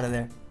 get out of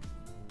there.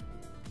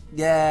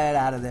 Get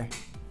out of there.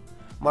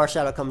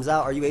 Marshadow comes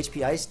out. Are you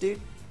HP Ice,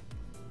 dude?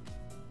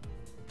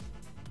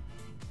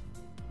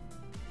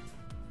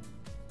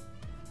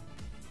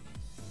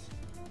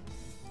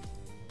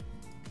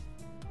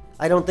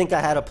 I don't think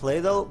I had a play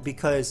though,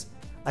 because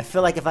I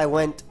feel like if I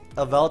went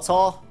a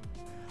Veltal,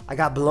 I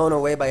got blown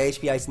away by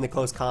HP Ice in the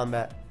close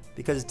combat.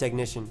 Because it's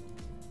Technician.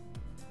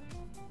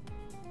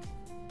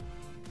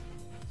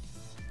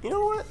 You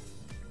know what?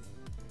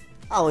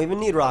 I don't even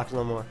need rocks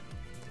no more.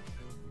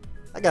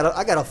 I got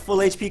a full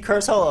HP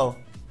Curse Hollow.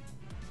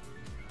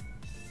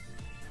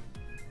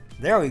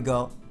 There we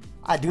go.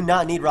 I do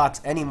not need rocks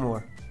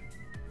anymore.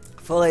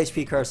 Full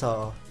HP Curse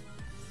Hollow.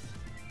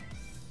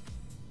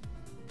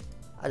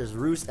 I just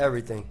roost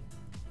everything.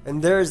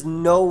 And there's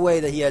no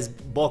way that he has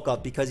bulk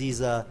up because he's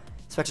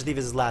Spectral Thief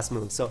is his last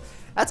move. So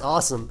that's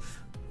awesome.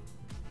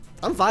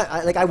 I'm fine.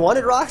 I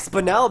wanted rocks,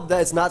 but now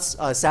that it's not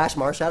Sash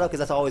Marshadow, because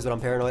that's always what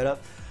I'm paranoid of.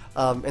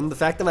 And the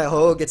fact that my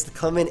Ho gets to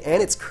come in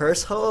and it's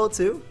Curse Ho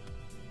too.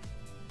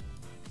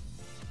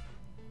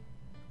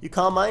 You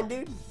Calm Mind,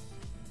 dude?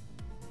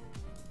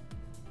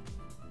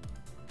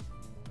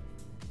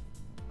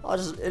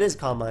 It is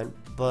Calm Mind,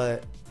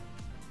 but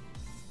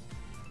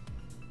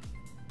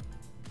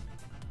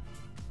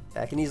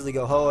I can easily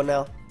go Ho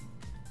now.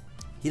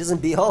 He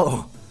doesn't beat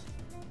Ho.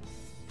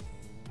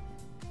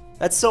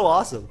 That's so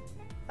awesome.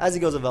 As he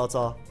goes a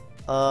Veltal.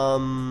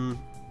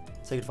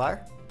 Sacred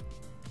Fire?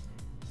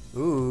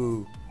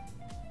 Ooh.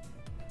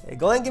 Hey,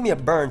 go ahead and give me a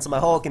burn so my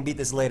Ho can beat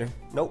this later.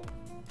 Nope.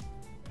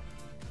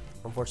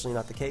 Unfortunately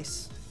not the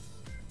case.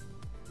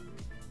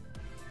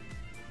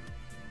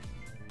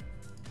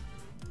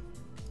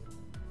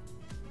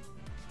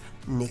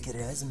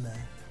 Necrozma.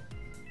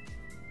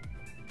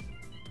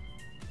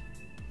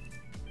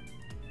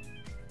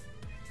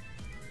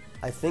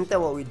 I think that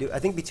what we do, I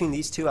think between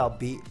these two I'll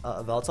beat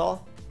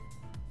Veltal.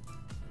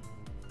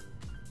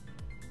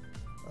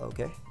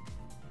 Okay.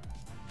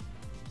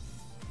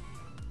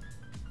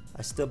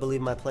 I still believe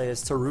my play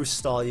is to Roost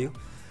Stall you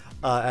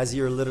as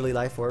you're literally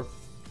Life Orb.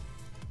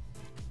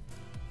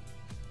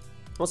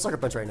 We'll Sucker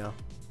Punch right now.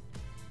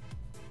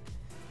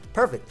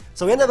 Perfect.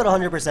 So we end up at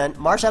 100%.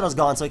 Marshadow's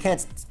gone, so he can't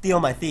steal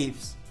my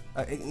thieves.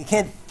 He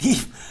can't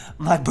thief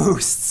my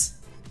boosts.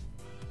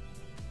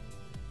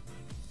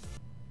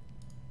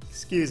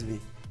 Excuse me.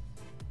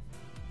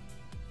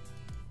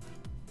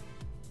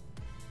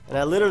 And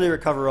I literally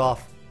recover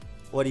off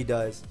what he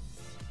does.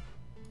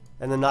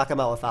 And then knock him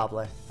out with Foul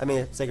Play. I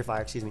mean, Sacred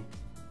Fire, excuse me.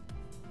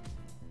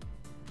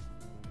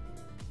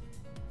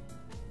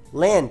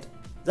 Land.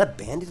 Is that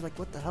Bandit? Like,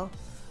 what the hell?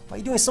 Why are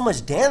you doing so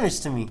much damage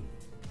to me?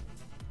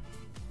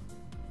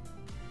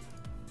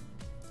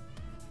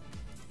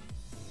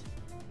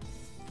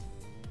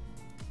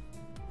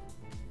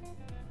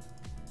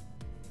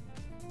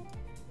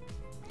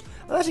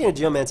 I'm actually gonna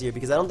Geomancy here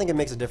because I don't think it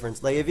makes a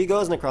difference. Like if he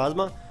goes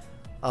Necrozma,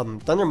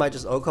 Thunder might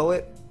just Oko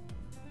it.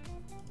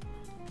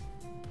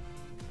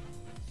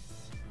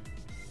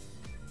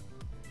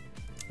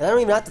 And I don't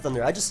even have to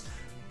Thunder. I just.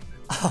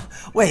 Oh,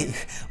 wait,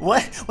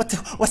 what?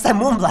 What's that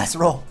Moonblast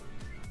roll?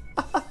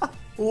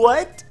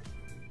 What?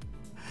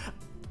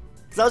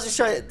 Because I was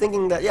just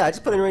thinking that, yeah, I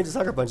just put in range of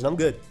Sucker Punch and I'm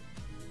good.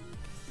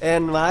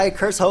 And my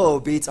Curse Ho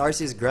beats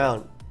Arceus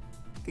Ground.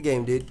 Good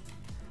game, dude.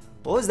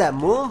 What was that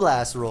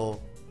Moonblast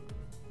roll?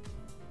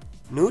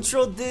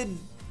 Neutral did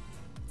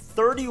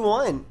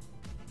 31.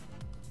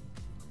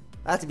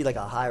 That had to be like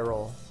a high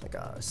roll, like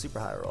a super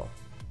high roll.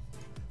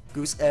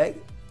 Goose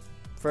Egg.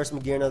 First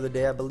Magearna of the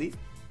day, I believe.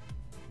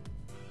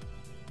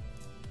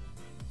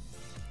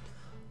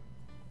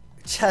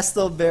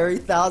 Chesto Berry,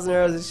 1000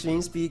 arrows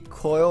extreme speed,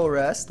 Coil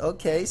Rest.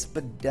 Okay,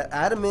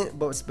 Adamant,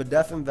 but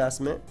Spadef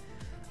Investment.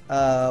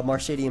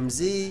 Marshadium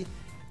Z.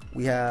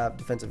 We have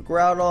Defensive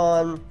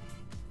Groudon.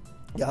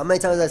 Yeah, how many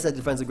times I said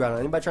Defensive Groudon?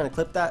 Anybody trying to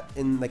clip that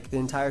in like the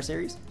entire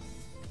series?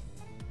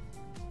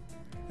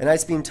 And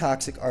Ice Beam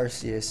Toxic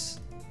Arceus.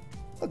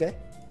 Okay,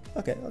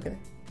 okay.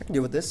 I can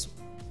deal with this.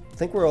 I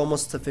think we're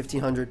almost to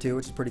 1500 too,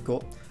 which is pretty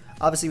cool.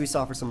 Obviously, we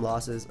suffer some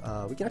losses.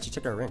 We can actually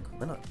check our rank.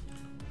 Why not?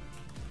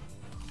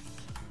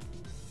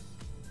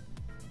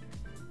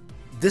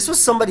 This was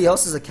somebody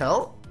else's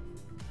account,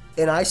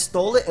 and I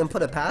stole it and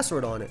put a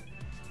password on it.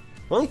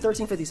 Only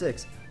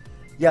 1356.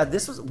 Yeah,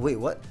 this was. Wait,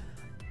 what?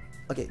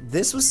 Okay,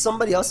 this was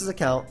somebody else's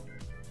account.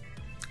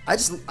 I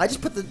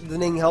just put the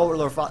name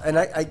Hello Father,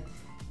 and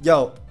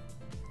yo,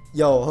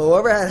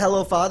 whoever had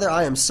Hello Father,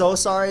 I am so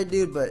sorry,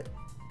 dude, but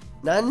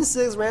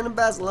 96 random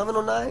bats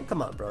 1109.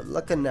 Come on, bro.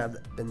 Luck couldn't have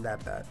been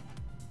that bad.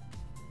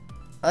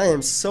 I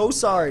am so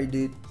sorry,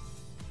 dude.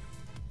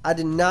 I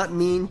did not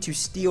mean to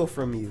steal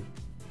from you.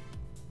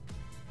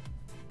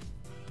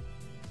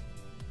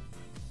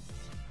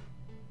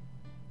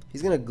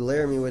 He's gonna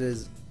glare me with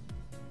his.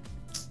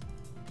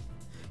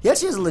 He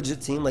actually has a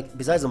legit team, like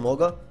besides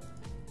Emolga.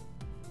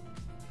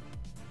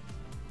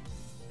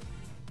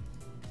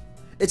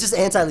 It's just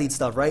anti-lead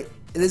stuff, right?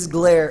 This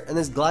Glare and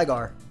this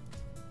Gligar.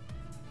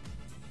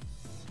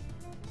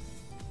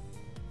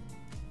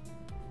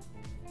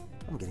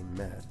 I'm getting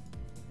mad.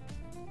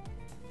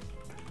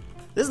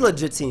 This is a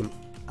legit team.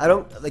 I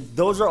don't like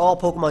those are all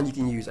Pokemon you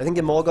can use. I think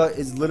Emolga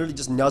is literally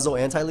just Nuzzle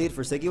anti-lead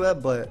for Sticky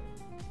Web, but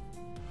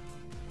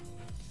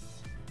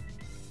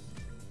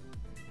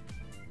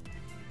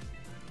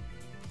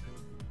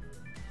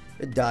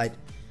it died.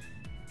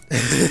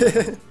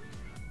 This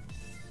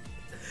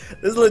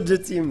is a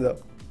legit team though.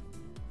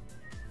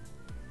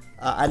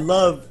 I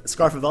love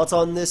Scarf of Velta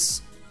on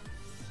this.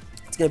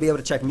 It's gonna be able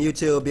to check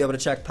Mewtwo, be able to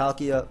check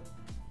Palkia.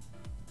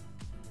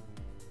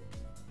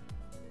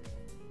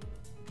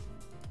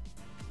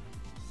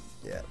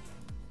 Yeah.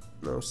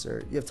 No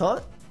sir. You have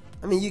taunt?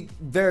 I mean, you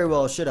very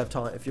well should have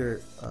taunt if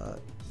you're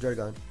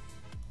Dragon.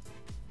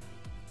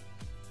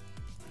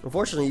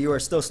 Unfortunately, you are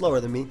still slower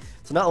than me,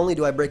 so not only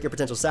do I break your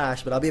potential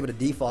sash, but I'll be able to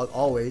defog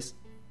always.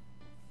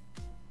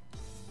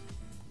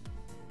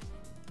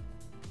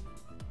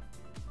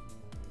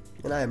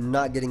 And I am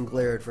not getting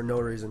glared for no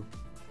reason.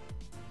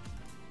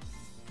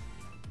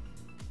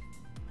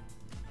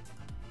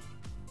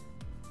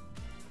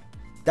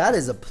 That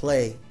is a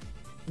play.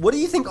 What do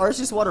you think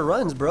Arceus Water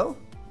runs, bro?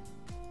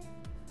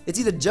 It's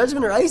either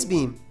Judgment or Ice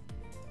Beam.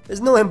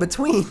 There's no in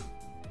between.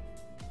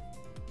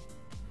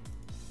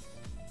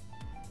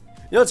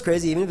 You know what's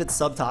crazy? Even if it's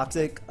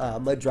sub-toxic,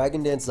 my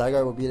Dragon Dance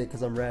Zygarde will beat it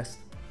because I'm rest.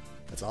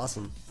 That's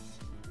awesome.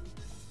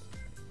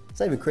 It's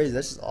not even crazy.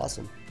 That's just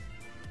awesome.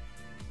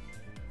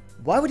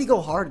 Why would he go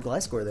hard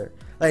Gliscor there?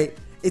 Like,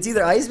 it's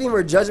either Ice Beam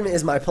or Judgment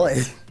is my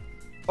play.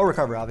 Or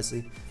Recover,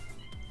 obviously.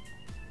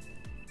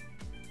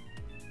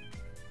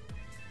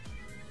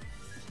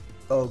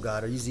 Oh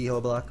god, are you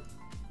Z-Ho block?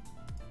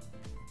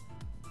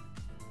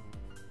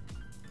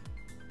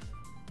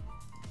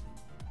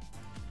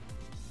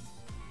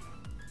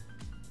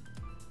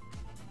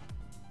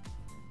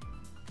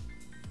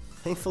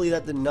 Thankfully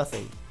that did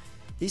nothing.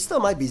 He still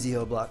might be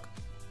Z-Ho block.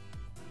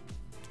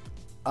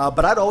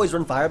 But I'd always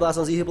run Fire Blast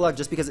on Z-Ho block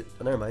just because it...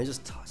 Oh, never mind, he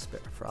just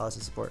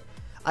paralysis support.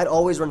 I'd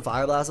always run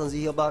Fire Blast on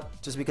Z-Ho block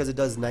just because it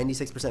does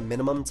 96%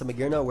 minimum to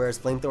Magearna, whereas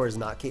Flamethrower is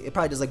not... It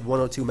probably does like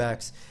 102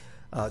 max.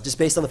 Just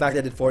based on the fact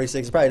that I did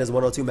 46, it probably does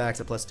 102 max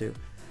at +2.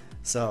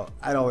 So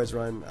I'd always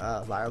run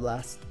Fire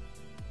Blast.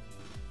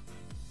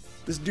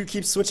 This dude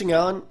keeps switching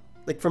on,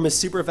 like from his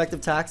super effective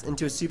attacks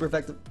into his super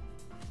effective...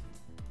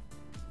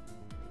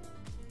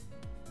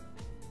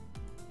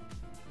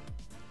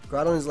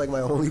 Groudon is like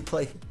my only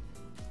play.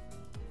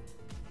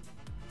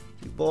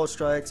 Few Bolt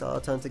Strikes, I'll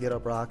attempt to get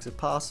up rocks if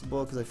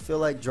possible, because I feel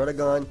like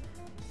Druddigon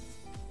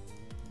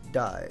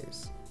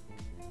dies.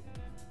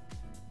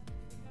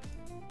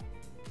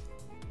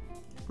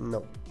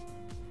 Nope.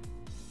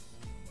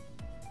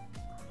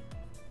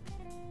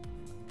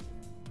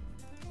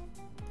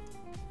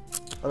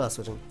 I'm not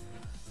switching.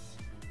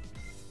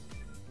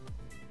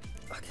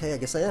 Okay, I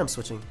guess I am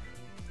switching.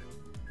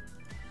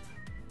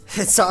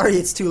 Sorry,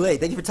 it's too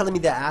late. Thank you for telling me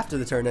that after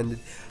the turn ended.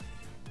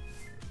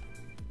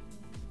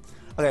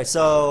 Okay,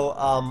 so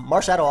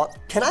Marshadow.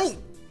 Can I?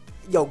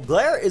 Yo,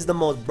 Glare is the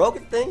most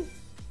broken thing.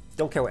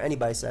 Don't care what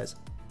anybody says.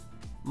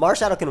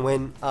 Marshadow can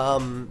win.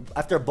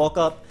 After a bulk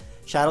up,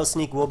 Shadow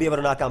Sneak will be able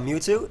to knock out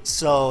Mewtwo,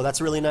 so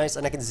that's really nice.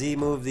 And I can Z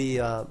move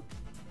the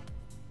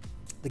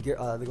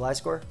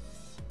Gliscor.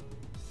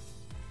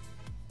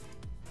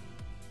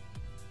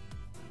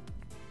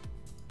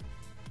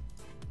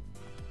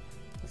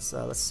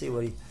 Let's see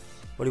what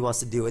he wants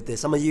to do with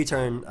this. I'm a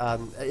U-turn.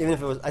 Even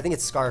if it was, I think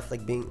it's Scarf,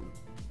 like being,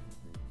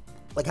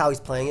 like how he's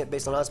playing it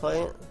based on how he's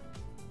playing it.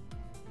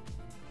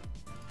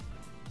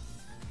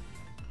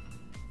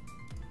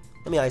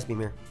 Let me Ice Beam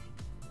here.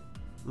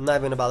 I'm not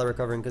even gonna bother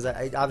recovering because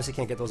I obviously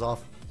can't get those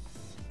off.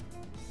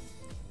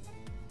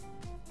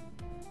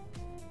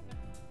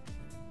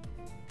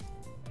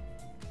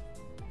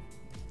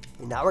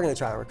 And now we're gonna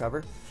try and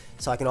recover.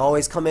 So I can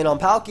always come in on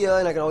Palkia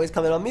and I can always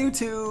come in on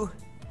Mewtwo.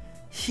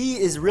 He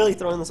is really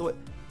throwing this away.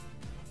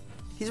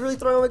 He's really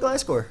throwing away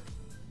Gliscor.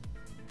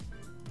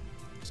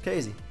 It's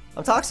crazy.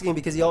 I'm Toxicking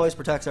because he always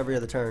protects every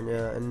other turn,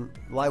 yeah, and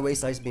why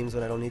waste Ice Beams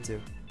when I don't need to?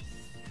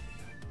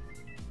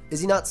 Is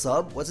he not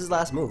sub? What's his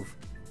last move?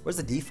 Where's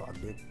the defog,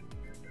 dude?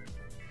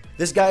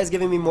 This guy is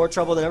giving me more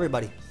trouble than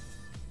everybody.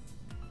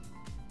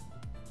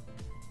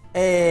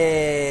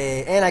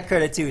 Hey, and I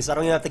crit it too, so I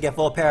don't even have to get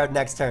full parried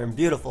next turn.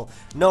 Beautiful.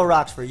 No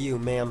rocks for you,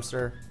 ma'am,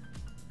 sir.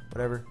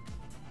 Whatever.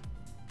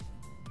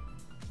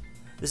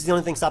 This is the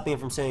only thing stopping him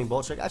from saying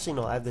Bolt Strike. Actually,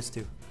 no, I have this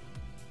too.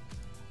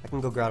 I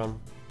can go Groudon.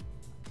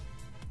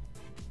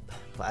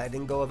 But I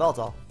didn't go with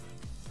Veltal.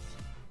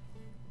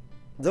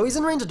 Though he's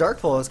in range of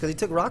Dark Pulse because he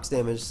took rocks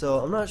damage, so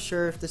I'm not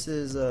sure if this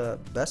is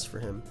best for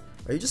him.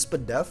 Are you just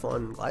Spadef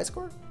on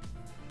Gliscor?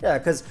 Yeah,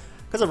 because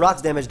of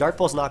rocks damage, Dark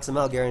Pulse knocks him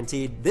out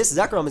guaranteed. This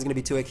Zekrom is going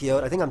to be 2-hit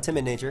KO'd. I think I'm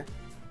Timid Nature.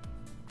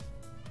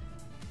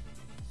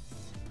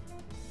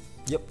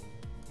 Yep.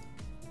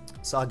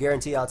 So I'll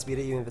guarantee outspeed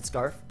it even if it's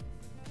Scarf.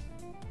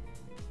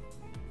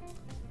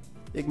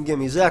 You can give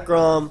me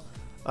Zekrom.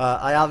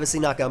 I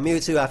obviously knock out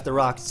Mewtwo after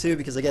rocks too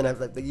because again,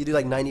 you do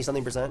like 90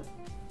 something %.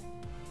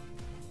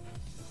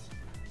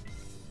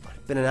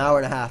 Been an hour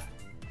and a half.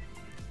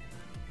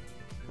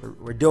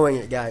 We're doing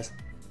it, guys.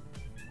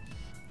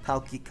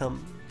 Palkia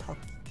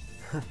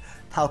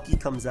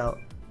comes out.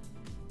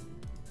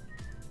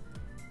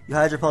 You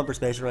Hydro Pump or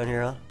Space around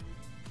here, huh?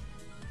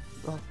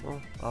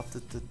 Oh, I'll have to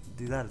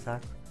do that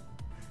attack.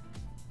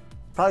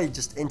 Probably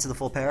just into the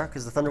full pair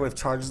because the Thunder Wave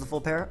charges the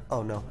full pair.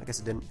 Oh no, I guess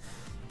it didn't.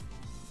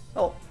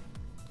 Oh,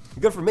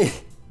 good for me.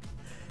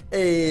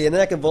 Hey, and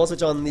then I can Volt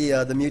Switch on the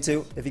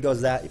Mewtwo if he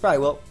goes that. He probably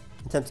will.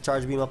 Attempt to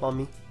Charge Beam up on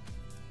me.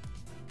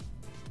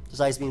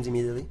 Just Ice Beams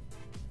immediately.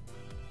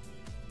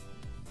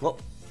 Well,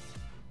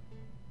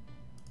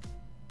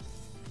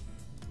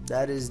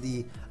 that is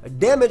the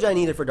damage I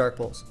needed for Dark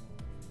Pulse.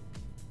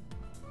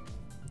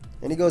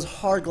 And he goes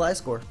hard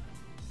Gliscor.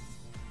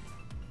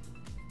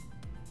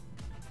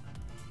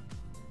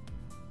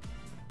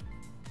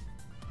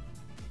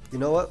 You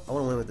know what? I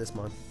want to win with this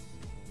mon.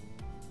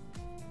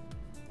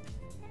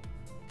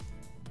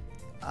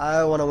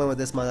 I want to win with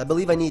this mon. I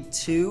believe I need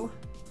 2.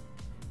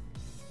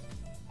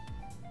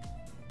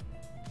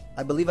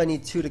 I believe I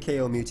need 2 to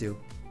KO Mewtwo.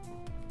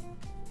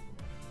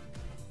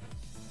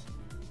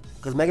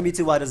 Because Mega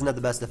Mewtwo Y doesn't have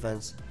the best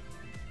defense.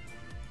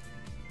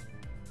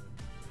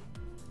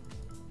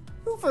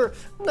 Ooh, for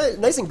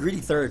nice and greedy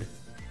third.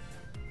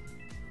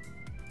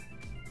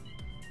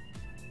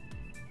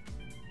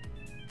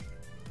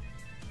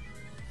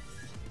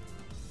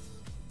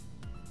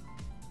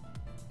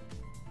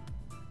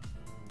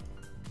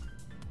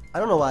 I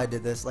don't know why I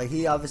did this. Like,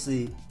 he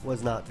obviously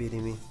was not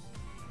beating me.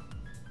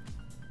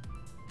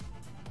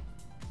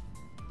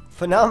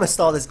 But now I'm gonna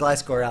stall this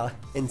Gliscor out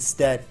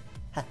instead.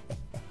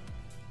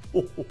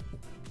 Go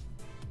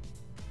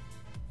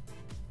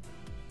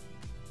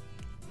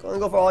and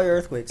go for all your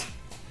Earthquakes.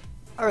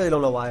 I really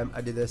don't know why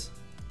I did this.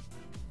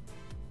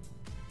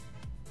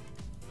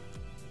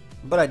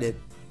 But I did.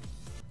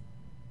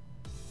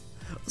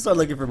 I'll start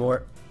looking for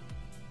more.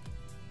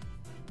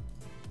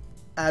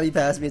 Abby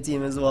passed me a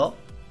team as well.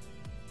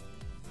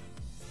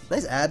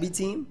 Nice Abby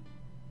team.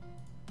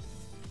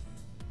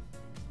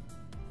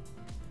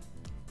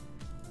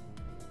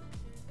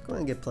 Go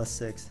ahead and get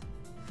 +6.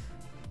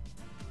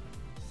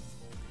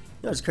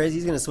 You know what's crazy?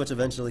 He's gonna switch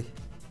eventually.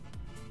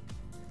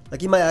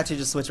 Like, he might actually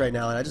just switch right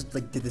now, and I just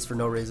like did this for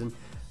no reason.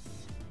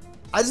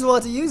 I just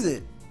wanted to use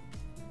it.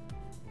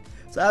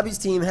 So Abby's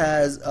team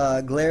has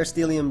Glare,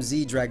 Steelium,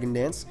 Z, Dragon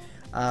Dance,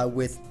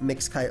 with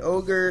Mixed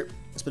Kyogre,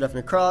 Spadef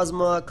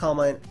Necrozma, Calm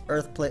Mind,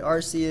 Earthplay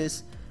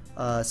Arceus,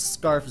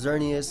 Scarf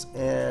Xerneas,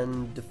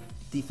 and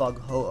Defog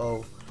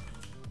Ho-Oh.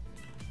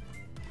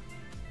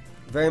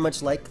 Very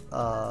much like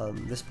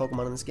this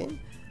Pokemon in this game.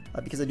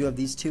 Because I do have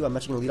these two, I'm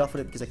actually going to lead off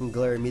with it because I can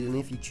Glare immediately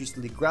if you choose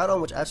to lead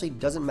Groudon, which actually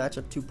doesn't match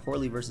up too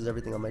poorly versus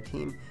everything on my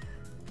team.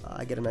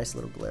 I get a nice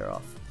little Glare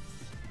off.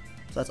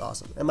 So that's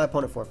awesome. And my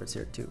opponent forfeits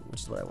here too,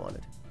 which is what I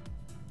wanted.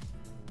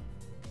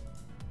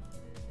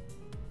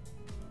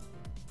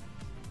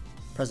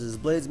 Presses his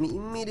Blades me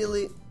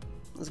immediately.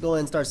 Let's go ahead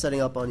and start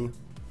setting up on you.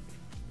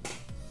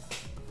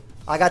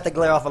 I got the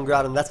glare off on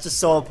Groudon. That's just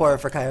so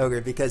important for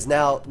Kyogre because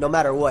now, no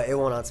matter what, it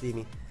won't outspeed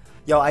me.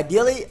 Yo,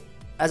 ideally,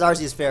 as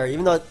Arceus Fairy,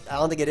 even though I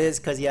don't think it is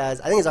because he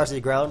has, I think it's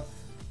Arceus Ground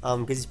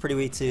because he's pretty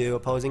weak to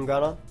opposing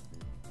Groudon.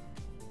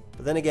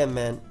 But then again,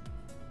 man,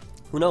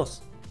 who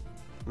knows?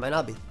 It might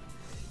not be.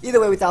 Either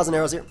way, we 1,000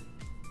 arrows here.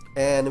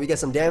 And we get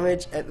some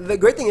damage. And the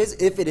great thing is,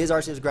 if it is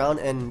Arceus Ground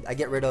and I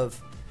get rid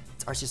of,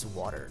 it's Arceus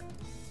Water.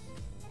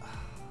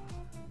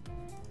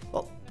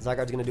 Well,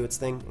 Zygarde's going to do its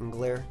thing in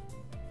Glare.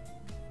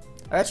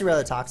 I'd actually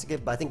rather Toxic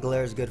it, but I think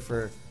Glare is good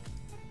for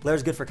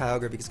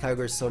Kyogre because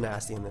Kyogre is so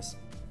nasty in this.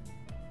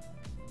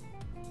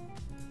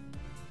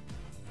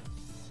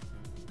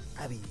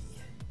 Abby.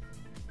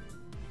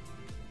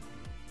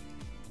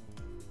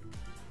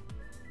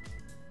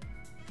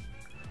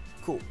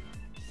 Cool.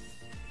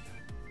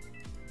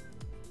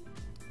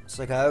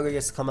 So Kyogre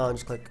gets to come out and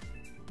just click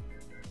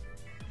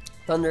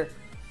Thunder.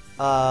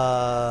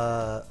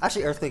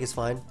 Actually Earthquake is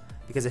fine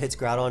because it hits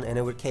Groudon and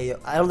it would KO.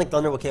 I don't think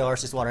Thunder will KO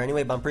Arceus Water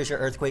anyway, but I'm pretty sure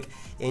Earthquake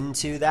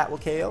into that will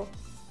KO.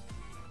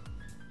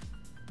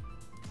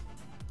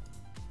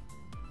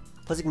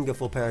 Plus he can go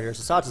full parry here.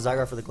 So shout out to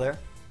Zygarde for the Glare.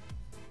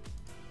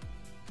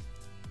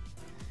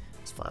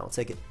 It's fine, we'll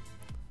take it.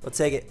 We'll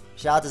take it.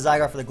 Shout out to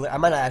Zygarde for the Glare. I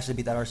might not actually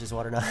beat that Arceus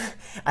Water now.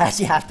 I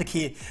actually have to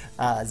keep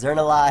Zern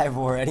alive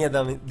or any of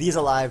them, these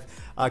alive,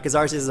 because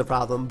Arceus is a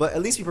problem. But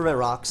at least we prevent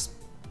rocks.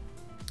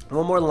 And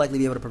we'll more than likely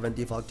be able to prevent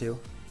Defog too.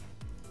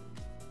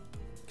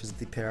 Because of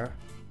the pair.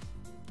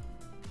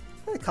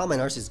 The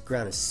comment Arceus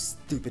Ground is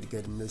stupid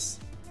good in this.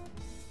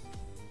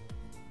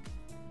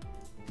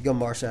 You go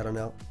Marshadow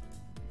now.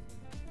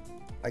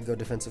 I go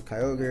defensive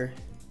Kyogre.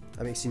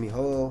 I mean, excuse me,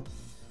 Ho-Oh.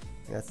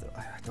 I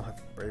don't have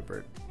Brave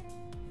Bird.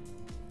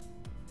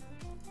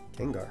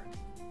 Gengar.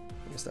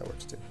 I guess that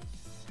works too.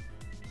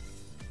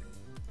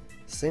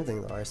 Same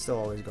thing though, I still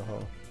always go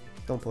Ho.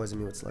 Don't poison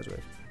me with Sludge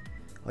Wave.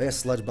 Oh yeah,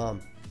 Sludge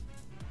Bomb.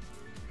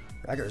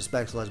 I can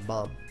respect Sludge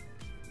Bomb.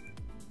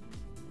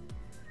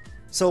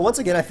 So once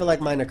again, I feel like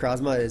my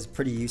Necrozma is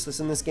pretty useless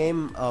in this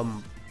game.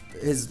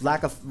 His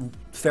lack of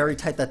Fairy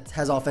type that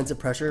has offensive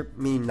pressure,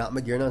 meaning not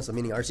Magearna, so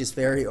meaning Arceus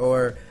Fairy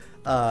or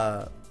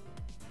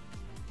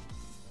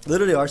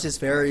literally Arceus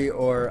Fairy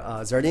or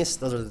Xerneas.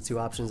 Those are the two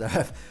options that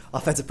have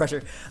offensive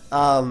pressure.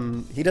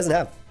 He doesn't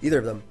have either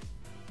of them.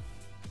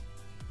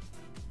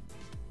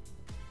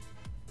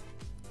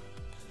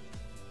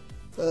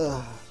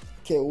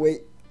 Can't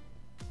wait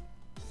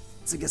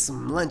to get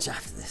some lunch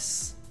after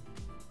this.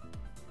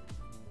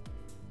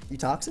 You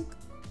toxic?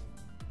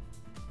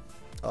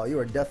 Oh, you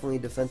are definitely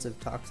defensive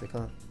toxic,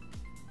 huh?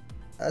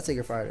 I'll take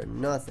your fire to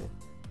nothing.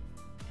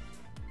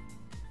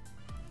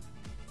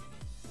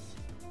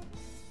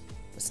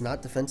 It's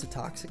not defensive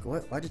toxic?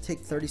 What? Why'd you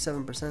take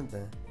 37%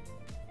 then?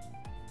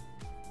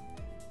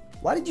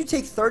 Why did you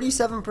take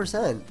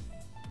 37%?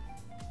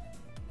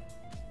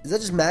 Is that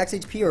just max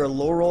HP or a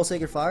low roll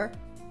Sacred Fire?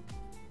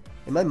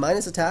 Am I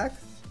minus attack?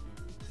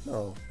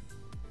 No.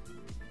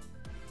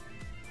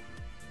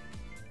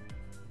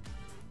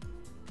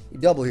 You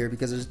double here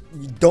because there's,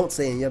 you don't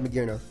say you have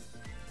Magearna.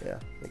 Yeah,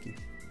 thank you.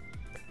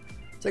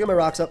 So I got my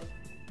rocks up.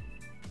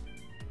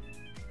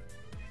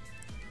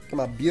 Get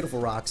my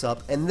beautiful rocks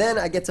up. And then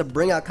I get to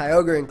bring out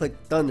Kyogre and click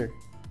Thunder.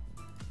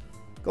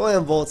 Go ahead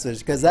and Volt Switch,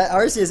 because that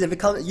Arceus, if it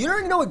comes, you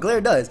already know what Glare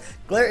does.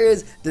 Glare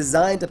is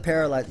designed to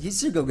paralyze. He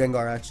should go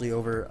Gengar actually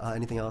over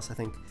anything else, I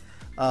think.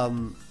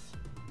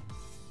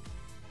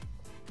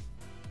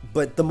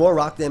 But the more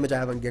rock damage I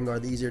have on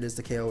Gengar, the easier it is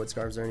to KO with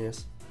Scarf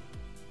Xerneas.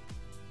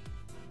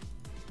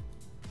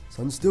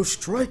 Sunsteel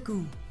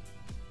Strike-oo.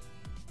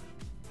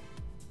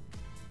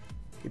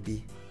 Could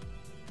be.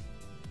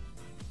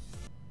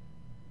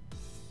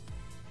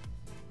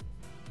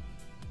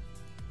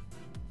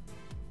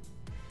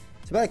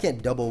 Too bad I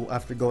can't double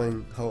after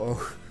going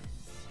Ho-Oh.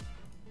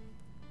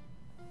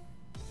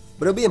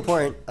 But it'll be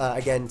important,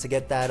 again, to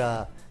get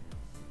that,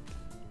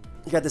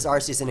 you got this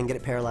Arceus in and get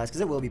it paralyzed, because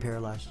it will be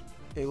paralyzed.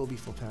 It will be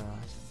full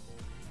paralyzed.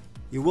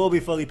 You will be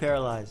fully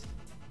paralyzed.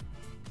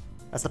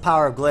 That's the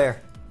power of Glare.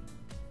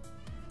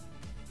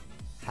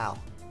 How?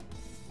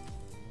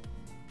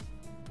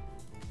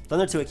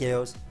 Thunder 2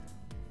 KOs.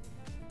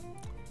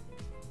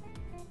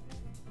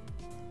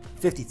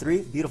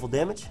 53, beautiful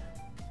damage.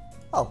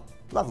 Oh,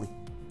 lovely.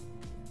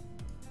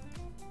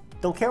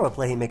 Don't care what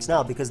play he makes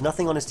now because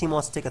nothing on his team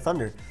wants to take a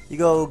Thunder. You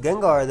go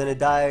Gengar, then it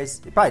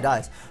dies. It probably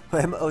dies.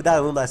 Oh, die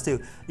on Moonblast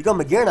too. You go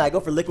Magearna, I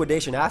go for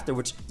Liquidation after,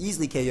 which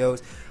easily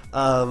KOs.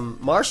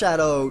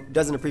 Marshadow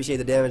doesn't appreciate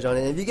the damage on it.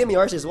 And if you give me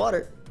Arceus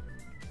Water,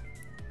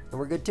 then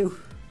we're good too.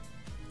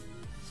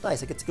 It's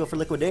nice, I get to go for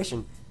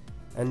Liquidation.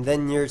 And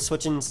then your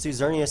switchings to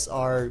Xerneas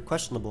are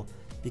questionable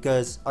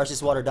because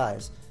Arceus Water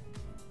dies.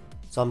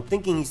 So I'm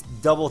thinking he's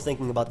double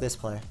thinking about this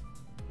play.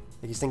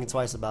 Like he's thinking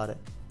twice about it.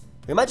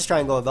 We might just try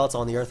and go a Velta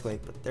on the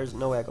Earthquake, but there's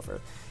no way I go for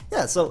it.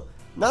 Yeah, so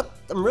I'm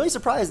really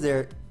surprised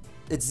there.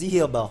 It's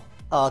Z-Heal Bell.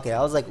 Oh, okay.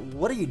 I was like,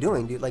 what are you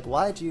doing, dude? Like,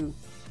 why'd you...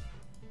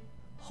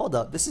 Hold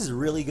up. This is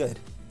really good.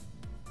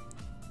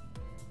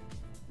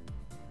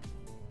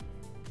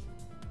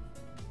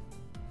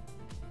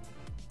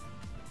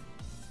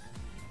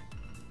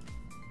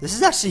 This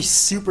is actually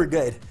super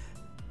good.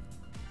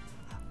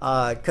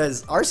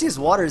 Because Arceus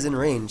Water is in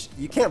range.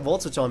 You can't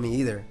Volt Switch on me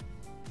either.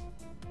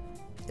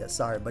 Yeah,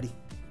 sorry, buddy.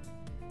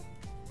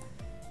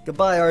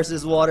 Goodbye,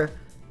 Arceus Water.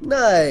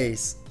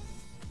 Nice.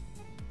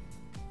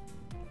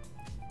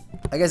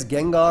 I guess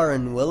Gengar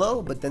and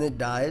Willow, but then it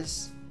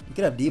dies. You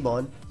could have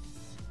D-Bon.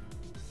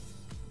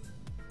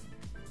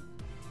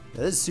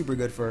 Yeah, this is super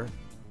good for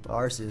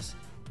Arceus.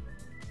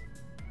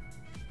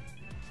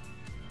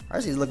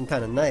 Arceus is looking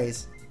kind of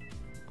nice.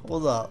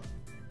 Hold up.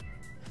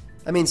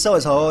 I mean, so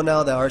is Ho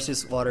now that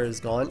Arceus Water is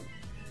gone.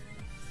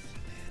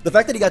 The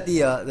fact that he got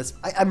the this,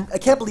 I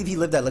can't believe he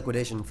lived that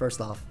liquidation.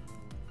 First off,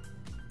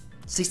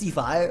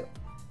 65.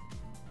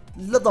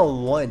 He lived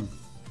on 1.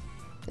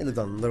 He lived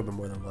on a little bit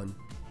more than 1.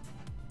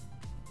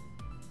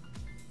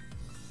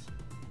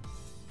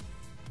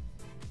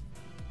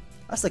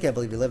 I still can't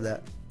believe he lived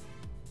that.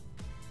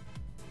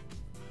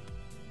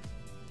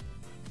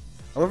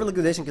 I went for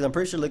liquidation because I'm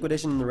pretty sure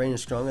liquidation in the rain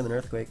is stronger than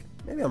earthquake.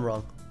 Maybe I'm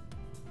wrong.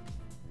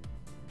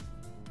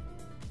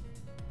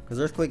 Because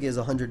earthquake is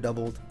 100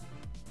 doubled,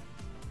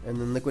 and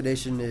then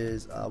liquidation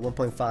is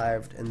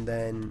 1.5, and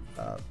then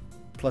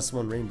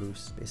 +1 rain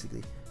boost,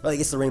 basically. Well, I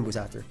guess the rain boost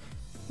after.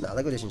 Nah,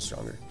 liquidation's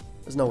stronger.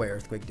 There's no way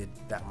earthquake did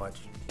that much.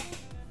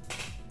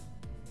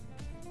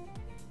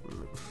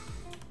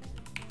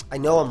 I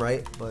know I'm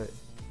right, but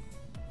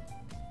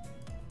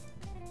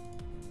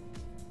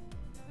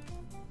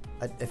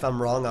if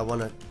I'm wrong, I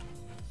want to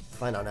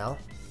find out now.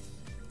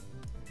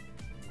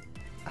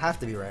 I have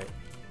to be right.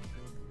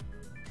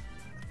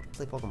 I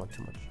play Pokemon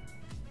too much.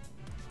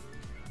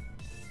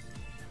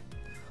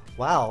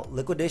 Wow,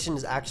 liquidation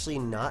is actually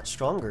not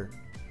stronger.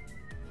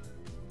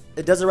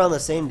 It does around the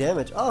same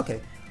damage. Oh,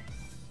 okay.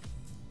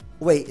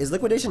 Wait, is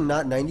liquidation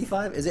not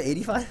 95? Is it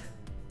 85?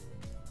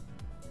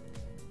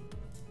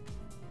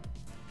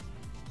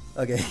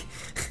 Okay.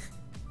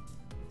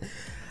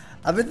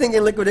 I've been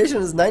thinking liquidation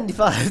is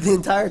 95 the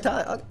entire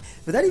time. Okay.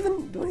 Would that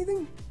even do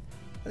anything?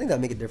 I think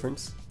that'd make a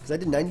difference. Because I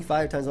did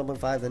 95 times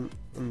 1.5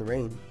 in the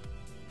rain.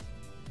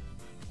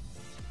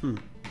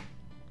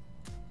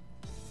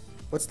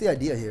 What's the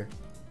idea here?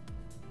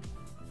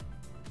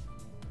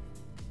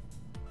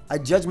 I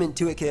Judgment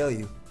to it KO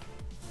you.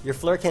 Your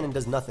Flare Cannon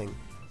does nothing.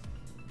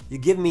 You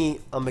give me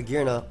a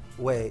Magearna.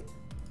 Wait.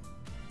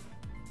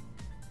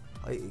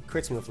 It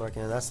crits me with Flare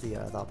Cannon. That's the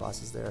thought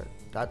process there.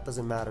 That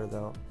doesn't matter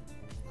though.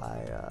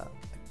 I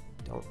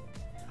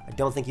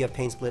don't think you have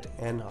Pain Split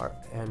and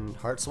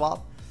Heart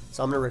Swap,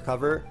 so I'm gonna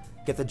recover,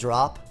 get the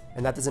drop,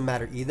 and that doesn't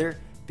matter either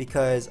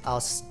because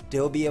I'll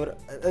still be able to.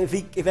 If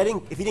he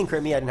didn't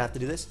crit me, I didn't have to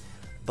do this,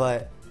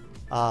 but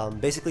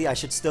basically I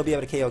should still be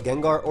able to KO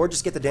Gengar or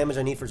just get the damage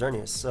I need for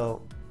Xerneas.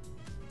 So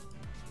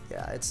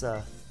yeah, it's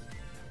I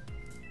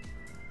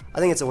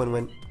think it's a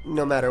win-win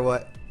no matter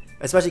what,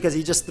 especially because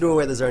he just threw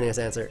away the Xerneas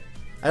answer.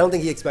 I don't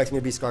think he expects me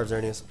to be Scarf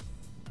Xerneas.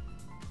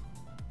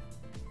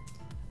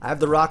 I have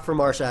the Rock from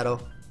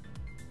Marshadow.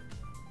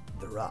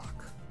 The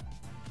Rock.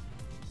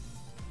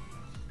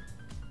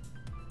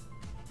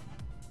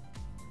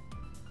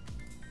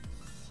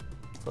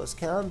 Close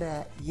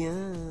combat,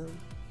 yeah.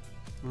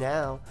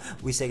 Now,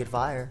 we say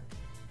goodbye.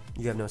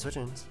 You have no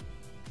switch-ins.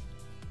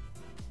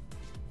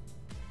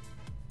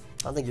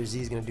 I don't think your Z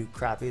is going to do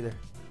crap either.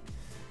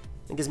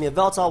 It gives me a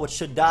Veltal, which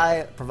should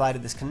die,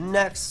 provided this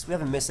connects. We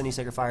haven't missed any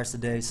Sacred Fires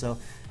today, so,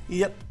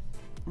 yep.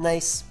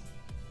 Nice.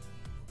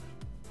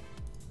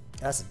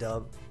 That's a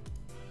dub.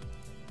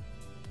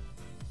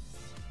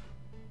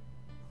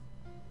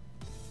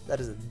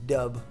 That is a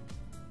dub.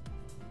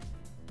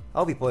 I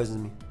hope he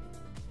poisons me.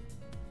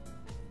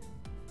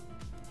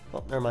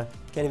 Well, never mind.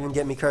 Can't even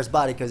get me Cursed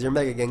Body because you're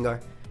Mega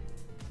Gengar.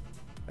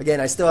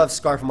 Again, I still have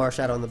Scarf and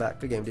Marshadow in the back.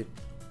 Good game, dude.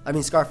 I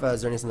mean, Scarf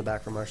Xerneas in the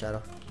back for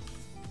Marshadow.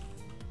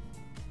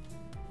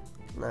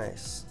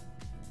 Nice.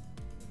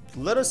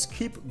 Let us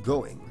keep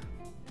going.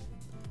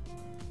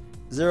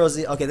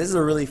 0Z. Okay, this is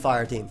a really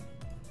fire team.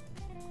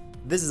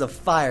 This is a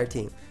fire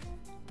team.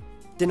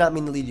 Did not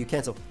mean to lead you.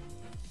 Cancel.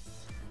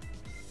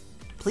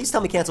 Please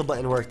tell me cancel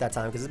button worked that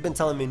time because it's been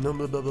telling me no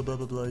blah blah blah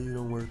blah blah. You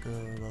don't work.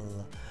 Blah,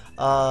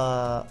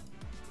 blah.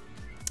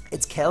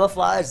 It's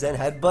camouflage then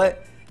headbutt.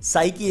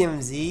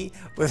 PokeaimMD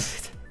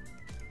with.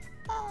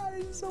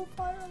 This is so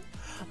fire.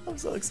 I'm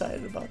so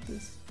excited about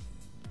this.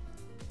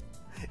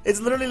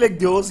 It's literally like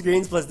dual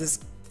screens plus this.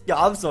 Yeah,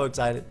 I'm so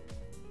excited.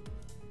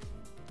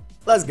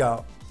 Let's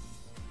go.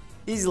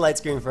 Easy light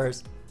screen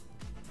first.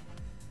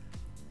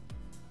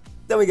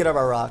 Then we get up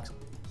our rocks.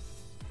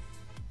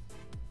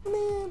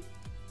 Man.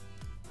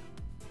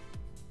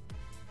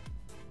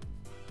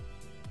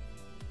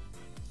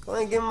 Go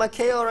ahead and give him my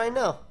KO right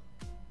now.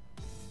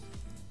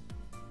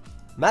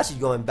 I'm actually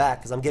going back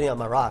because I'm getting up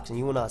my rocks and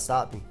you will not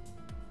stop me.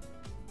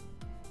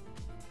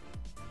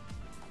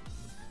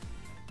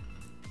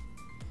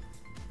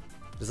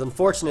 It's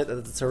unfortunate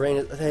that the terrain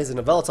isn't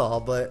a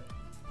Veltal, but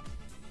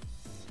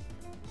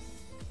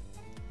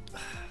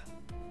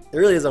it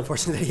really is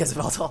unfortunate that he has a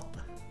Veltal.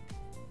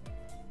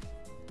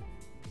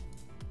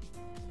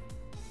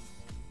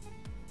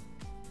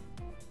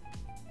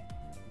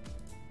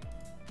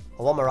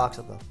 I want my rocks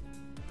up though.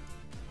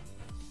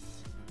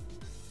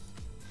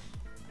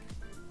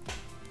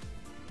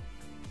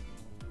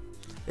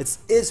 It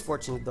is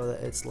fortunate though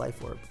that it's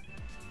Life Orb.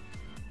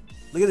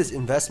 Look at this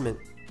investment.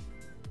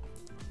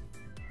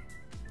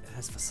 It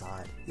has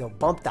Facade. Yo,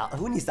 bumped out.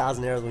 Who needs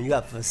 1,000 arrows when you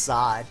got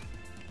Facade?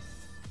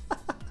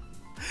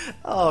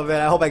 Oh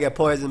man, I hope I get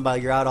poisoned by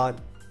Groudon.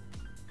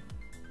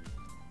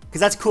 Because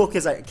that's cool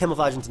because I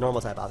camouflage into normal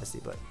type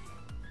obviously, but...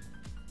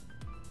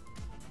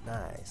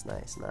 Nice,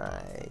 nice,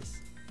 nice.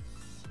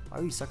 Why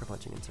are you sucker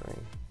punching into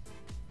rain?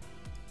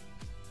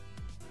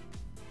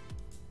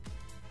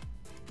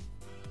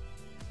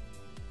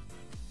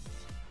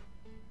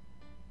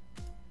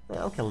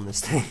 Man, I'm killing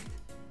this thing.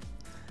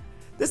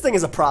 This thing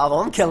is a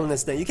problem. I'm killing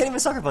this thing. You can't even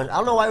sucker punch. I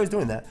don't know why I was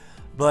doing that.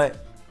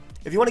 But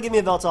if you want to give me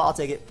a Veltal, I'll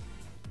take it.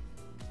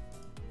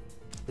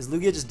 Is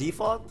Lugia just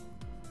defog?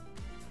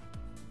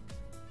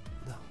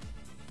 No.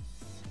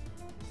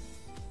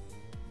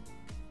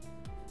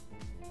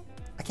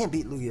 I can't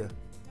beat Lugia.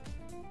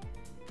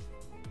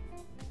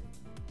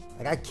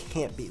 Like, I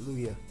can't beat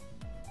Lugia.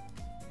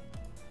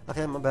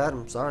 Okay, my bad.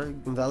 I'm sorry.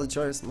 Invalid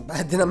choice. My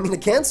bad. Didn't mean to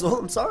cancel.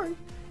 I'm sorry.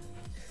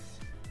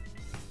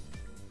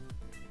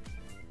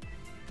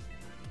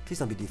 Please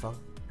don't be default.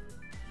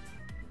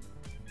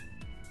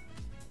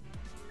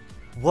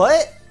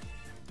 What?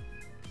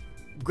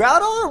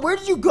 Groudon? Where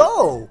did you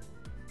go?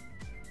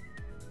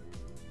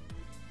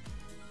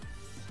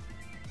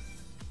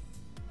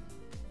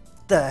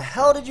 The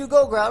hell did you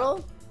go,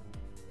 Groudon?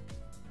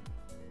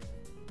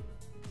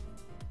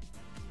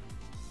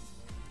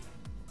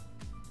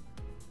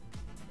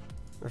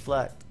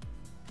 Reflect.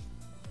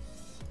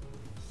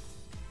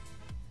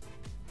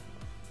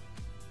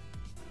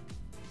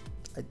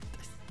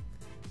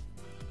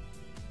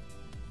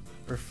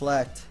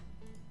 Reflect.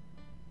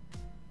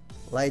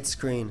 Light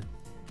screen.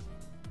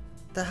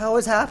 What the hell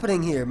is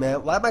happening here,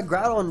 man? Why am I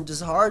Groudon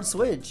just hard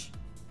switch?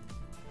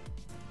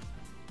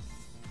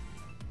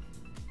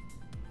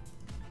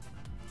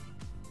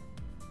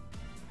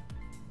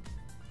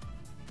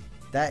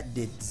 That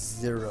did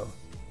 0.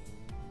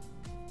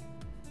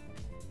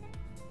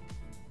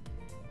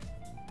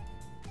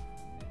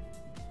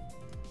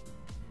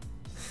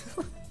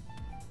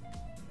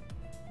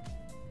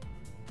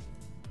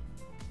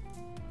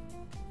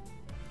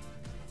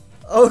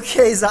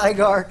 Okay,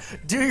 Zygarde,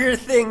 do your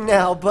thing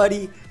now,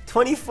 buddy.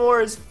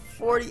 24 is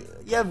 40.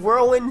 You have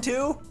Whirlwind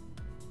too?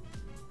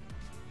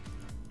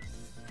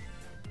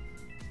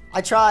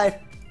 I tried.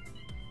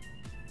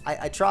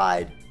 I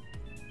tried.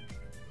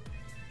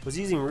 Was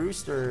he using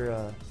Roost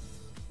or...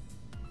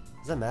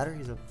 Does that matter?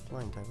 He's a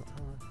flying type.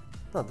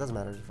 No, it doesn't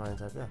matter. He's a flying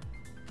type, yeah.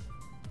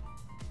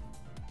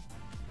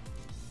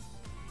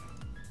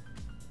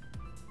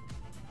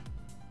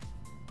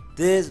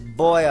 This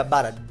boy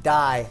about to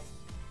die.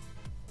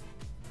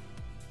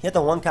 He had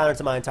the 1 counter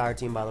to my entire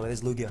team, by the way.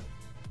 This is Lugia.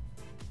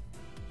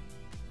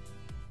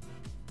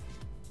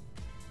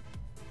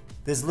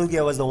 This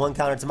Lugia was the 1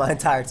 counter to my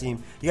entire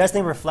team. You guys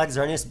think Reflect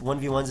Xerneas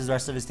 1v1s the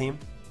rest of his team?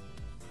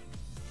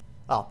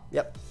 Oh,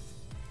 yep.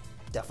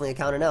 Definitely a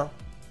counter now.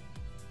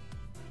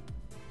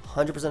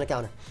 100% a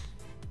counter.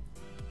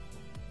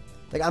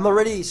 Like, I'm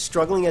already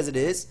struggling as it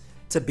is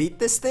to beat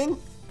this thing.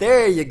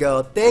 There you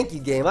go. Thank you,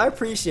 game. I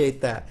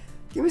appreciate that.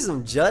 Give me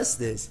some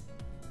justice.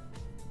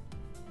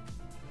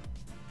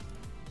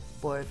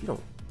 Boy, if you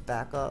don't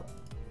back up.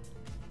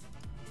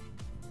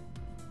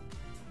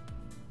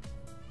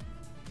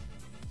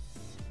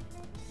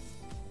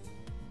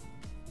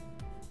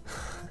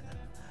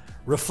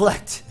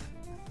 Reflect.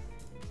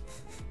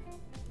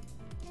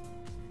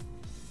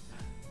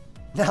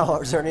 Now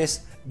Xerneas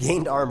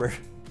gained armor.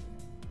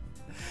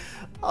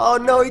 Oh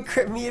no, he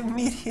crit me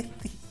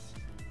immediately.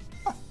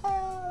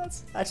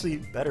 That's actually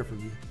better for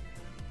me.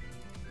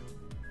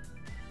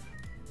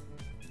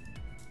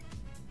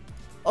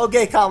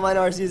 Okay, Combine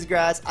Arceus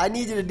Grass, I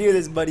need you to do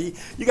this, buddy.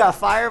 You got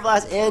Fire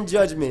Blast and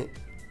Judgment.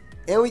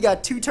 And we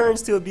got 2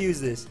 turns to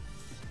abuse this.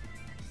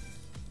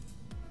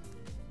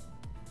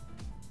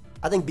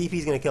 I think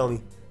BP's gonna kill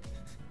me.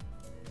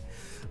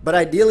 But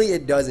ideally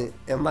it doesn't.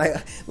 And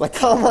my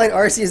Combine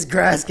Arceus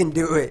Grass can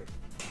do it.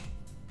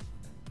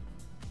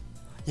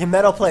 Your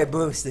Metal Play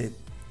boosted.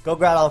 Go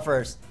Groudon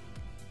first.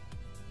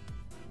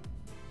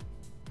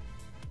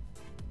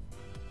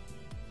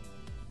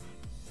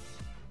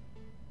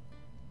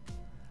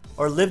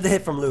 Or live the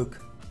hit from Luke.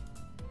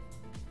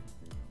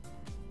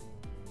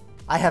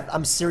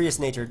 I'm serious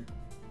natured.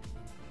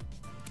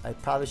 I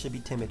probably should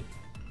be timid.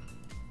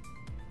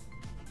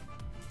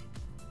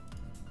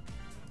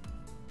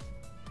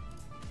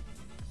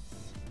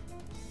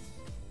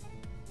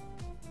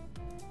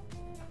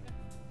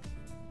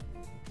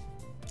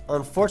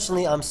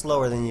 Unfortunately, I'm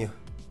slower than you.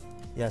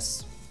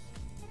 Yes.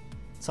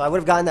 So I would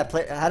have gotten that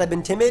play. Had I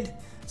been timid,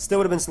 still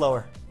would have been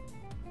slower.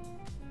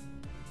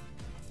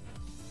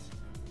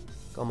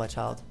 Go, my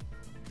child.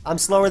 I'm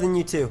slower than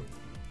you too.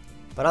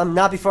 But I'm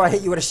not before I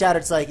hit you with a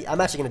Shattered Psyche. I'm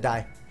actually going to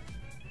die.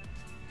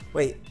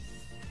 Wait.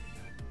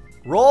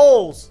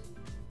 Rolls!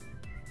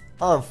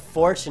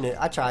 Unfortunate.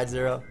 I tried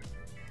 0.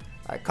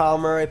 Alright, Kyle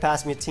Murray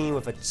passed me a team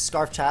with a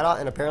Scarf Chatot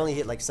and apparently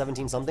hit like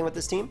 17 something with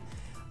this team.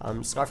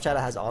 Scarf Shadow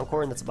has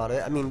Encore, and that's about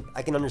it. I mean,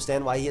 I can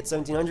understand why he hit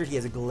 1700. He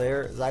has a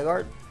Glare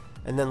Zygarde,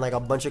 and then like a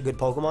bunch of good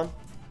Pokemon.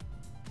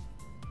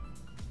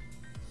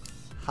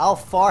 How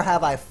far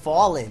have I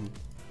fallen?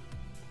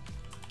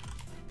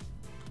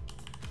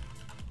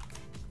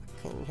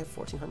 I can't even hit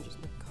 1400s.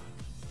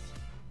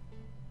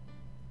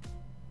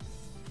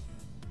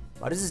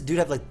 Why does this dude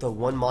have like the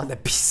one mon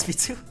that beats me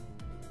too?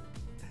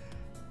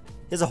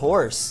 He has a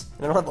horse,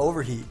 and I don't have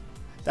Overheat.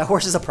 That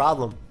horse is a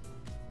problem.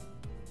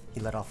 He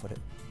let off with it.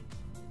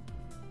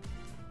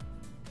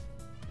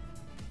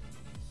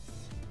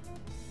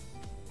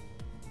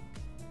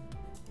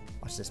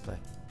 Watch this play.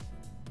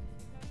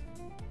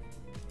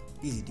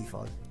 Easy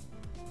defog.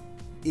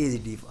 Easy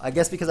defog. I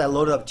guess because I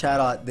loaded up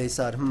Chatot, they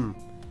said, I'm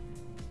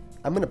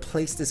gonna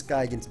place this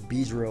guy against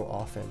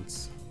Beedrill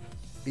offense.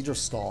 Beedrill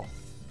stall.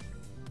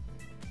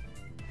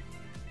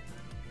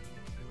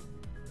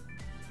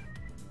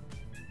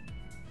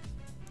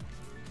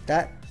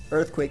 That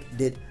Earthquake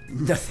did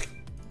nothing.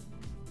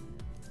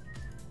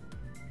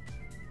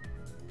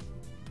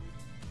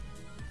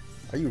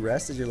 Are you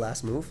rest as your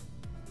last move?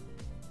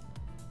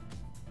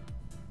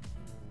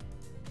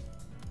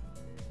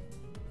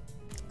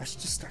 I should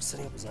just start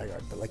setting up a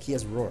Zygarde, but like he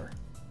has Roar.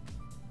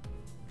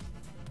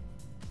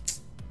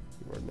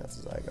 He roared me out to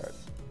Zygarde.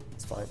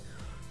 It's fine.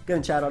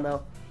 Getting chat on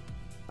now.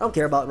 I don't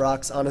care about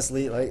rocks,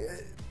 honestly. Like,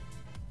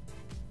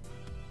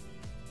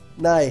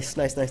 nice.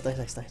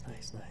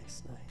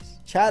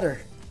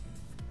 Chatter.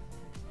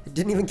 It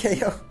didn't even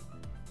KO.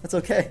 That's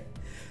okay.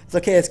 It's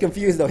okay. It's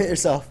confused though. Hit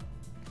yourself.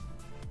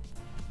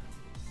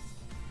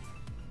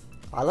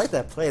 I like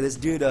that play. This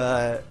dude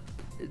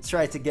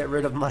tried to get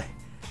rid of my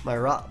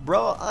rock.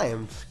 Bro, I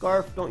am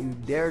Scarf. Don't you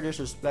dare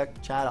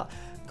disrespect Chatter.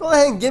 Go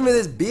ahead and give me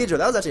this Beedrill.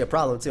 That was actually a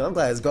problem too. I'm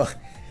glad it's gone.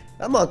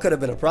 That mon could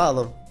have been a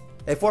problem.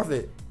 Hey,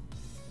 forfeit.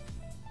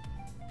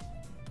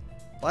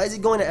 Why is he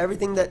going to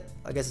everything that...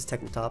 I guess it's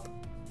Technotop.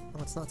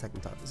 No, it's not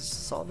Technotop. Is this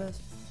Assault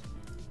Vest?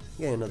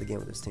 Getting another game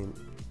with this team.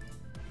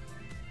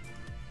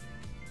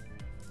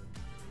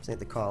 This ain't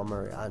the Carl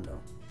Murray, I know.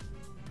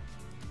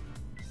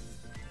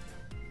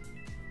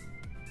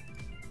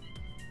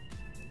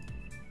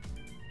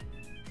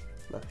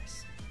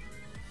 Nice.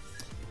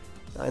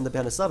 I end up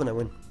behind a sub and I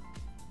win.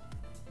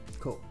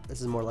 Cool.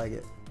 This is more like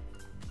it.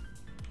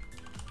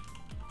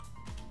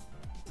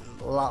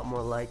 A lot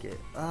more like it.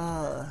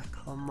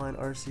 Come on,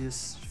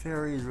 Arceus.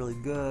 Fairy is really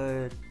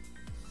good.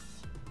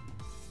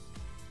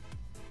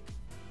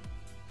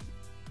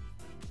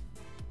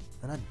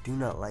 And I do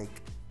not like.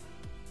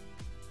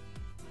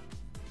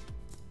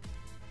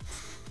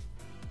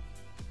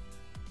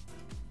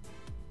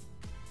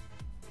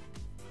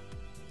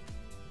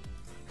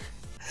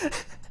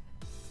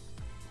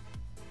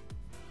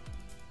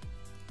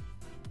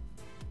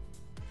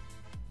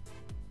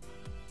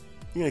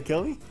 You gonna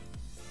kill me?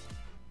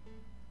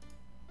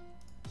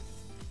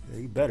 Yeah,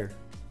 you better.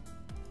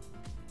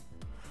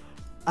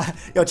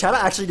 Yo, Chata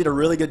actually did a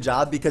really good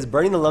job because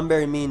burning the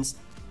Lumberry means,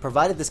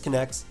 provided this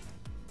connects,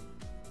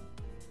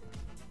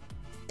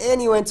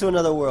 and you went to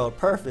another world.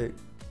 Perfect.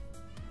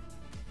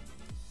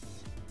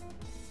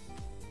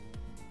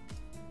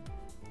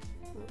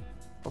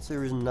 I don't see a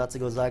reason not to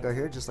go Zygarde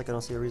here, just like I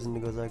don't see a reason to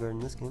go Zygarde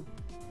in this game.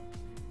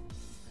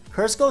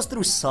 Curse goes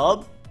through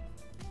sub?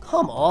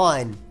 Come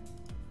on.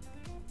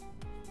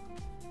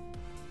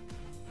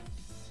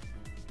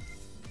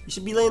 You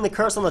should be laying the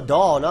curse on the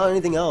doll, not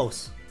anything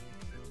else.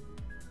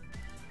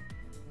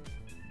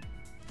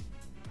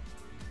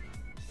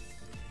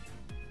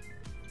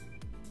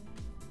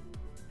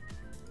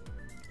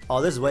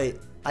 Oh, this wait.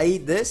 I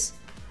eat this,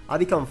 I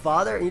become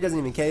father, and he doesn't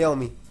even KO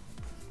me.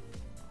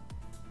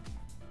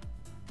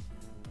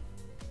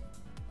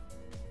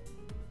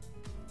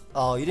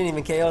 Oh, you didn't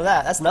even KO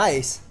that. That's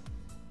nice.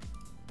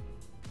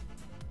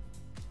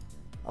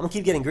 I'm gonna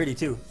keep getting greedy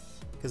too.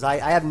 Because I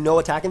have no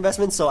attack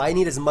investment, so I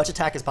need as much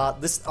attack as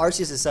possible. This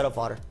Arceus is setup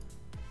fodder.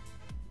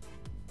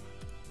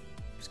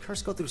 Just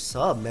curse go through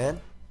sub, man.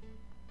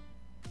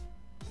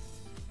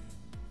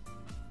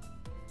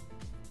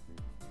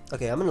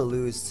 Okay, I'm gonna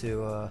lose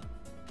to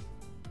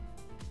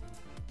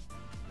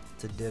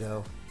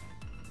Ditto.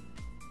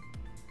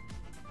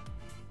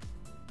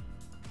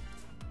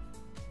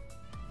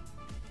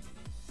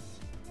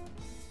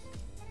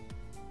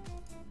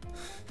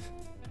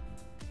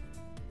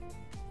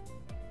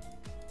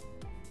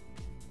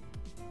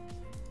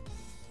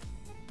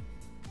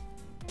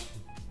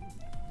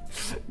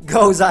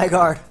 Go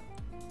Zygarde.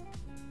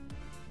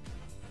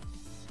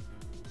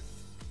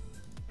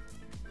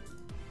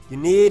 You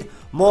need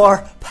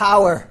more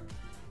power.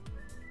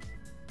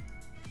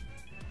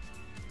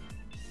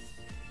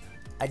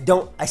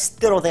 I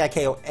still don't think I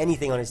KO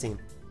anything on his team.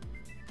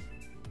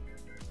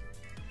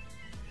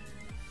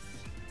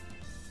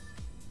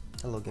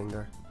 Hello,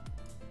 Gengar.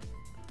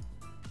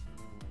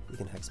 You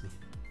can hex me.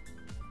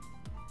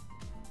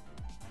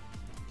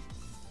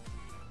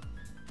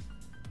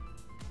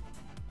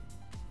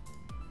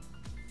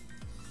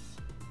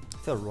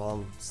 I feel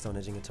wrong Stone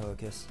Edging a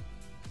Togekiss.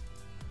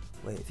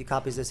 Wait, if he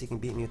copies this, he can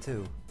beat me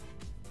too.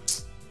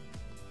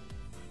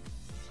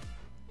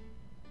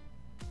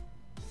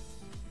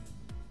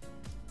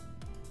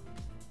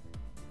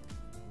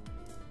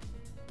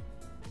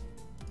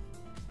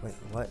 Wait,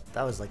 what?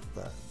 That was like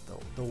the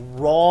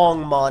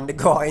wrong mon to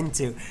go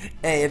into.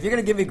 Hey, if you're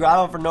gonna give me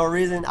Groudon for no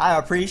reason, I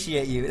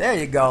appreciate you. There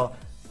you go.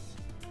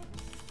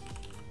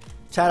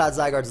 Shout out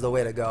Zygarde's the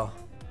way to go.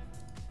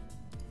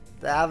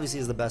 That obviously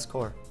is the best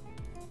core.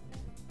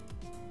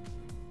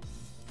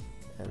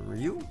 And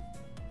Ryu?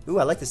 Ooh,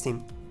 I like this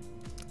team.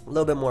 A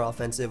little bit more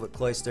offensive with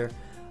Cloyster.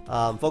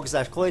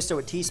 Focus-Slash Cloyster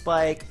with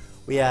T-Spike.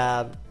 We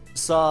have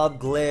Sub,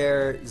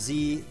 Glare,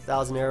 Z,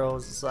 1000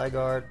 Arrows,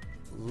 Zygarde.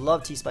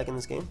 Love T-Spike in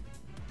this game.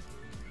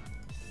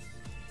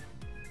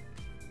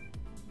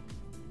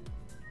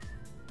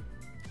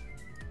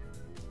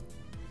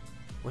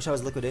 Wish I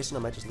was Liquidation. I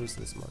might just lose to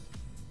this month.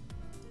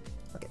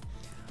 Okay,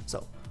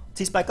 so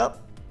T-Spike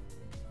up.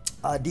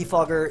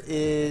 Defogger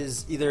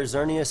is either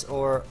Xerneas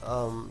or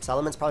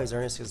Salaman's. Probably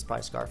Xerneas because it's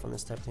probably Scarf on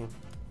this type of team.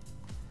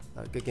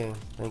 Good game.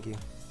 Thank you.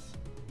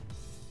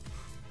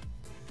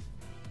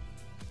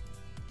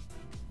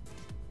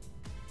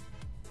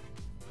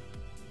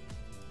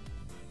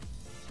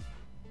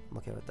 I'm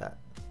okay with that.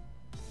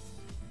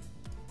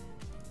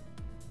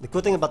 The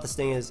cool thing about this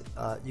thing is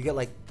you get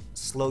like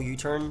slow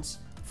U-turns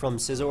from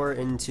Scizor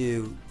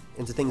into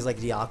things like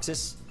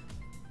Deoxys.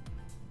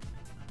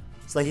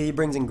 It's like he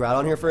brings in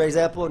Groudon here, for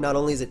example. Not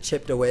only is it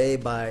chipped away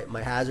by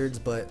my hazards,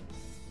 but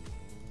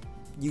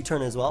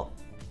U-turn as well.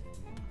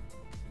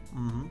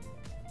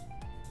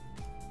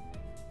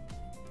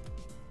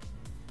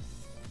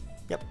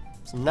 Yep,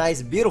 some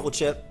nice, beautiful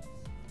chip.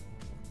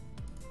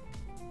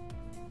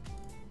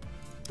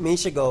 I mean, he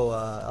should go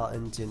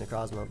into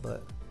Necrozma,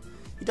 but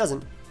he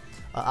doesn't.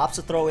 Opts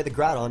to throw away the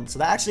Groudon, so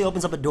that actually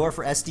opens up a door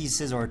for SD's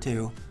Scizor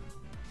too.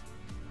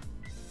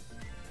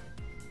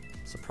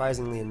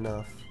 Surprisingly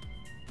enough.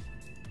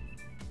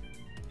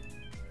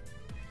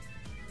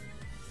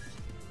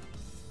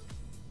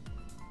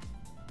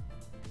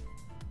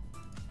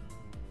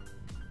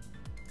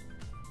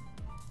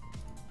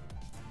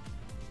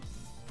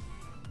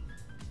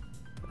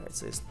 Alright,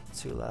 so there's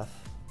 2 left.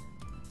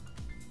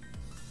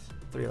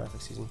 3 left,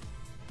 excuse me.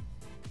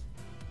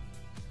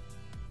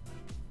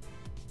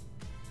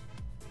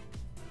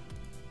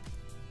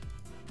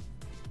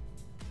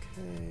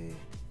 Okay.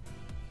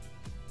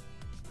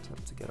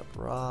 Attempt to get up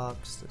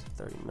rocks. That's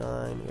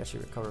 39. We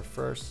actually recover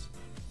first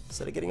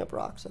instead of getting up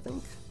rocks, I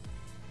think.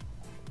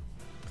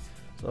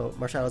 So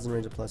Marshallow's in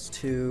range of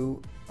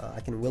 +2. I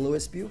can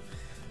Will-O-Wisp you.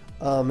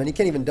 And he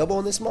can't even double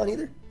on this mon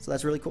either, so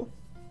that's really cool.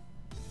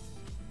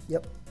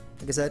 Yep.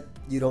 Like I said,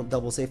 you don't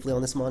double safely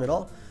on this mon at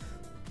all.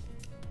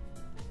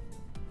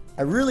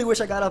 I really wish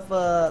I got up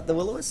the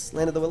Will-O-Wisp,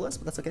 landed the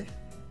Will-O-Wisp, but that's okay.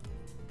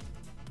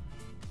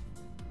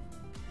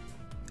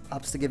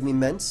 Opts to give me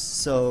Mence,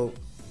 so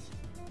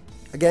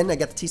again, I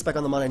got the T-Spike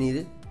on the mon I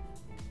needed.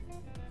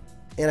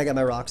 And I got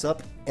my rocks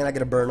up, and I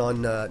get a burn on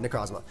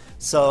Necrozma.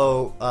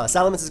 So,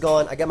 Salamence is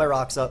gone, I get my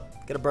rocks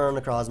up, get a burn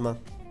on Necrozma.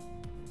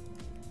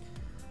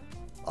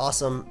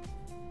 Awesome.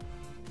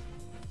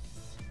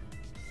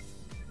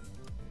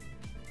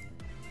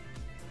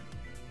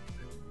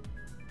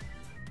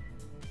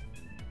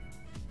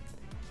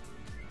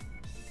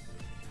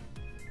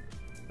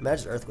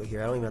 Imagine Earthquake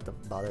here, I don't even have to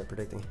bother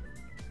predicting.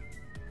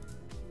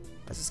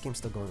 Why is this game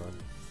still going on?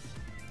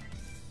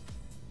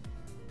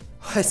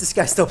 Why is this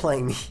guy still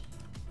playing me?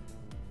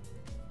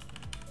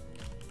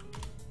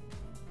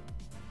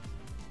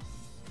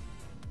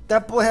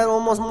 That boy had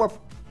almost more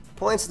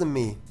points than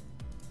me.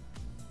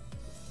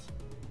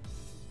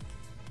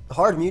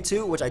 Hard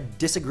Mewtwo, which I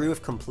disagree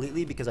with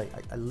completely because I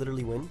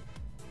literally win.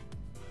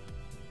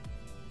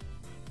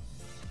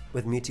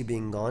 With Mewtwo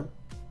being gone.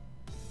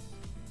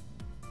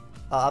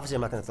 Obviously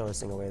I'm not going to throw this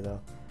thing away though.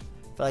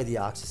 I feel like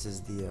Deoxys is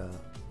the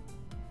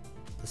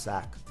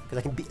sack. Because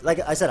I can be, like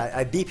I said,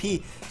 I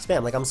BP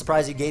spam. Like I'm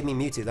surprised you gave me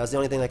Mewtwo. That was the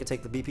only thing that could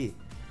take the BP.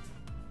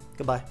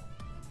 Goodbye.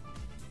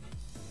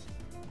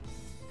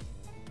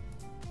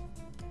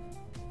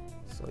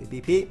 So you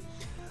BP.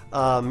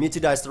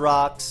 Mewtwo dies to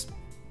rocks.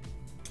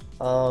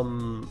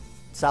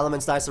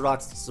 Salamence dies to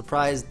rocks.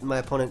 Surprised my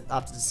opponent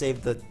opted to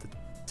save the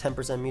 10%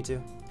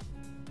 Mewtwo.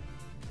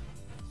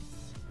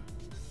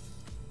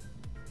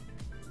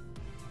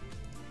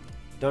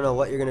 Don't know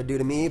what you're gonna do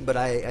to me, but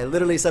I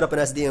literally set up an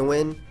SD and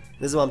win.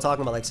 This is what I'm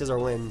talking about, like Scizor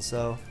wins,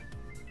 so.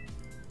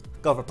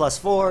 Go for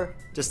 +4,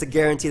 just to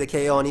guarantee the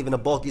KO on even a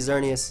bulky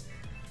Xerneas.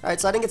 Alright,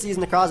 so I didn't get to use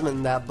Necrozma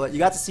in that, but you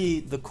got to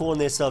see the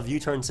coolness of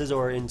U-turn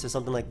Scizor into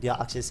something like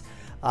Deoxys.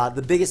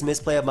 The biggest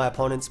misplay of my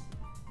opponent's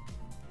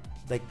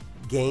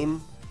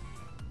game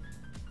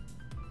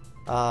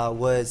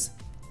was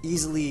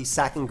easily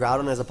sacking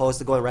Groudon as opposed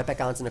to going right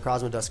back out into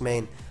Necrozma Dusk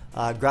Main.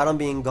 Groudon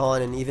being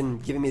gone and even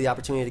giving me the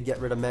opportunity to get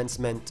rid of Mence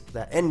meant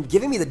that, and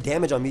giving me the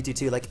damage on Mewtwo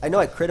too. Like I know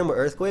I crit him with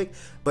Earthquake,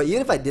 but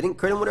even if I didn't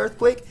crit him with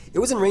Earthquake, it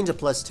was in range of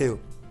 +2.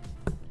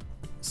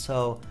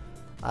 So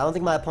I don't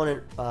think my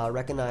opponent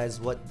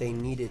recognized what they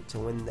needed to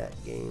win that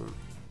game.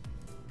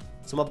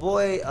 So my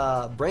boy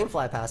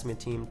Brainfly passed me a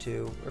team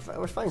too.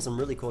 We're fighting some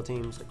really cool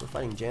teams. Like we're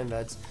fighting Jam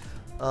Vets.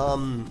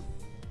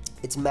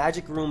 It's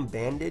Magic Room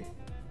Banded.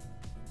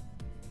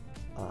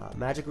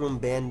 Magic Room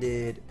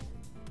Banded.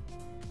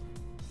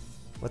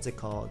 What's it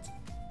called?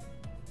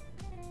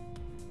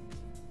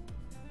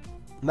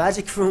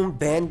 Magic Room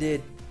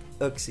Banded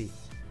Uxie.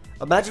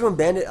 A Magic Room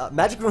Banded,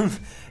 Magic Room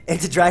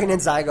into Dragon and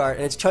Zygarde,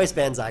 and it's Choice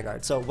Band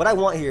Zygarde. So what I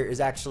want here is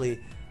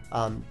actually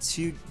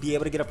to be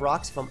able to get up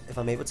rocks if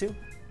I'm able to.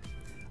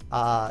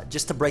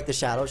 Just to break the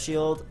Shadow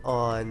Shield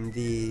on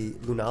the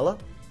Lunala.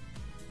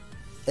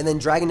 And then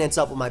Dragon Dance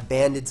up with my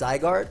Banded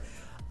Zygarde.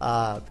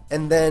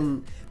 And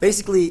then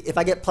basically if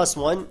I get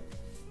 +1,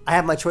 I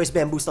have my Choice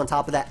Band boost on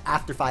top of that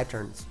after 5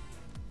 turns.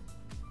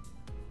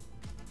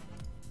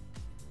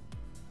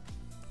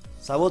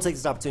 So I will take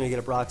this opportunity to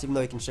get up rocks, even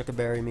though he can Shuka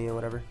Berry me or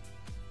whatever.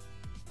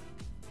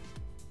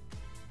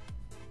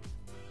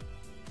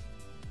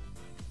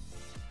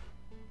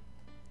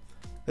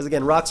 Because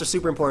again, rocks are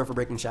super important for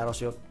breaking Shadow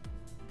Shield.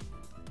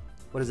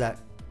 What is that?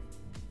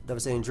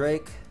 Devastating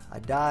Drake. I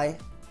die.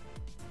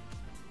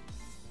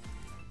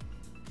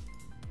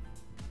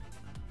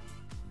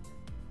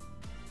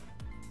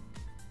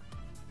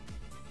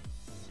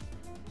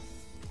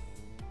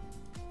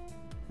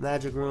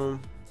 Magic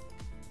Room.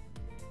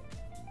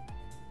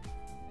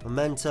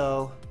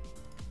 Memento.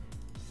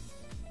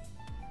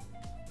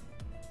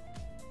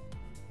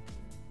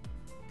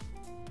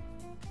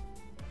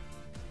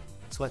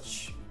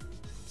 Switch.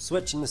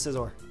 Switch into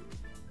Scizor.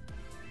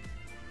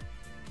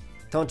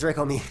 Don't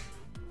Draco me.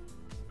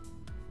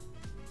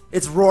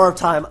 It's Roar of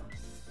Time.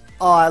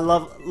 Oh, I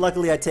love.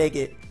 Luckily, I take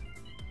it.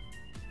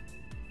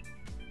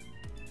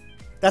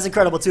 That's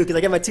incredible too, because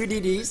I get my 2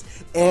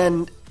 DDs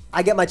and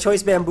I get my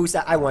Choice Band boost.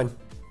 I won.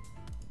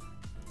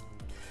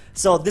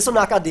 So this will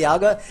knock out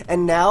Dialga,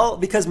 and now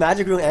because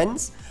Magic Room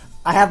ends,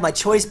 I have my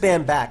Choice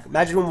Band back.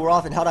 Magic Room wore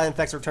off and Held Out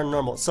Infects return to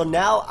normal. So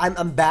now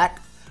I'm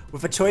back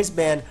with a Choice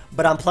Band,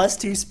 but I'm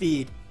 +2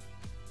 speed.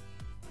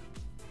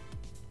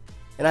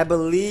 And I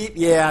believe,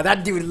 yeah,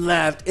 that dude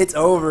left. It's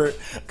over.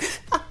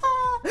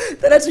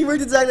 That actually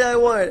worked exactly how I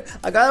wanted.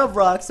 I got enough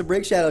rocks to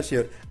break Shadow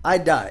Shield. I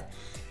die.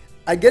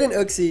 I get an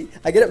Uxie,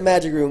 I get a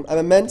Magic Room, I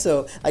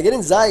Memento, I get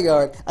in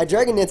Zygarde, I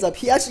Dragon Dance up.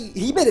 He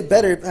made it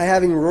better by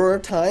having Roar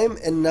of Time,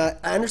 and I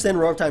understand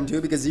Roar of Time too,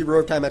 because the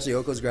Roar of Time actually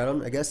Oko's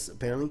Groudon, I guess,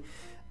 apparently.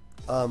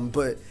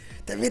 But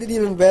that made it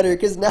even better,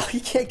 because now he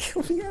can't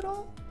kill me at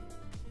all.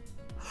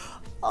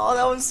 Oh,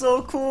 that was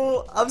so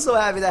cool. I'm so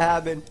happy that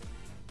happened.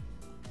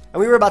 And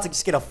we were about to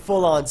just get a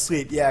full-on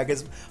sweep, yeah,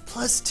 because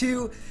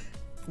 +2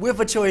 with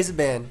a Choice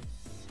Band.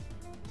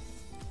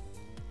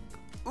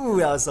 Ooh,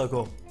 that was so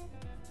cool.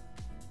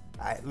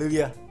 Alright,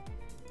 Lugia,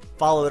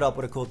 follow it up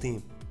with a cool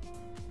team.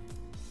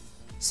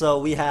 So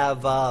we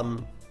have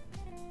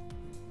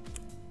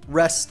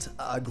Rest,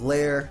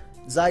 Glare,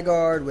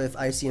 Zygarde with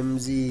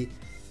ICMZ,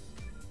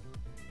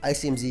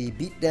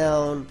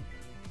 Beatdown,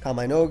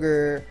 Combine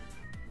Ogre,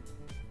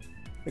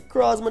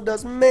 Necrozma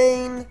does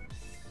main.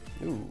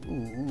 Ooh.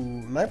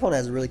 My opponent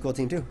has a really cool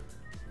team too.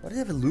 Why do they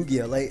have a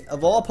Lugia? Like,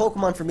 of all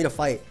Pokemon for me to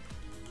fight,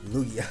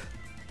 Lugia.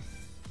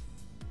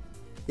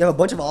 You have a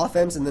bunch of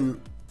offense and then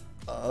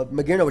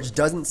Magearna, which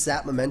doesn't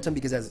sap momentum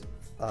because it has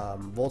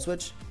Volt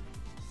Switch.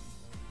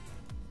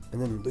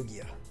 And then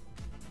Lugia.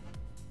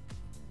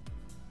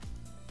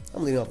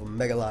 I'm leading off with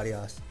Mega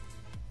Latios.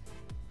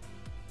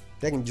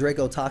 They can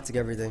Draco Toxic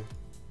everything.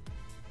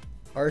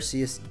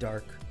 Arceus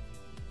Dark.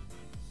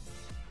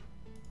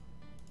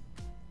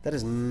 That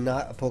is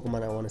not a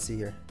Pokemon I want to see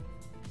here.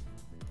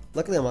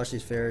 Luckily I'm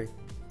Arceus Fairy.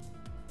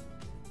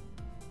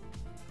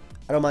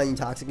 I don't mind you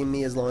toxicing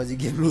me as long as you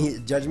give me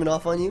Judgment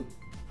off on you.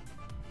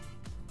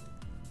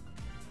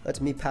 Let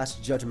me pass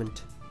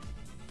Judgment.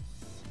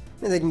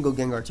 And they can go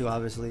Gengar too,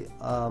 obviously.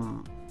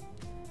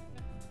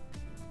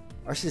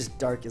 Arceus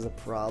Dark is a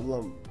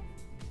problem.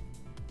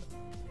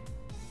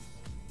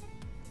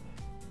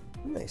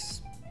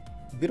 Nice.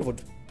 Beautiful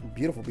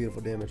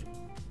damage.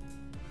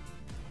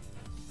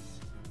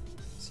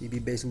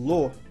 CB base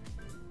lore.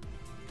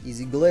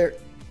 Easy glare.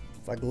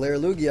 If I glare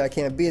Lugia, I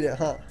can't beat it,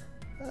 huh?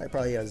 It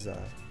probably has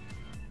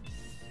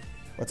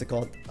what's it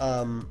called?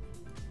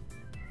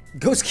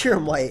 Ghost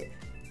Kyurem White.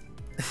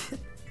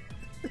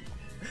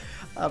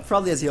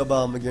 Probably has Heal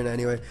Bell and Magearna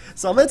anyway.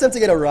 So I'm gonna attempt to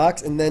get a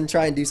Rocks and then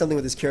try and do something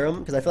with this Kyurem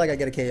because I feel like I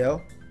get a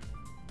KO.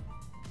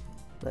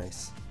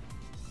 Nice.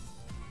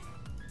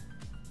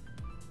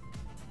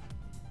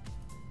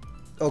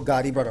 Oh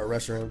god, he brought a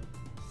Reshiram.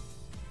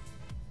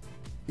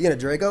 You get a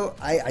Draco?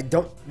 I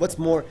don't. What's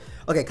more?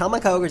 Okay,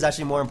 Combine Kyogre is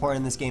actually more important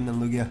in this game than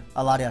Lugia.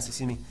 Latias,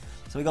 excuse me.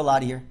 So we go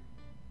Lati here.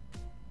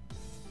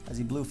 As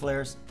he blue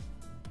flares.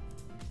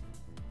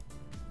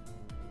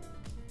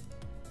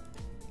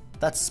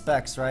 That's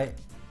Specs, right?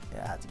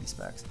 Yeah, it had to be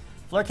Specs.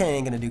 Flare Cannon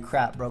ain't gonna do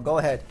crap, bro. Go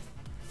ahead.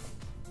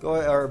 Go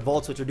or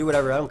Volt Switch or do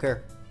whatever. I don't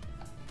care.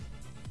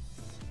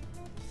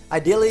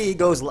 Ideally, he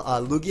goes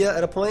Lugia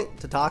at a point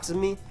to toxin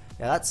me.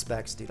 Yeah, that's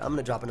Specs, dude. I'm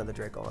gonna drop another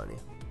Draco on you.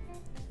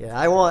 Yeah,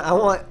 I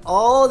want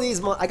all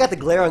these. I got the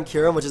Glare on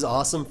Kyurem, which is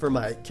awesome for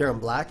my Kyurem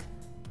Black.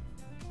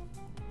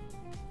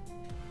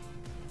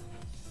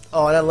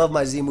 Oh, and I love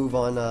my Z move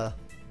on.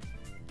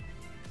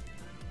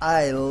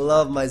 I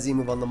love my Z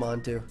move on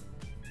Lamont too.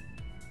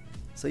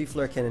 So you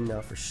Flare Cannon now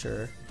for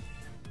sure.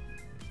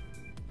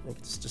 I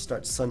can just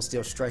start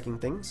Sunsteel striking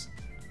things.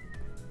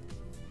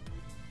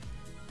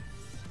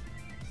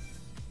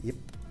 Yep.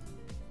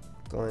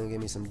 Go ahead and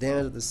give me some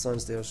damage with the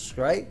Sunsteel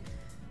Strike.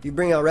 If you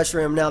bring out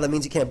Reshiram now, that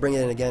means you can't bring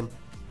it in again.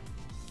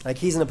 Like,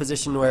 he's in a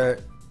position where...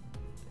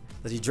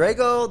 Does he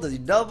Draco? Does he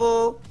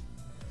double?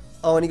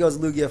 Oh, and he goes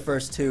Lugia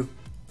first, too.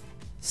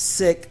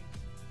 Sick.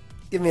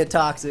 Give me a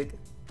Toxic.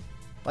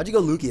 Why'd you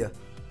go Lugia?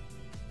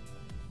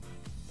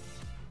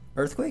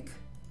 Earthquake?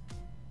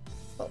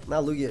 Oh,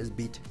 now Lugia is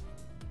beat.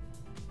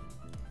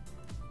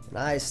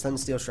 Nice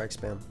Sunsteel Strike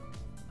spam.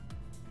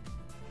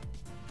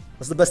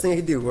 What's the best thing he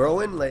could do?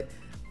 Whirlwind? Like,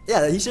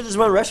 yeah, he should just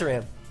run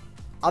Reshiram.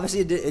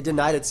 Obviously, it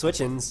denied its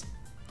switch-ins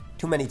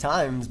too many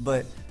times,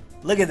 but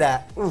look at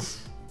that.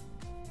 Oof.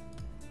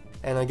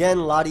 And again,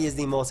 Lottie is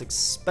the most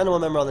expendable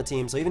member on the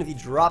team, so even if he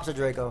drops a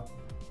Draco,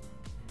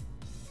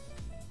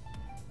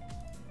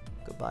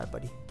 goodbye,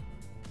 buddy.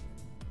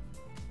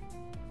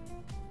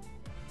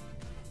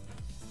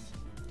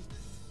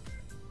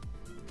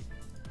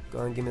 Go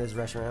ahead and give me this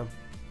Reshiram.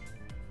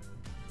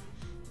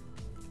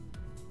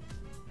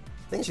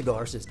 I think I should go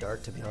Arceus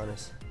Dark, to be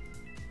honest.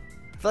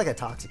 I feel like I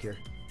Toxic here.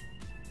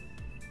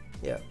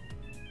 Yeah.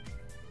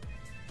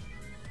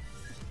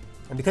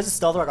 And because it's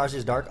Stealth Rock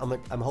Arceus Dark,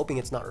 I'm hoping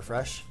it's not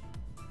Refresh.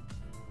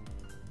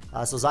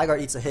 So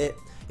Zygarde eats a hit.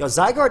 Yo,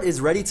 Zygarde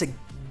is ready to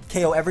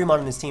KO every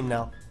mon on his team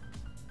now.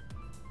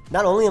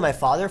 Not only in my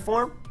father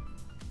form,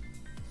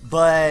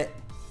 but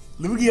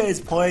Lugia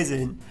is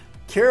poison.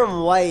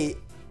 Kyurem White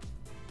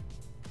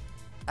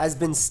has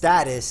been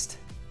statused.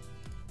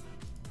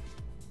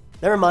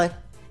 Never mind.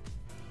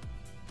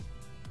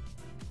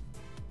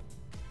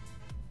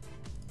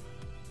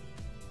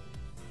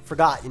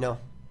 Forgot, you know.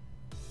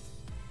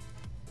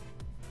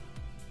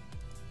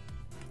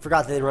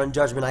 Forgot that they run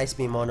Judgment Ice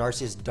Beam on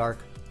Arceus Dark.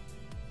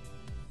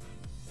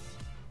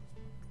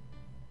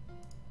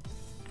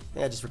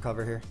 Yeah, just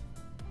recover here.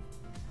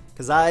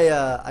 Because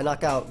I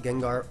knock out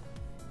Gengar.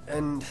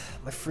 And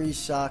my Freeze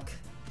Shock.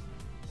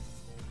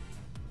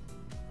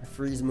 My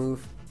Freeze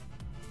move.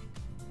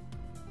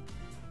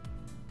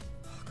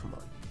 Oh, come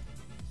on.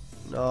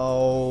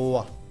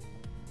 No.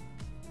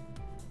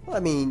 Well, I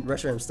mean,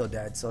 Reshiram's still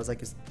dead, so it's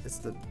like it's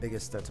the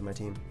biggest threat to my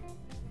team.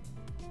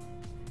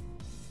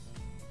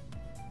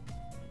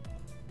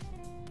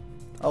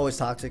 Always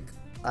Toxic.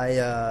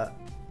 I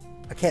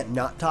can't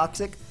not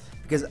Toxic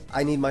because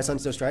I need my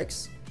Sunsteel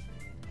Strikes.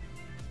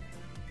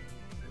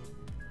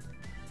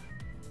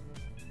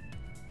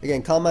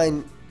 Again, Calm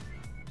Mind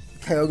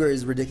Kyogre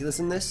is ridiculous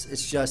in this.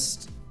 It's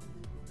just...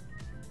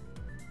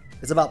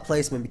 It's about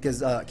placement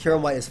because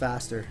Kyurem White is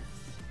faster.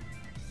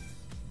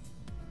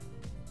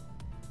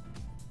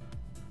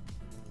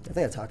 I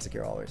think I Toxic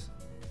here always.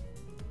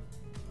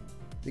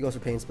 He goes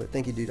for Pain Split.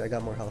 Thank you, dude. I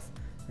got more health.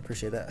 I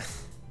appreciate that.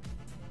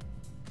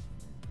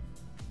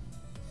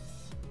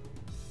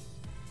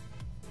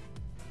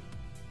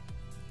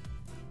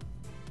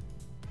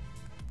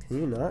 Can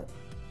you not?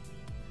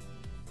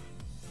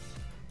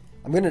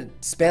 I'm gonna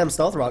spam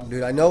Stealth Rock,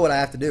 dude. I know what I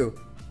have to do.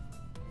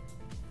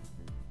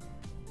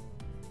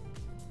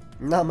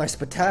 Not my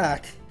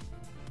Spatak.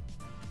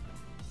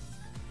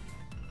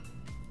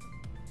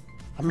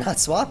 I'm not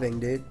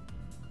swapping, dude.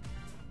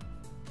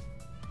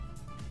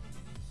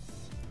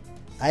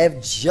 I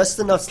have just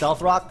enough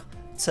Stealth Rock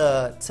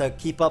to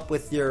keep up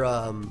with your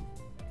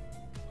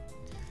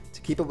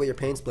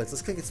Pain Splits.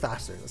 Let's click it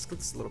faster. Let's click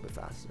this a little bit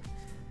faster.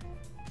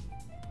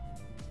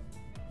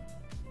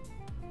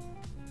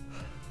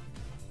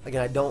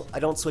 Again, I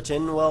don't switch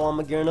in well on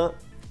Magearna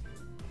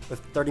with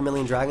 30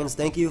 million dragons.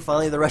 Thank you.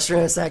 Finally, the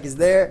Reshiram sack is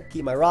there.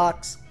 Keep my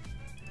rocks.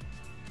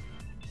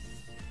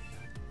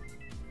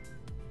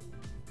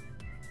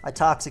 I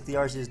Toxic the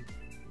Arceus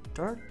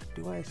Dark.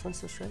 Do I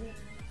Sunsteel Strike it?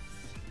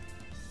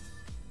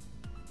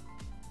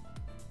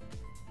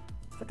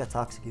 I think I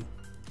Toxic you.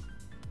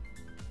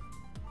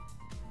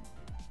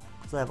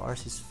 Because I have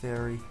Arceus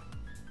Fairy.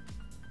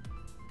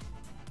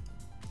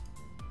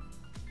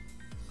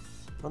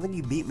 I don't think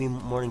you beat me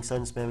Morning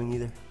Sun spamming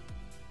either.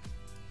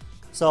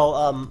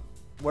 So,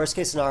 worst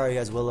case scenario, he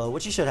has Willow,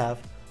 which he should have.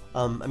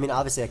 I mean,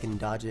 obviously I can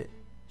dodge it.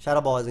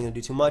 Shadow Ball isn't going to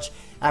do too much.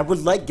 I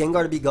would like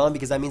Gengar to be gone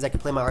because that means I can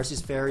play my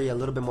Arceus Fairy a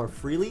little bit more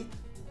freely.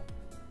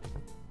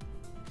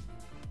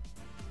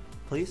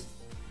 Please?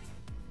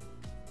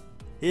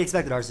 He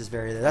expected Arceus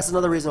Fairy there. That's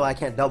another reason why I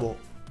can't double.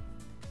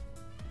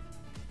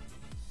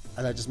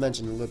 As I just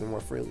mentioned, a little bit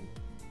more freely.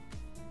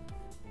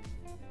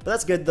 But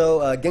that's good though.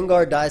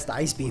 Gengar dies to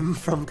Ice Beam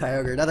from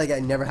Kyogre. Now that I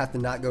never have to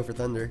not go for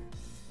Thunder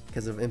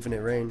because of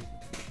Infinite Rain.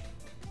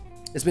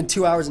 It's been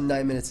 2 hours and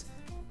 9 minutes.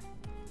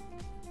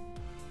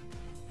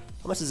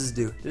 How much does this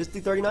do? Did this do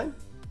 39?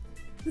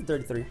 It did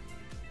 33.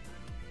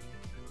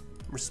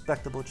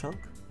 Respectable chunk.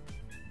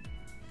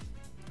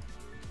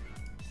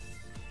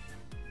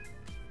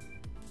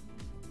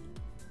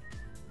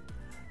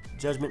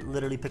 Judgment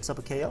literally picks up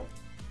a KO.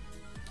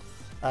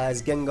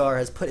 As Gengar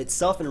has put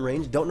itself in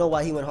range. Don't know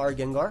why he went hard,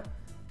 Gengar.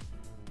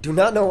 Do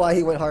not know why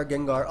he went hard,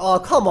 Gengar. Oh,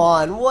 come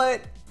on.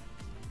 What?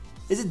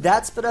 Is it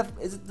that Spadef?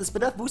 Is it the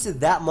Spadef boosted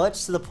that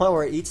much to the point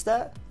where it eats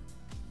that?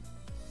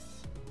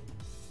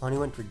 Oh, and he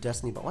went for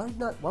Destiny Bond.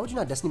 Why would you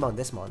not Destiny Bond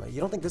this mon? Like, you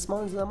don't think this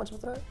mon is that much of a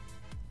threat?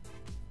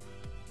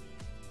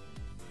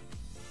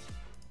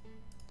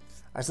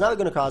 Alright, so now we're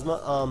going to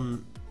Cosmo.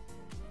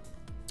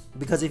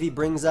 Because if he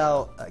brings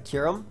out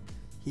Kyurem,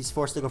 he's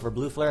forced to go for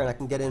Blue Flare, and I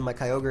can get in my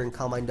Kyogre and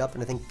Calm Mind up,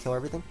 and I think kill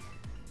everything.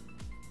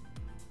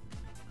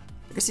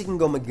 I guess he can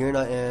go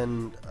Magearna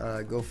and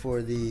go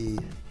for the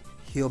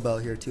Heal Bell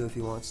here too if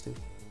he wants to.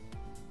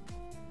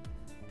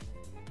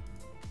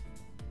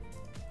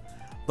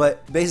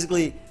 But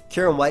basically,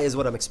 Kyurem White is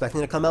what I'm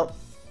expecting to come out.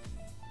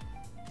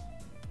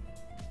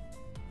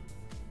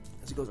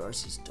 As he goes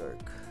Arceus Dark.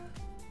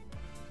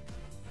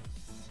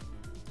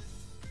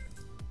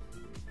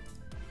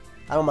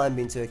 I don't mind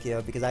being 2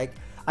 KO because I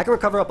can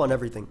recover up on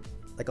everything.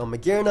 Like on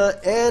Magearna,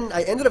 and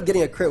I ended up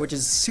getting a crit, which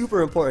is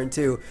super important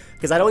too,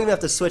 because I don't even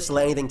have to switch to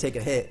let anything take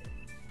a hit.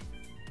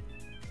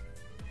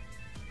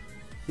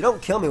 You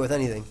don't kill me with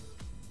anything.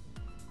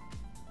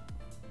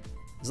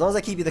 As long as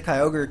I keep you the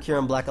Kyogre,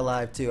 Kyurem Black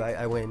alive too,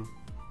 I win.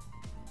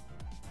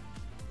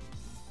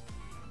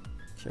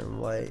 Kyurem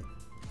White.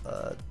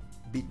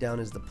 Beat down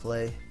is the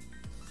play.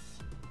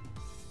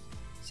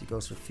 So he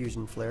goes for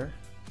Fusion Flare.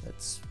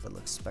 That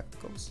looks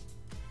Spectacles.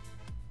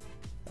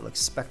 That looks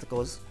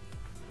Spectacles.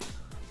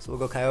 So we'll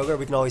go Kyogre.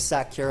 We can always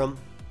sack Kyurem.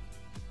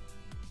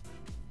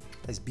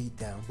 Nice beat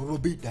down. We'll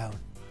beat down.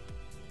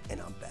 And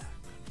I'm back.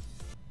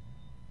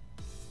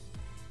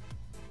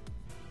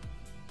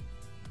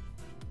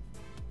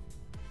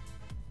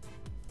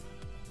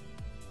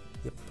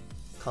 Yep.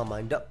 Calm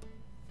Mind up.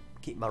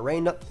 Keep my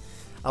rain up.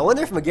 I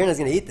wonder if Magearna's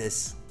gonna eat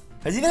this.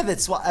 Because even if it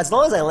swaps, as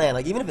long as I land,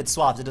 like even if it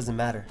swaps, it doesn't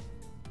matter.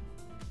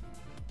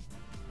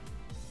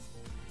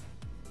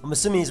 I'm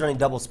assuming he's running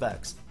double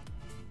specs.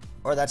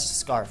 Or that's just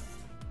Scarf.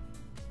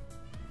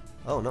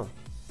 Oh no.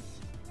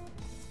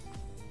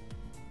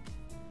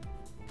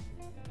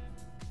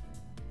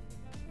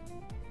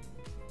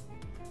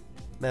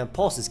 Man,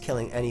 Pulse is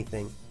killing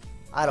anything.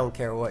 I don't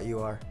care what you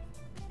are.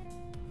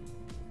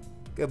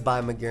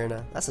 Goodbye,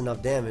 Magearna. That's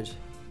enough damage.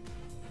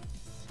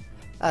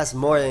 That's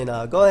more than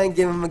enough. Go ahead and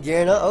give him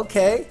Magearna.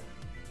 Okay.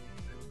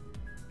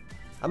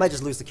 I might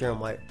just lose to Kyurem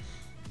White.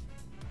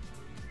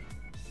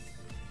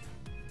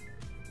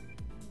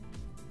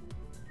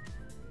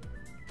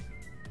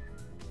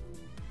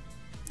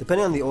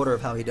 Depending on the order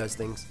of how he does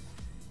things.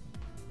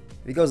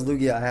 If he goes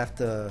Lugia, I have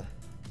to...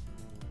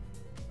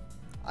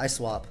 I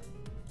swap.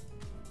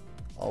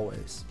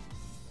 Always.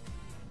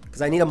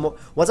 Because I need a...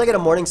 Once I get a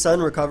Morning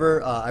Sun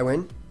recover, I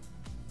win.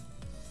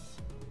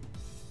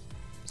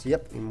 So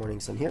yep, Morning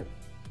Sun here.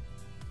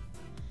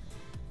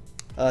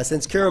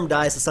 Since Kyurem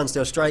dies to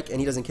Sunsteel Strike and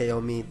he doesn't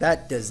KO me,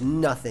 that does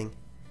nothing.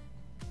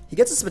 He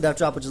gets a Spadef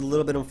drop, which is a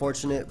little bit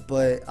unfortunate,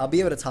 but I'll be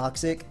able to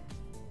Toxic.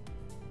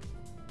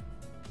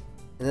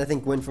 And I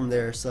think win from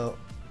there, so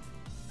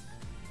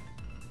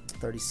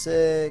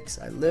 36,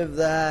 I live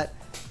that.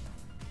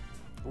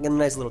 Get a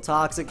nice little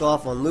Toxic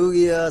off on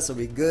Lugia, so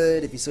we'll be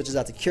good. If he switches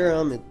out to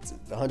Kyurem, it's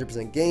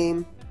 100%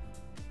 game.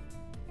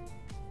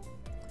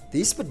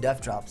 These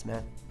Spadef drops,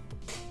 man.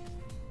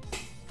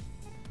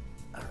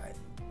 Alright.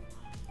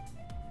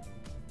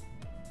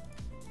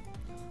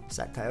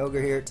 Sack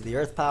Kyogre here to the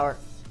Earth Power.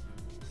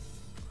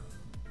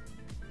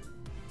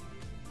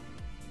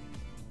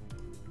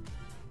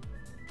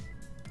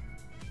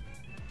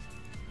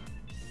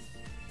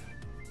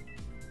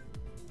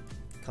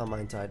 Calm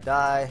Mind till I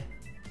die.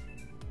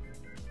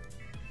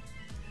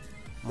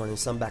 Morning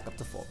Sun back up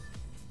to full.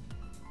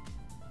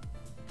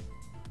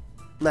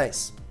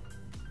 Nice.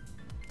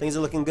 Things are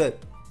looking good.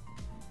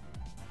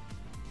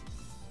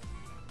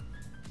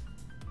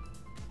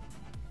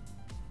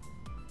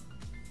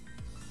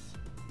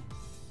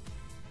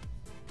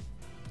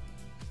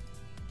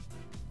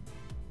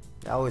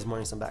 I always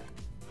Morning Sun back.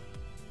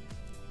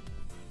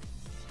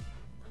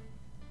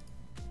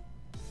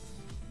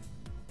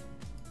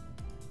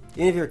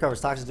 Even if he recovers,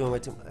 Toxic's doing way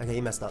too much. Okay,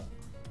 he messed up.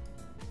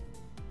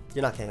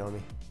 You're not KOing me.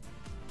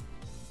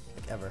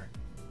 Like, ever.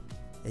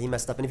 Yeah, he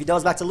messed up. And if he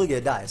doubles back to Lugia,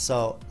 it dies.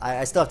 So,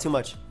 I still have too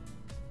much.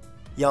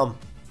 Yum.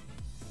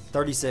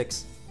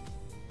 36.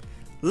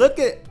 Look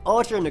at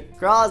Ultra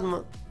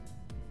Necrozma.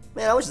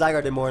 Man, I wish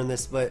Zygarde did more in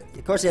this, but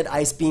of course he had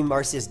Ice Beam,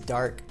 Arceus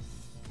Dark.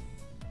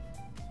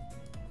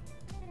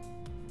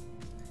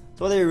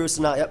 So whether he roosts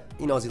or not, yep,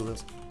 he knows he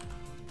loses.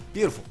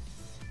 Beautiful.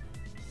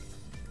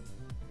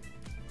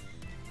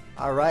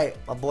 Alright,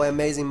 my boy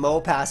Amazing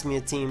Mo passed me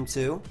a team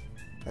too.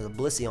 Has a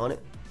Blissey on it.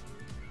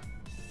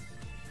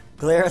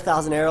 Glare,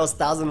 1,000 Arrows,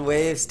 1,000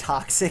 Waves,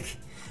 Toxic.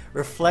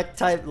 Reflect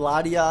type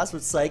Latias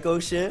with Psycho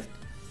Shift.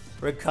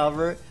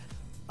 Recover.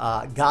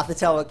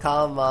 Gothitelle with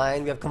Calm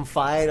Mind. We have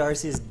Confide,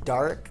 Arceus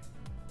Dark.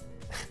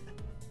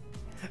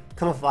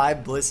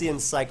 Confide, Blissey,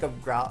 and Psycho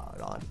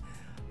Groudon.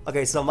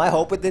 Okay, so my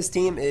hope with this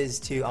team is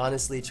to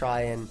honestly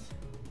try and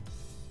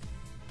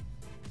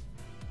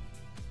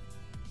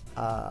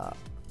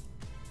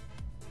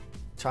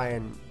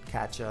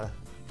catch a...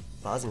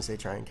 Well, I was gonna say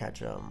try and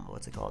catch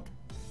what's it called?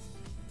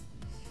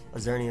 A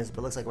Xerneas,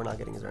 but looks like we're not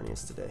getting a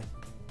Xerneas today.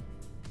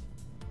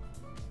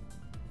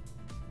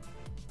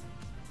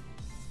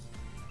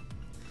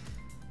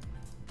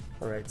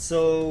 Alright,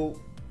 so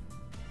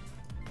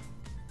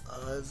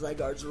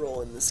Zygarde's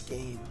role in this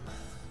game.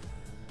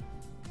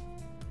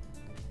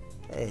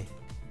 Hey,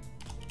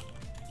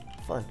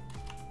 Fun.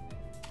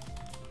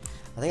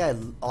 I think I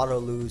auto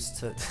lose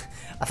to.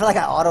 I feel like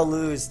I auto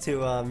lose to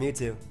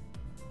Mewtwo.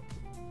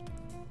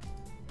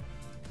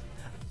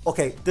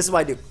 Okay, this is what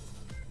I do.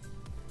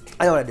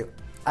 I know what I do.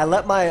 I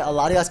let my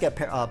Latias get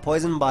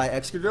poisoned by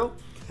Excadrill,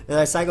 and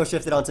I Psycho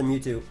Shift it onto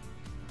Mewtwo,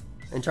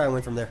 and try and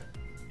win from there.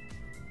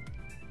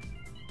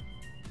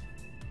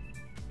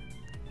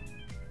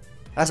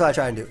 That's what I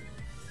try and do.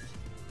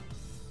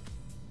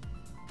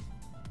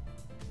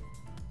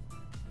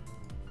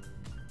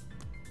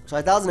 So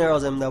 1,000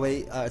 arrows him that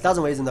way,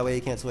 1,000 waves him that way he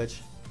can't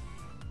switch.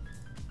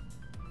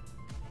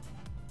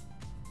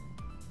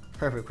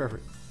 Perfect,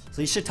 perfect.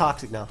 So he should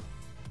Toxic now.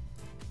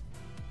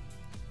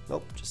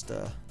 Nope, just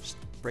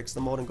breaks the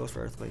mold and goes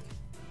for Earthquake.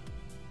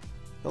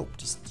 Nope,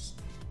 just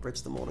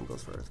breaks the mold and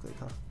goes for Earthquake,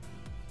 huh?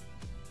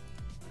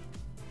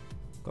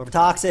 Go for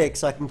Toxic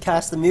so I can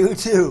cast the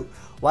Mewtwo.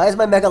 Why is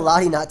my Mega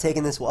Lati not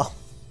taking this well?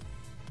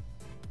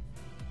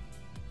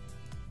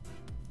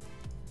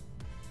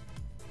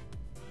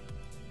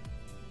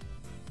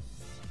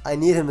 I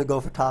need him to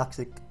go for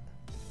Toxic.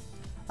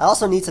 I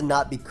also need to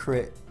not be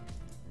crit,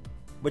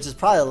 which is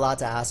probably a lot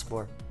to ask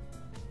for.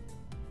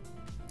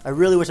 I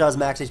really wish I was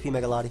max HP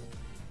Mega Lati.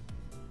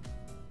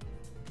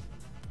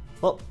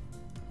 Well,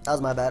 that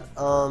was my bad.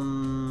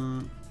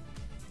 Don't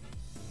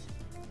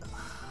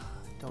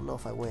know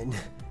if I win.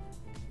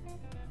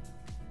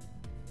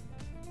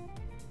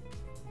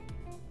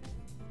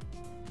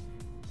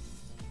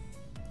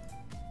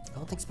 I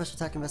don't think special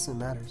attack investment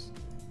matters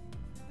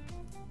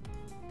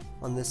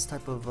on this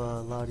type of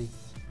Lati.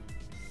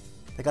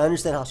 Like, I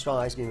understand how strong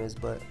Ice Beam is,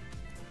 but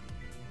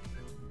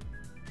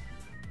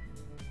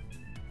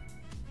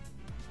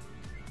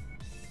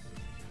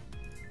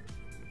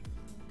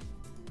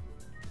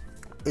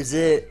is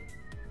it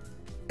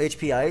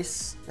HP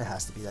Ice? It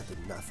has to be. That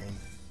did nothing.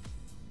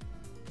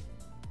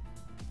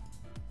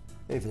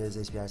 Maybe if it is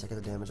HP Ice, I get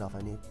the damage off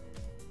I need.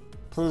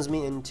 Plumes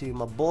me into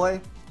my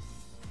boy.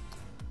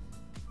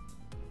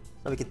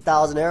 Now we get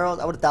 1,000 arrows.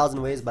 I would have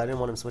 1,000 waves, but I didn't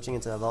want him switching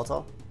into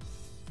Veltal.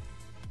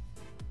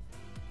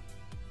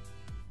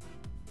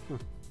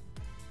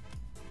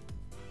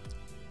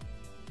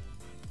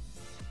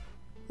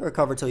 He'll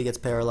recover till he gets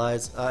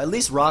paralyzed. At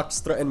least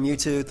rocks threaten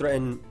Mewtwo,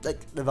 threaten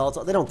like the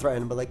Veltal. They don't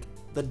threaten, but like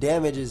the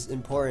damage is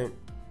important.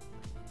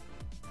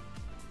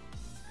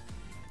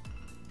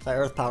 So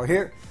Earth Power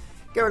here.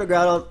 Get rid of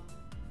Groudon.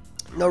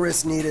 No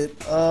risk needed.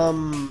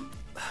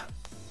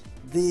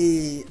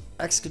 The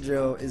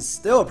Excadrill is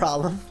still a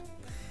problem.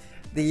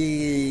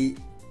 The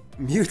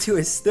Mewtwo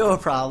is still a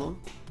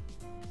problem.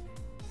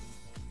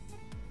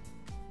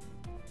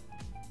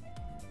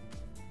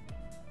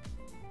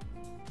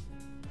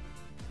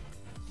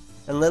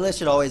 And Lilith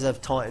should always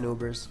have Taunt and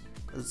Ubers,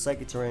 because it's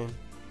Psychic Terrain.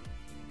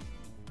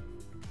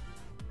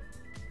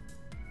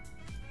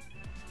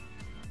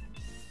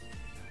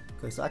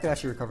 Okay, so I can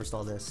actually recover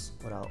stall this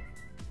without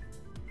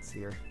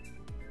fear.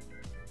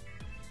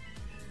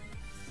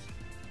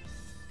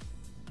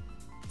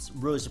 It's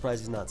really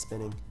surprised he's not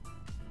spinning.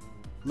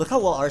 Look how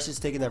well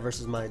Arceus taking that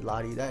versus my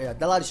Lati. That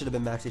Lati should have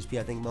been max HP,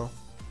 I think, Mo.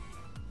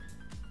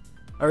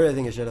 I really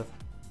think it should have.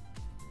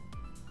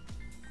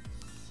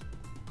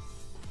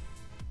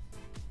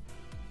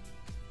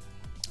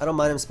 I don't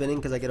mind him spinning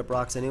because I get up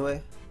rocks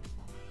anyway.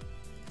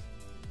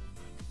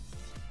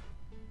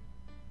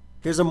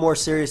 Here's a more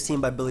serious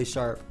team by Billy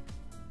Sharp.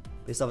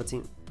 Based off a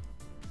team.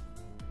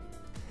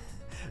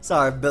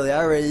 Sorry, Billy, I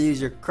already used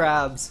your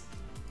crabs.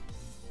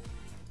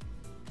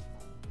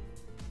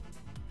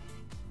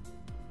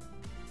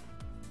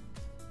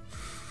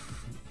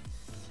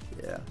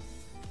 Yeah.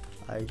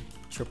 I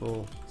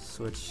triple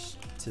switch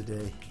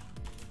today.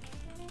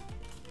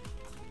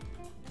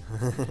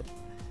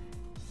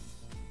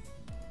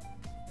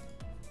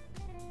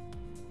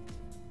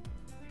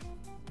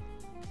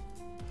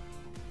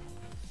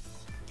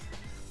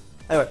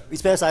 Anyway, we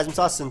spam Seismic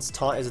Toss since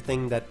Taunt is a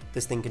thing that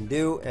this thing can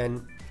do,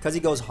 and because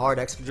he goes hard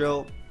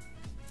Excadrill,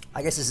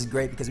 I guess this is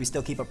great because we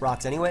still keep up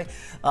rocks anyway.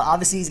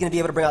 Obviously, he's going to be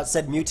able to bring out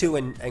said Mewtwo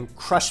and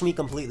crush me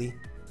completely.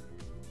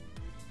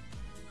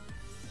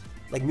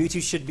 Like,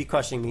 Mewtwo should be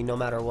crushing me no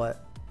matter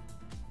what.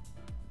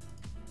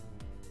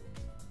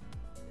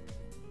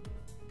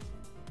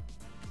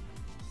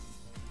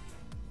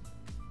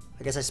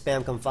 I guess I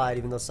spam Confide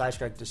even though Side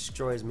Strike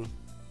destroys me.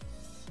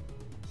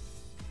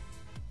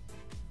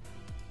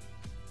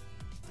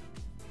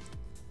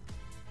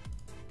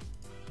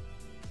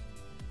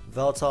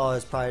 Veltal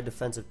is probably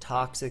defensive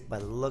Toxic by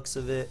the looks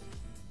of it.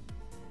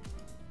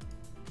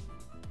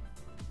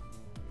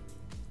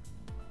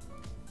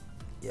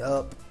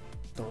 Yup.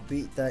 Don't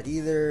beat that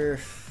either.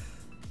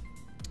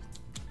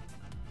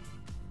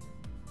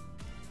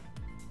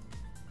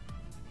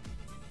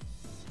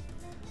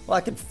 Well,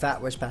 I can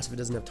Fat Wish pass if it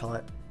doesn't have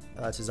Taunt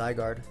to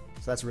Zygarde,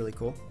 so that's really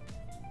cool.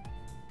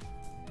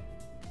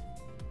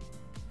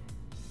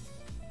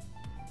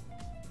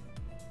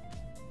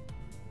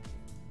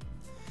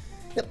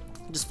 Yep,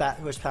 just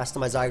Fat Wish pass to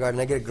my Zygarde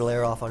and I get a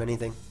glare off on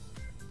anything.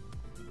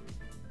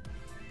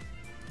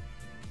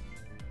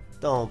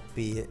 Don't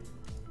be it.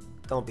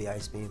 Don't be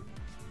Ice Beam.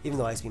 Even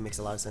though Ice Beam makes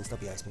a lot of sense.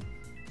 Don't be Ice Beam.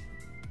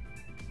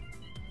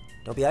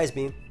 Don't be Ice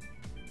Beam.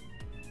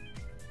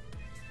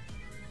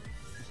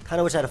 Kind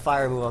of wish I had a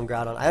fire move on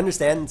Groudon. I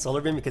understand Solar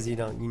Beam because you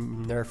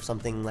nerf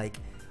something like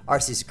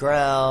Arceus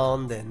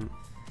Ground and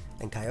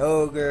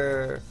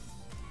Kyogre.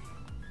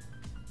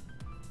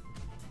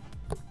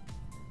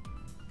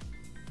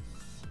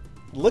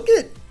 Look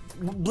at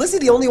Blissey,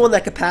 the only one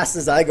that could pass the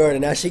Zygarde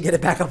and actually get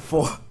it back up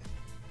 4.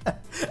 I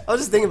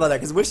was just thinking about that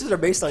because wishes are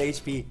based on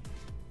HP.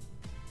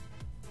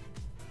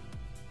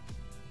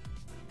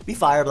 Be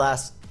Fire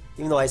Blast,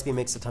 even though Ice Beam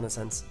makes a ton of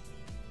sense.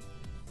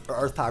 Or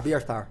Earth Power, be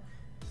Earth Power.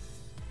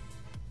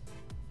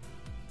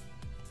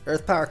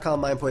 Earth Power,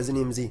 Calm Mind, Poison,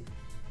 EMZ.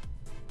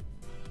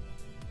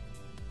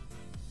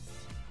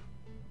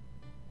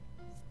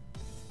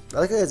 I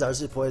like that he has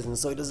Arceus Poison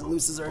so he doesn't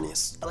lose his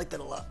Xerneas. I like that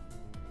a lot.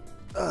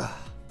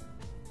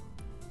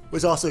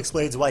 Which also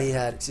explains why he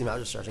had, excuse me, I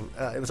was just charging.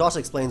 It also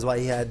explains why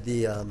he had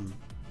the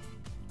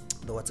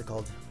what's it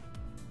called?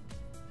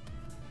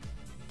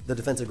 The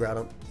defensive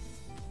Groudon.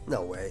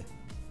 No way.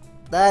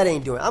 That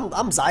ain't doing it.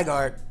 I'm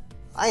Zygarde.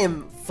 I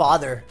am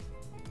father.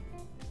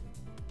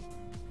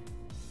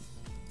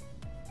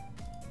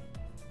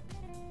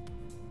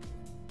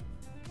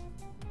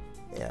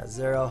 Yeah,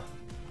 0.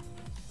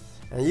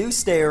 And you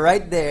stay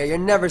right there. You're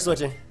never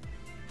switching.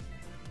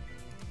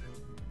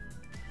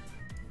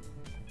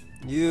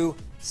 You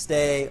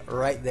stay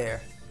right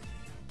there.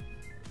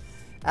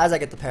 As I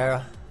get the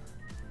para.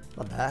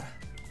 Not bad.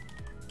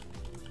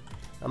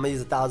 I'm gonna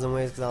use 1,000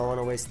 waves because I don't want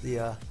to waste the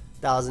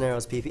 1,000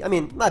 arrows PP. I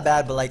mean, not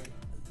bad, but like,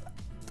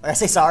 I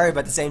say sorry, but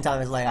at the same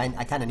time, it's like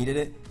I kind of needed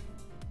it.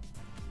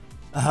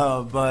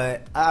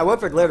 But I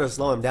went for Glitter to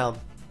slow him down.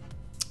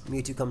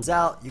 Mewtwo comes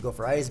out. You go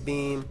for Ice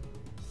Beam.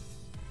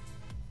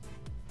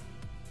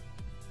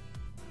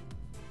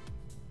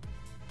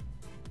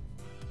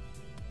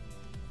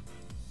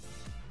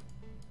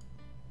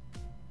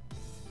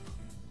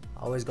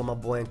 Always got my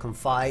boy in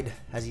Confide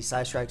as he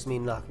side strikes me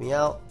and knock me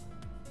out.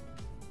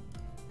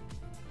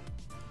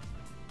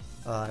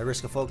 I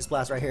risk a Focus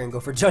Blast right here and go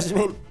for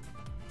Judgment.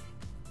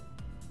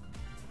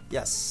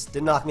 Yes,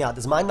 didn't knock me out.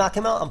 Does mine knock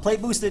him out? I'm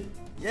plate boosted.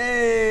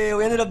 Yay!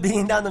 We ended up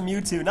beating down the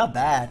Mewtwo. Not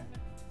bad.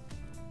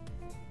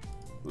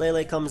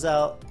 Lele comes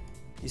out.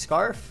 You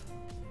Scarf?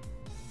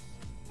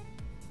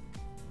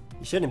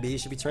 You shouldn't be. You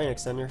should be Terrain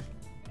Extender.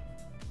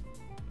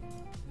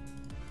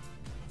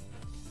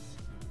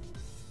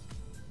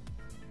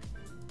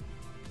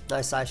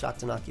 Nice Side Shock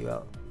to knock you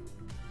out.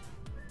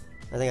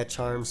 I think a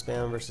Charm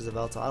spam versus a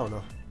Veltal. I don't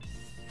know.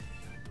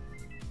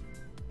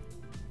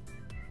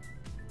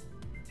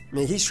 I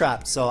mean, he's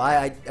trapped, so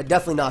I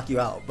definitely knock you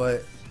out,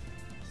 but...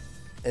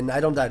 And I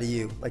don't die to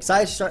you. Like,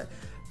 Side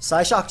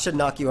Shock should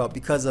knock you out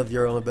because of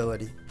your own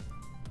ability.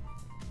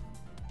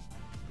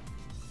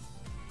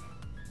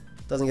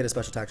 Doesn't get a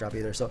special attack drop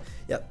either, so...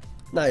 Yep.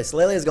 Nice.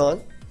 Lele is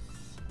gone.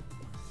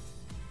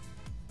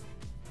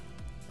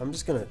 I'm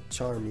just gonna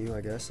Charm you,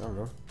 I guess. I don't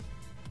know.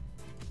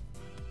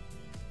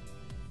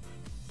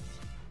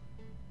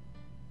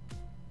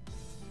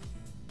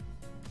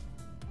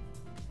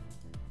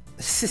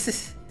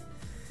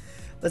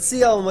 Let's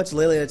see how much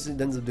Lele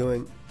actually ends up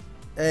doing.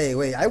 Hey,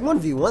 wait, I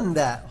 1v1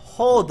 that.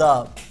 Hold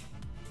up.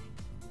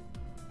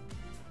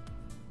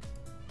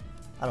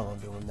 I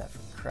don't 1v1 that for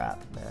crap,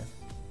 man.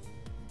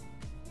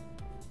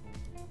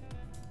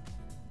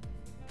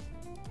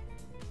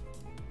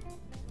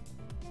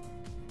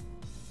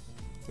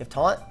 You have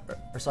Taunt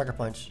or Sucker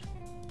Punch?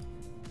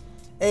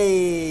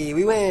 Hey,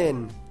 we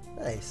win.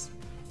 Nice.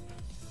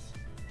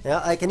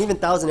 Yeah, I can even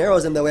 1,000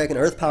 arrows him, that way I can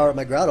Earth Power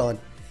my Groudon.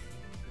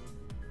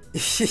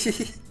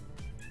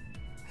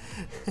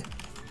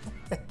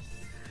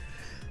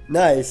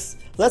 Nice.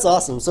 That's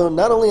awesome. So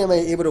not only am I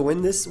able to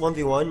win this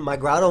 1v1, my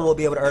Groudon will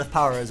be able to Earth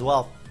Power as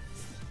well.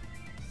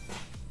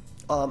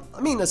 I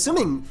mean,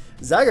 assuming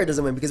Zygarde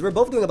doesn't win, because we're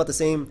both doing about the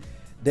same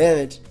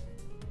damage.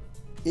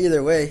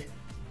 Either way.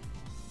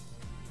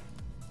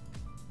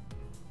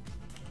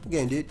 Good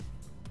game, dude.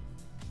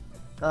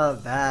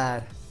 Not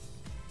bad.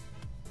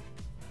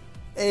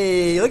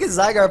 Hey, look at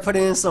Zygarde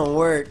putting in some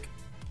work.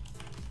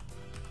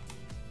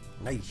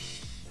 Nice.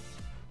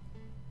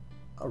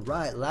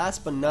 Alright,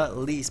 last but not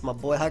least, my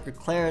boy Hiker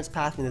Clarence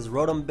passing his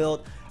Rotom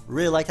build.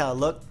 Really like how it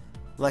looked.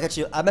 I'm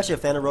actually a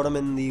fan of Rotom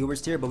in the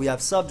Ubers tier, but we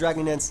have Sub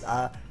Dragon Dance,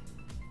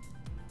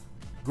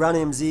 Ground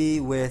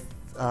MZ with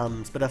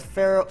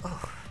Spitafaro.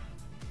 Oh,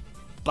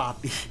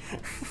 Boppy.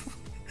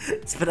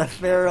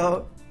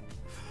 Spitafaro.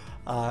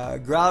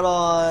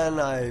 Groudon.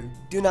 I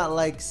do not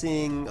like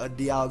seeing a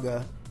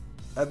Dialga.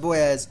 That boy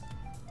has.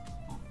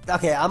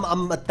 Okay, I'm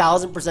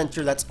 1,000%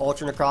 sure that's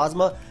Ultra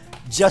Necrozma,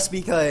 just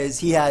because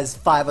he has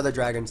 5 other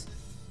dragons.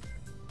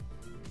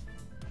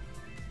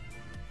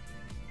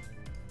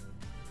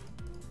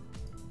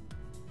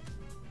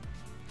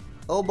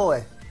 Oh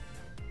boy.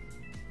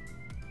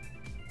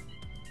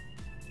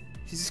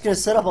 He's just gonna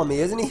set up on me,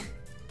 isn't he?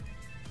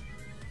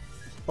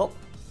 Oh.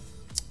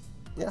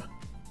 Yeah.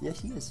 Yeah,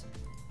 he is.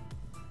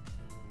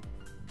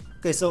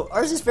 Okay, so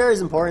Arceus Fairy is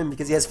important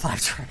because he has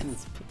 5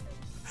 dragons.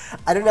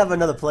 I didn't have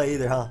another play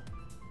either, huh?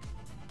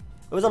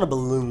 It was on a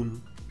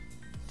balloon.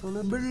 On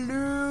a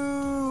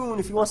balloon.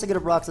 If he wants to get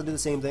up rocks, I'll do the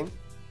same thing.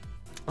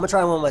 I'm gonna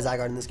try one with my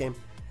Zygarde in this game.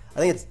 I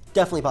think it's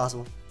definitely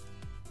possible.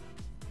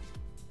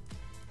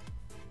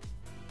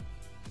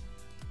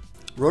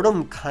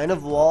 Rotom kind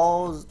of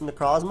walls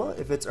Necrozma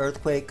if it's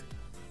Earthquake.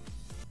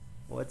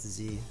 What's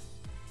Z?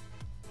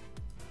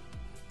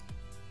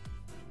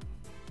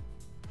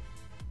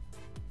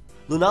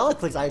 Lunala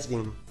clicks Ice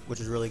Beam, which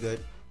is really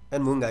good,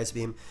 and Moongeist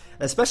Beam,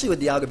 especially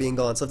with Dialga being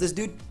gone. So if this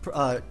dude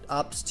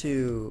opts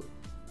to,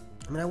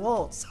 I mean, I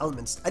wall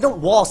Salamence. I don't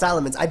wall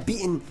Salamence. I've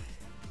beaten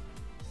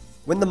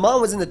when the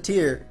Mon was in the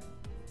tier.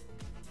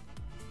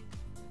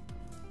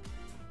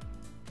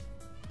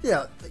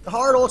 Yeah,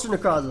 hard Ultra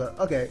Necrozma.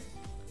 Okay.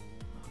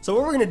 So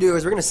what we're gonna do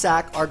is we're gonna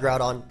sack our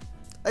Groudon.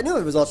 I knew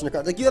it was Ultra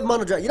Necrozma. Like, you have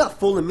Mono Dragon. You're not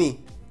fooling me.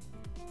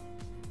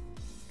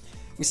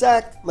 We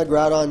sack my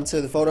Groudon to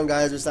the Photon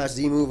Geyser /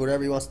 Z move,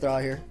 whatever he wants to throw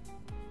out here.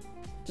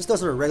 Just goes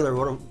for a regular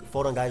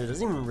Photon Geyser.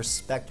 Doesn't even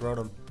respect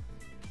Rotom.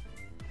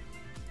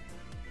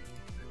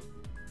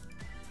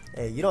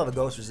 Hey, you don't have a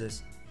Ghost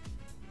Resist.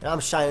 And I'm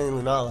shining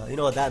Lunala. You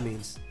know what that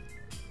means.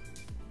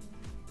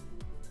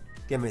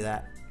 Give me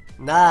that.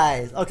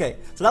 Nice. Okay,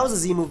 so that was a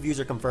Z move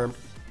user confirmed.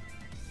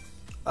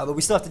 But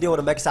we still have to deal with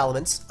a Mega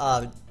Salamence.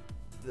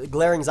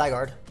 Glaring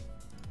Zygarde.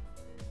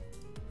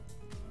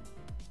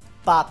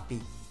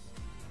 Poppy.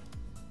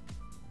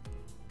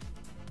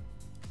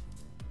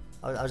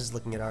 I was just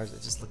looking at ours.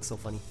 It just looks so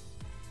funny.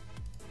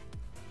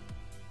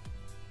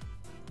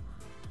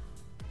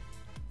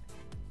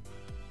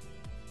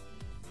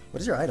 What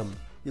is your item?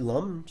 You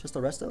Lum? Just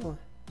the resto?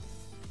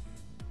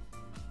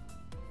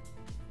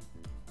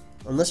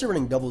 Unless you're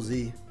running double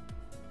Z.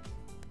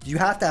 You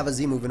have to have a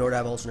Z move in order to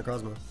have Ultra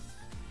Necrozma.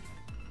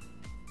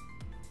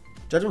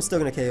 Judgment's still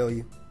gonna KO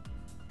you.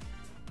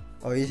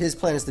 Oh, his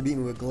plan is to beat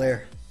me with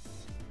Glare.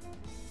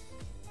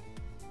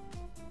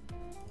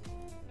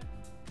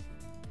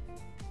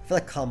 I feel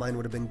like Calm Mind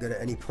would have been good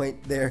at any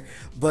point there,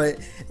 but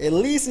at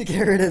least we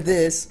get rid of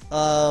this.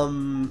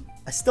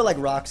 I still like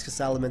Rocks,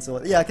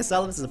 Casalamence. Yeah,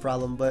 Casalamence is a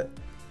problem, but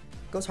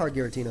goes hard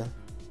Giratina.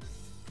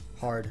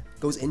 Hard.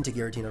 Goes into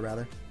Giratina,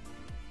 rather.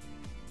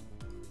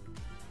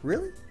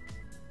 Really?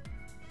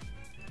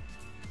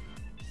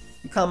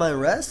 You Calm Mind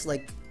rest?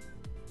 Like,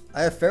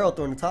 I have Feral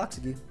Thorn to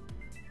Toxic you.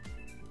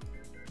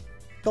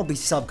 Don't be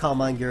sub Calm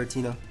Mind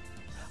Giratina.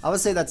 I would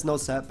say that's no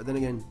set, but then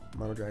again,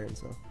 Mono Dragon,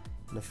 so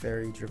in a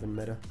fairy driven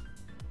meta.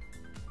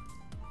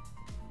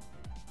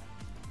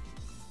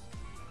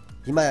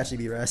 He might actually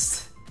be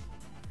rest.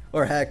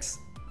 Or Hex.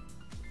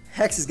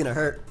 Hex is gonna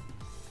hurt.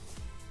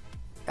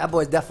 That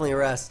boy's definitely a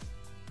rest.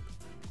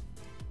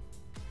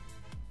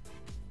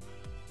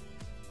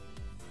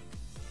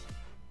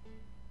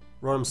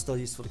 Rotom's still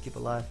useful to keep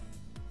alive.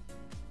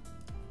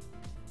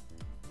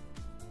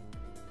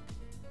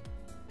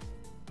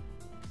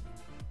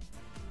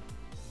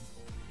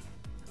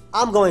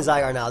 I'm going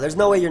Zygarde now. There's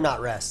no way you're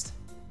not rest.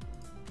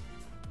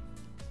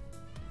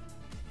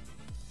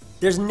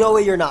 There's no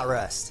way you're not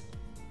rest.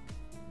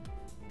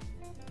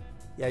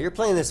 Yeah, you're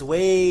playing this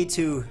way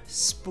too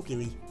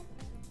spookily.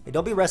 Hey,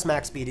 don't be rest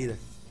max speed either.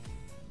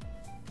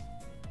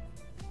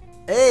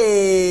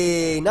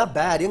 Hey, not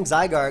bad. Young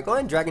Zygarde. Go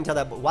ahead and Dragon Tail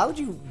that. But why would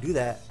you do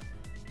that?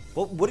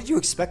 What did you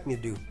expect me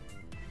to do?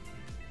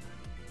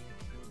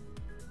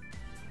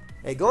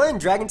 Hey, go ahead and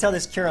Dragon Tail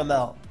this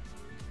Caramel.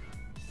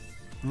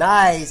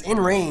 Nice, in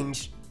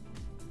range.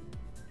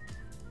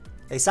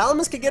 Hey,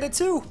 Salamence could get it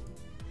too.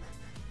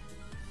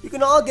 You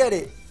can all get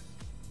it.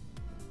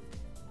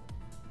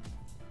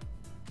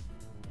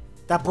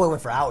 That boy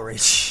went for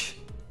Outrage.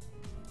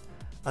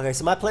 Okay,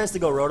 so my plan is to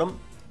go Rotom,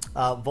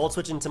 Volt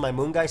Switch into my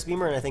Moongeist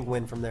Beamer, and I think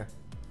win from there.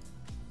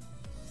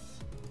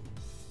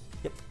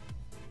 Yep.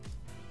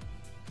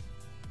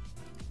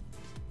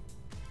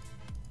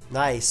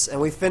 Nice, and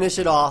we finish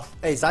it off.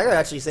 Hey, Zygarde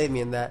actually saved me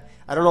in that.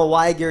 I don't know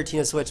why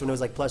Giratina switched when it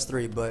was like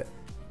 +3, but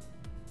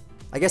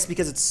I guess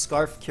because it's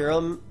Scarf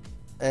Kyurem,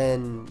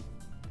 and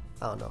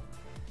I don't know.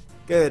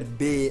 Could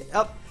be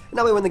up.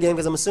 Now we win the game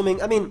because I'm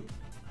assuming. I mean,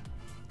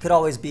 could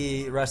always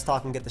be Rest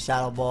Talk and get the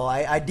Shadow Ball.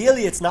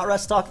 Ideally, it's not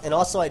Rest Talk, and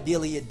also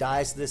ideally it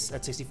dies this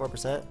at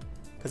 64%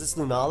 because it's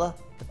Lunala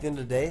at the end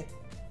of the day.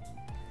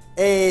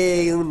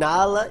 Hey,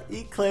 Lunala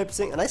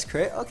eclipsing a nice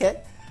crit.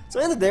 Okay, so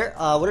I ended there.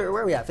 Where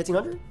are we at?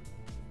 1500.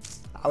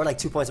 We're like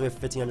 2 points away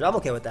from 1500. I'm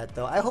okay with that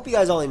though. I hope you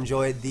guys all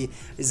enjoyed the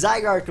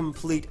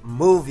Zygarde-Complete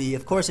movie.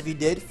 Of course, if you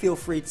did, feel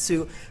free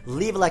to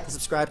leave a like and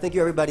subscribe. Thank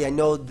you, everybody. I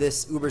know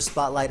this Uber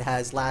Spotlight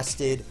has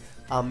lasted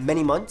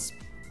many months.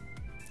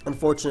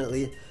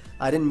 Unfortunately,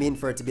 I didn't mean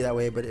for it to be that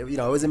way, but it, you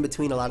know, it was in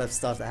between a lot of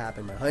stuff that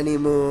happened. My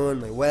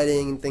honeymoon, my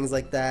wedding, and things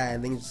like that,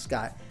 and things just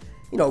got,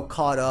 you know,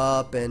 caught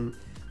up, and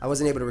I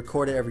wasn't able to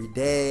record it every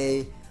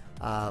day.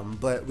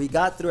 But we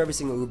got through every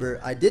single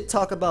Uber. I did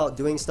talk about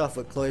doing stuff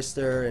with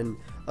Cloyster and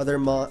other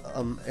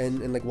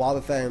and like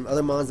Wobbuffet and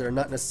other mons that are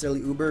not necessarily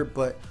Uber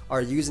but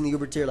are using the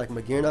Uber tier like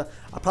Magearna.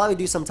 I'll probably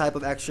do some type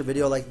of extra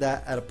video like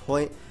that at a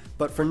point,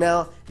 but for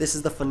now this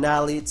is the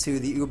finale to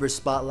the Uber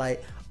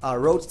Spotlight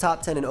Road to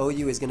Top 10 in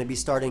OU is going to be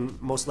starting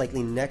most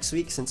likely next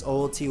week, since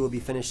OLT will be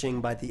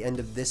finishing by the end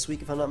of this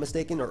week, if I'm not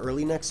mistaken, or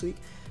early next week.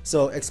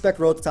 So expect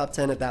Road to Top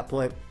 10 at that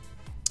point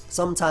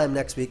sometime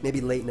next week,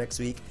 maybe late next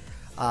week.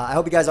 I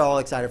hope you guys are all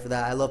excited for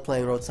that. I love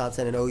playing Road to Top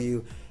 10 in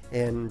OU,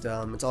 and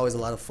it's always a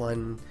lot of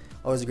fun.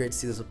 Always great to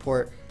see the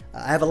support.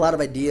 I have a lot of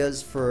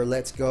ideas for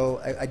Let's Go.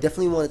 I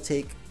definitely want to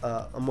take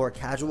a more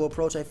casual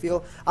approach, I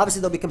feel.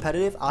 Obviously, they'll be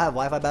competitive. I'll have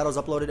Wi-Fi battles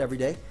uploaded every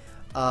day,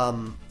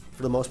 for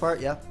the most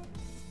part, yeah.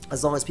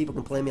 As long as people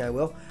can play me, I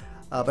will.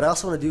 But I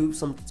also want to do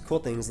some cool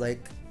things, like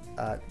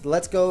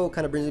Let's Go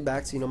kind of brings me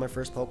back to, you know, my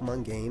first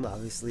Pokemon game,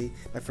 obviously.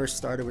 My first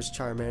starter was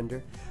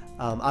Charmander.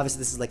 Obviously,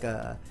 this is like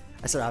a,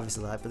 I said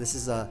obviously a lot, but this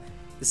is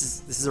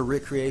a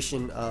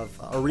recreation of,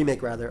 a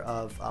remake rather,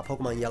 of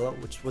Pokemon Yellow,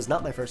 which was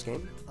not my first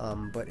game,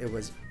 but it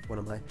was one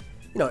of my,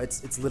 you know,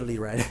 it's literally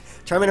red.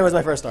 Charmander was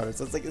my first starter,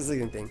 so it's like the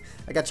same thing.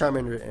 I got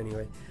Charmander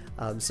anyway.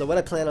 So what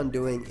I plan on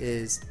doing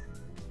is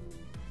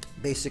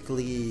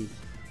basically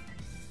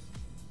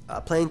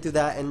playing through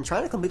that and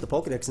trying to complete the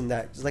Pokedex in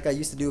that, just like I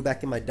used to do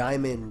back in my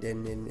Diamond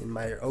and in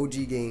my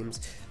OG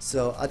games.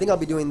 So I think I'll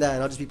be doing that,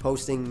 and I'll just be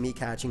posting me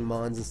catching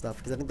Mons and stuff,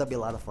 because I think that'll be a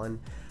lot of fun,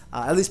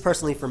 at least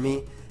personally for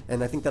me.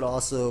 And I think that'll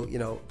also, you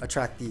know,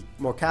 attract the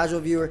more casual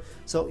viewer.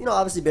 So, you know,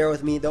 obviously bear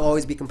with me. There'll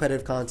always be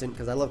competitive content,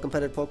 because I love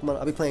competitive Pokemon.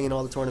 I'll be playing in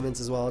all the tournaments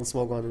as well, and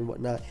Smogon and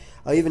whatnot.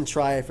 I'll even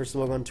try for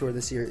Smogon Tour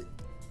this year,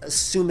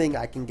 assuming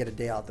I can get a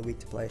day out the week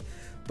to play.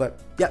 But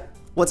yeah,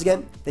 once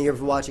again, thank you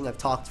for watching. I've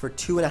talked for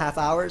 2.5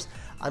 hours.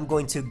 I'm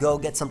going to go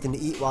get something to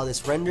eat while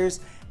this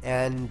renders.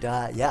 And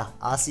yeah,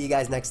 I'll see you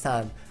guys next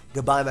time.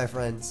 Goodbye, my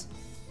friends.